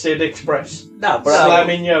 the Sid Express. No, but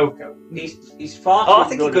slamming Yoko. He's far too I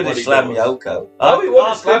think he good could at have what slammed he does. Yoko. Oh, he would have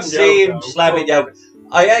I could slammed see him Yoko. slamming Yoko.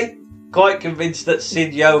 I ain't quite convinced that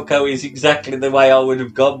Sid Yoko is exactly the way I would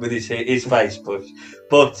have gone with his face push,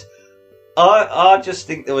 but I just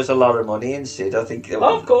think there was a lot of money in Sid. I think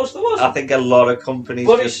Of course there was. I think a lot of companies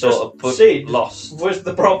But just it's sort just of put Sid lost. was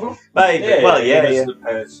the problem. Maybe. Yeah, well, he yeah. was the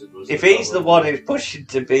person, was If the he's the problem. one who's pushing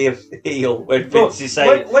to be a heel, when Look, Vince is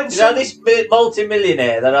saying, when you know, this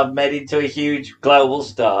multi-millionaire that I've made into a huge global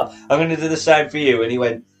star, I'm going to do the same for you. And he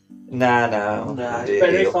went, nah, Nah, I'll it's do a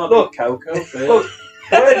better heel." if I Look, beat Coco first. Look,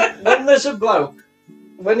 when there's a bloke,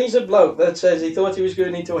 when he's a bloke that says he thought he was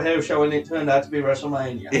going into a house show and it turned out to be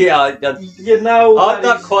WrestleMania. Yeah, You know, I'm that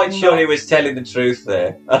not is quite sure not- he was telling the truth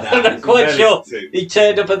there. I'm Nah, not it's quite very sure. true. He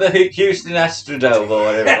turned up at the Houston Astrodome or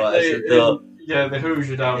whatever it was and thought, Yeah, the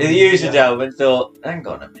Hoosier Dome. the Houston Dome and thought, hang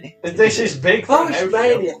on a minute. This is big for an house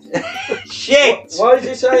Mania. Shit! show. Why does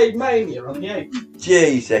it say Mania on the 8th?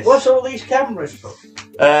 Jesus. What's all these cameras for?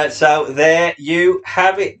 So there you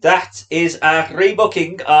have it. That is our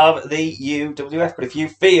rebooking of the UWF. But if you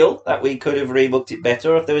feel that we could have rebooked it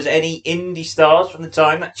better, or if there was any indie stars from the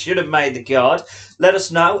time that should have made the card, let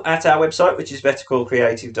us know at our website, which is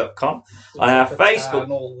bettercallcreative.com. On our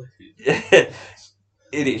Facebook.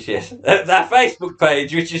 It is, yes. Our Facebook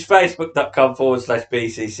page, which is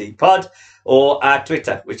facebook.com/BCC pod, or our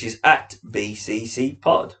Twitter, which is at BCC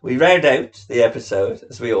pod. We round out the episode,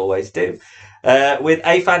 as we always do, with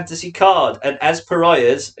a fantasy card. And as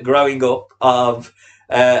pariahs growing up of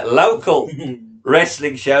local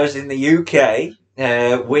wrestling shows in the UK,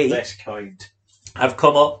 we Best kind. have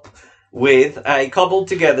come up with a cobbled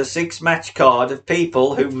together 6-match card of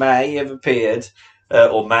people who may have appeared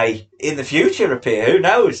or may in the future appear, who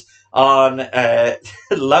knows, on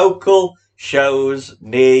local shows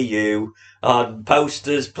near you, on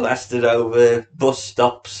posters plastered over bus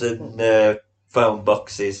stops and phone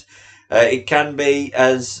boxes. It can be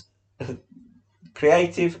as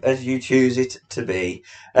creative as you choose it to be.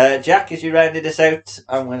 Jack, as you rounded us out,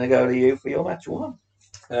 I'm going to go to you for your match 1.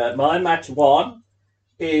 My match 1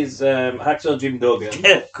 is Hacksaw Jim Duggan.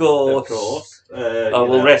 Of course. Of course. I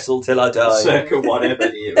will wrestle till I die. Circa whatever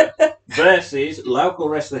era. Versus local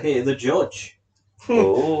wrestler here, The Judge.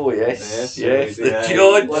 Oh, yes. Yes, so The he's,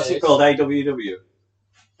 Judge. What's it called? AWW?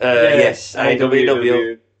 Yes,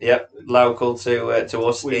 AWW. Yep, local to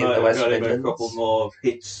us We in might the have West got him a Midlands. couple more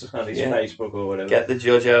hits on his Yeah. Facebook or whatever. Get The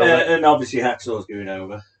Judge over. And obviously Hacksaw's going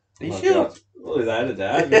over. You Oh, sure? God. Well, without a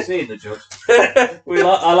doubt. Have you seen The Judge?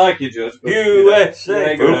 I like you, Judge. But,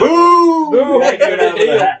 USA. You ain't Boo! you ain't going over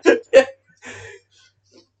that.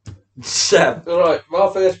 Sam. Alright, my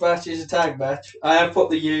first match is a tag match. I have put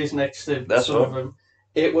the years next to That's some right. of them.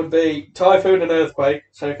 It would be Typhoon and Earthquake,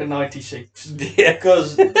 circa 96. Yeah.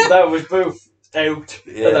 Because that was both out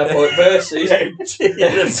at that point. Versus.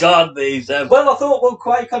 They've gone these. Well, I thought, well,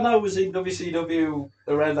 Quake, I know, was in WCW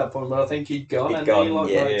around that point, but I think he'd gone. He'd and gone, he like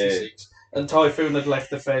yeah. 96. And Typhoon had left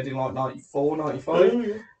the Fed in like 94, 95.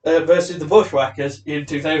 Oh, yeah. Versus the Bushwhackers in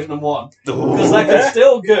 2001. Because they could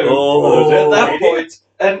still go Oh, at that really? point.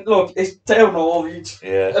 And look, it's down Norwich.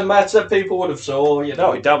 Yeah. A match that people would have saw, you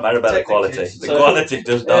know. No, it don't matter about the quality. technically. The quality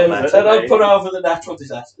does not matter. And I'd put over the Natural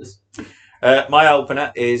Disasters. My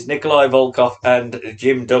opener is Nikolai Volkov and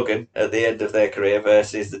Jim Duggan at the end of their career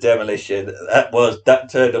versus the Demolition. That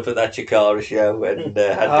turned up at that Chikara show and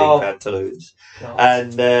had Oh. big pantaloons. God.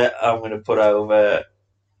 And I'm going to put over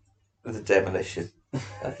the Demolition.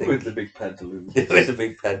 I think With the big pantaloons. with the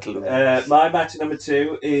big pantaloons. My match number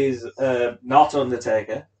 2 is not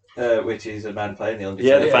Undertaker, which is a man playing the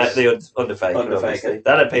Yeah, Undertaker. the Undertaker. Undertaker. Obviously.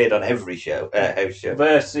 That appeared on every show, house show.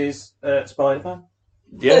 Versus Spider-Man.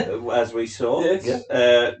 Yeah. As we saw. Yes.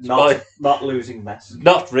 Not losing mass.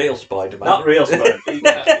 Not real Spider-Man. Not real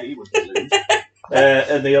Spider-Man. he wouldn't lose.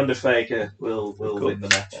 And the Undertaker will win the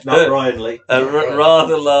match. Not Ryan Lee. A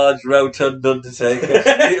rather large, rotund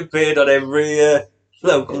Undertaker. He appeared on every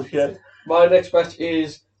local show. My next match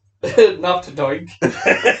is not a doink.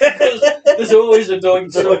 Because there's always a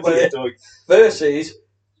doink somewhere. Versus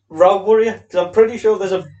Road Warrior. Because I'm pretty sure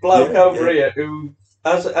there's a bloke over here who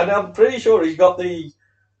has, and I'm pretty sure he's got the.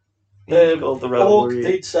 Called the Road Hawk Warrior.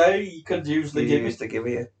 did say he could use the He gimmick. used to give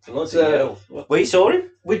you. So, We saw him.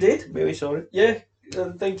 we did. We saw him. Yeah. I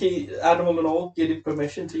think Animal and all gave him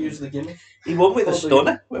permission to use the gimmick. He won with a Called the-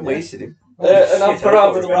 stunner when we Yeah. seen him. And I'll put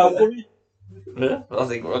over the Road Warrior. Yeah, I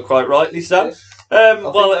think quite rightly so. Yes.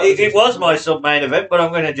 Well, that was it was my sub-main event, but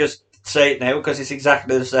I'm going to just say it now because it's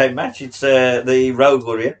exactly the same match. It's the Road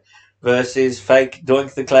Warrior versus fake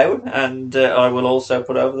Doink the Clown, and I will also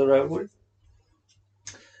put over the Road Warrior.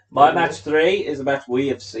 My match 3 is a match we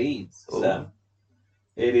have seen. So.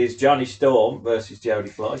 It is Johnny Storm versus Jody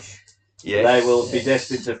Fleisch. Yes. They will be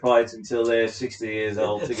destined to fight until they're 60 years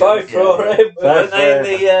old. Fight for him.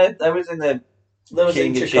 That was in the There was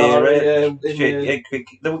King in of Chikara,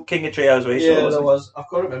 the King of Trios we yeah, saw. there was. I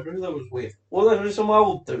can't remember who that was with. Well, there was some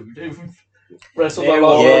old dude who wrestled Yeah, a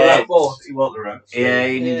lot yeah. of that board. He was the Rams. Yeah,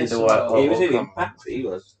 he needed the work. He was in Impact. He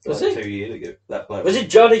was. Was like he? 2 years ago. That bloke. Was it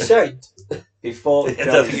Johnny Saint? He fought I don't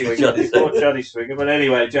Johnny think it was Swinger. Johnny He fought Johnny Swinger. But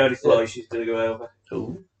anyway, Jody Fleisch is going to go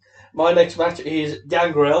over. My next match is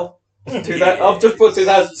Gangrel. I've just put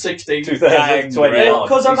 2016. 2021.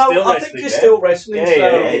 Because I think he's still wrestling.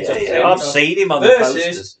 Yeah. I've seen him on the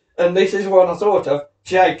posters. And this is what I thought of,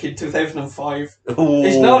 Jake in 2005. Ooh.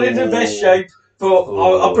 He's not in the best shape, but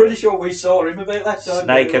I'm pretty sure we saw him about that time.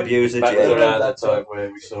 Snake abuser, That was Jake. around that time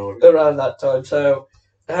where we saw him. Around that time, so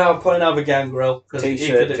I'm putting over Gangrel because he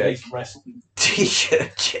T-shirt could at Jake. least wrestle.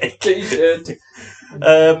 T-shirt, Jake. T-shirt.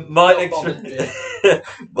 My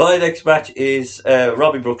next match is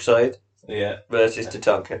Robbie Brookside versus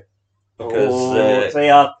Tatanka. See,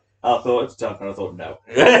 I thought it was Tatanka, and I thought no.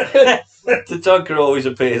 Tatanka always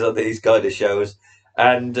appears on these kind of shows,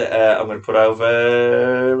 and I'm going to put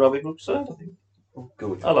over Robbie Brookside. I think.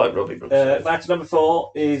 Good. I like Robbie Brookside. Match number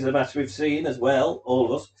 4 is a match we've seen as well, all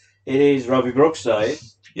of us. It is Robbie Brookside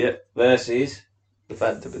versus the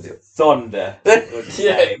Phantom of the Thunder.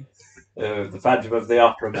 The Phantom of the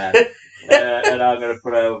Opera Man. And I'm going to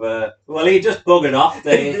put over. Well, he just buggered off.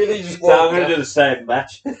 So I'm going to do the same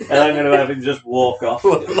match, and I'm going to have him just walk off.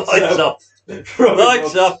 Lights off. Robbie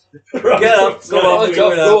Lights up. Brookside- Get up. Go on. Lights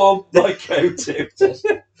off, go on. My go-to.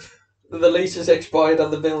 The lease is expired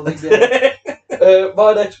on the building.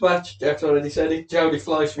 My next match, Jack's already said it, Jody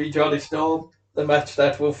Fleisch v Johnny Storm. The match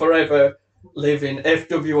that will forever live in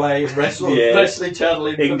FWA Wrestling Channel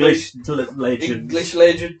English legends. English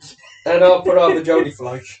legends. And I'll put over Jody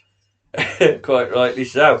Fleisch. Quite rightly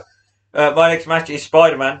so. My next match is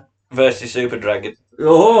Spider-Man versus Super Dragon.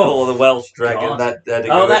 Oh, or the Welsh Dragon. That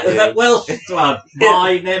was that Welsh one.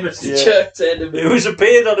 My nemesis. It was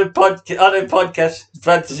appeared on a podcast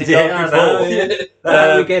fantasy before.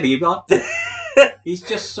 How do we get him on? He's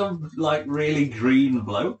just some really green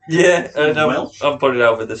bloke. Yeah, and Welsh. I'm putting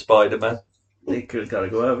over the Spider-Man. He could have got to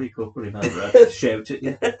go over. He could put him over. I'd shout at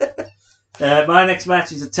you. My next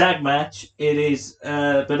match is a tag match. It is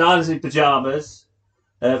Bananas in Pyjamas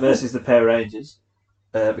versus the Power Rangers.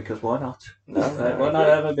 Because why not? Why not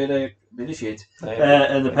have a bit of shit?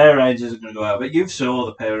 And the Power Rangers are going to go out. But you saw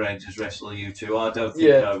the Power Rangers wrestle you two. I don't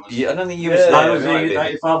think I was. Yeah, I don't think you was there.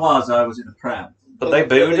 If I was in a pram. But they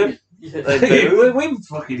booed him. They booed him.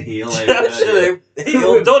 fucking heel. Absolute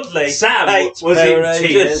heel. Dudley. Sam hates was Power in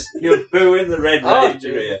Rangers. tears. You're booing the Red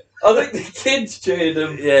Ranger here. I think the kids cheered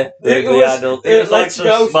him. Yeah, It the was, adult. It was like let's some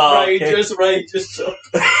go smart Rangers, kid. Rangers suck.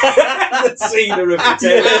 The Cena of the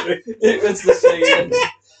territory. It was the scene.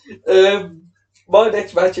 My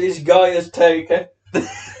next match is Guy as Taker.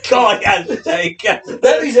 Guy as Taker.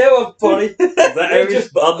 That is how I put it. That is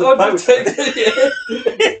on the poster.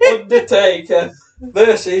 Undertaker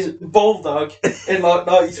versus Bulldog in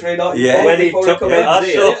 93, 94. Yeah, when he before took come it, out.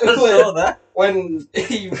 I saw that. When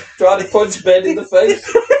he tried to punch Ben in the face.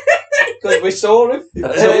 Because we saw him.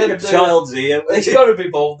 That's like a child's ear. It's got to be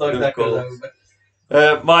Bulldog that course. goes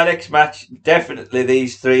over. My next match, definitely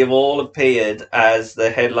these three have all appeared as the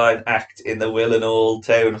headline act in the Will and All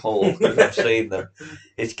Town Hall, because I've seen them.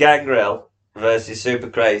 It's Gangrel versus Super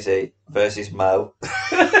Crazy versus Mo.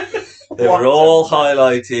 They were all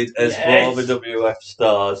highlighted as former WF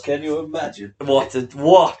stars. Can you imagine? What a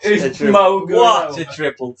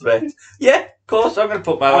triple threat. Yeah, of course, I'm going to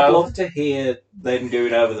put Mo I'd out. love to hear them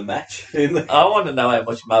going over the match. I want to know how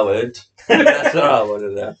much Mo earned. That's what I want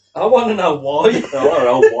to know. I want to know why. I want to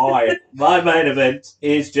know why. My main event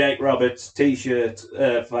is Jake Roberts T-shirt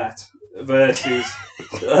fat versus.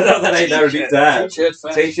 I know that ain't narrowed it down.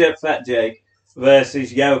 T-shirt fat Jake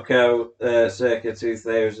versus Yoko circa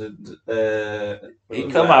 2000. He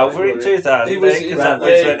come over in 2000. He was- because yeah, that was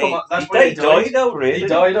he come when up- that's he when he died over it. He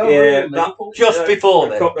died over Yeah, in that- Liverpool. Just before A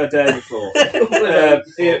then. couple of days before.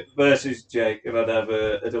 It versus Jake, and I'd have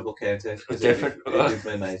a double counter. Different. It would be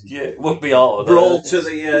amazing. Yeah, it wouldn't be hard. Brawl to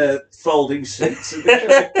the folding seats. Of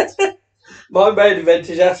the My main event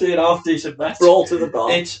is actually an half-decent match. Brawl to the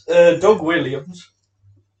bar. It's Doug Williams.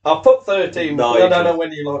 I put 13, but I don't Nigel. know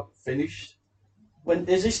when he finished. When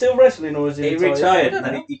is he still wrestling or is he He retired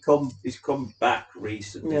and he's come back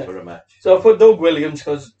recently Yeah. for a match. So I put Doug Williams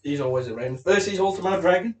because he's always around. Versus Ultimate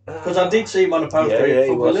Dragon because I did see him on a poster Yeah, he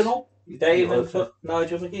for was. Willenhall. They even put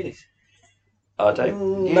Nigel McGuinness. I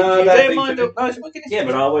don't. No, you I don't don't mind think Nigel McGuinness? Yeah,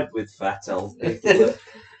 but I went with Fat.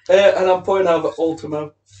 And I'm pointing over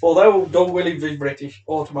Ultimo. Although Don Willie be British,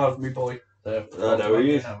 Ultimo's me boy. I know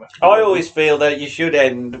he is. I always feel that you should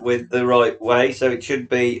end with the right way, so it should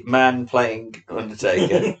be man playing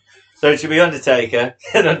Undertaker. So it should be Undertaker,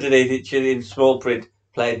 and underneath it should be in small print,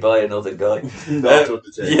 played by another guy. Not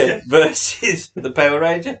Undertaker. Yeah, versus the Power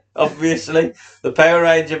Ranger, obviously. The Power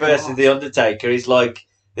Ranger versus the Undertaker is like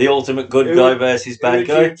the ultimate good guy versus bad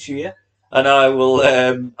guy. And I will,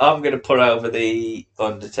 I'm going to put over the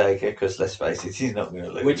Undertaker, because let's face it, he's not going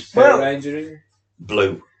to lose. Which Power Ranger is he?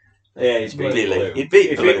 Blue. Yeah, he's Billy. blue. He'd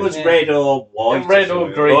beat If Blue. it was red or white. Red or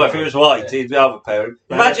green. Oh, if it was white, he'd be overpowered.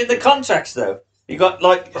 Imagine the contracts, though. You got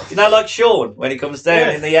like Sean when he comes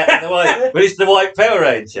down in the white, but it's the white Power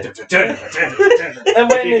Ranger. And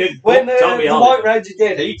when the White Ranger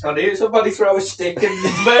get heat on it, somebody throw a stick and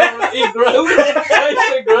he grows.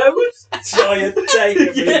 Giant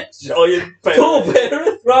Taker, giant Paul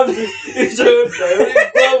Bearer throws his arm down,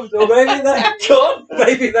 it blows up.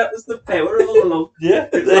 Maybe that was the power all along. Yeah,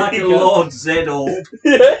 it's like a Lord Zed orb.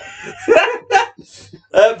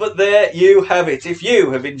 But there you have it. If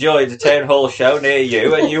you have enjoyed a town hall show near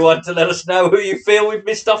you and you want to let us know who you feel we've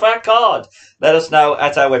missed off our card, let us know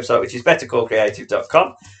at our website, which is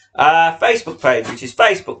bettercallcreative.com, our Facebook page, which is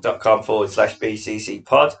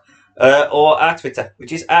facebook.com/BCCpod, or our Twitter,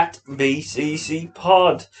 which is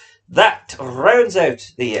 @BCCpod. That rounds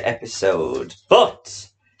out the episode. But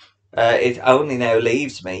it only now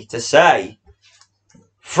leaves me to say,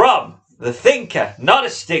 from the thinker, not a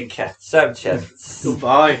stinker, Sam Chance.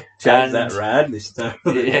 Goodbye. Change that rad this time.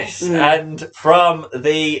 Yes, and from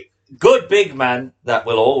the good big man that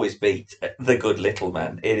will always beat the good little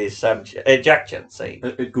man, it is Jack Chance.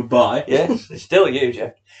 Goodbye. Yes, it's still you,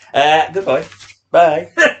 Jack. Goodbye.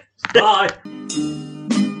 Bye. Bye.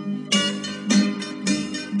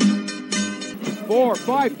 4 or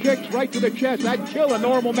 5 kicks right to the chest. That'd kill a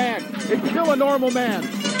normal man. It'd kill a normal man.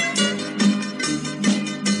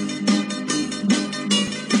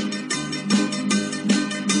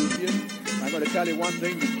 I'm going to tell you one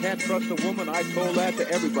thing. You can't trust a woman. I told that to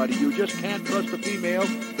everybody. You just can't trust a female.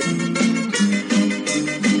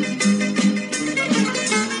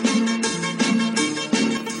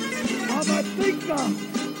 I'm a thinker,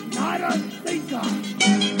 not a stinker.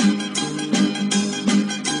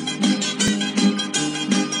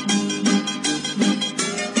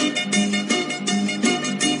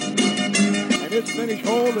 This finish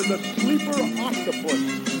hole is a sleeper octopus.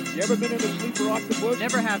 You ever been in a sleeper octopus?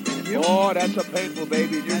 Never have been. Have you? Oh, that's a painful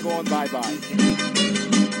baby. You're going bye-bye.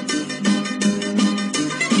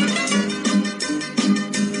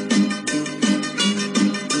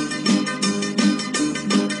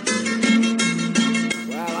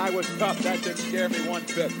 Well, I was tough. That didn't scare me one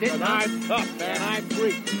bit. But I'm tough, man. I'm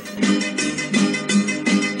free.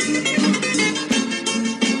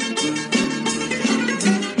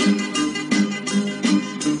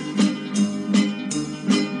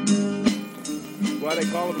 Why they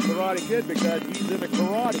call him the Karate Kid? Because he's in the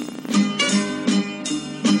karate.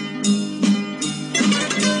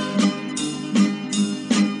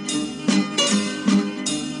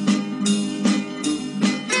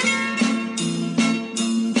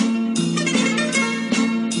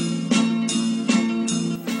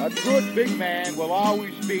 A good big man will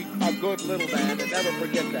always beat a good little man, and never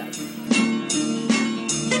forget that.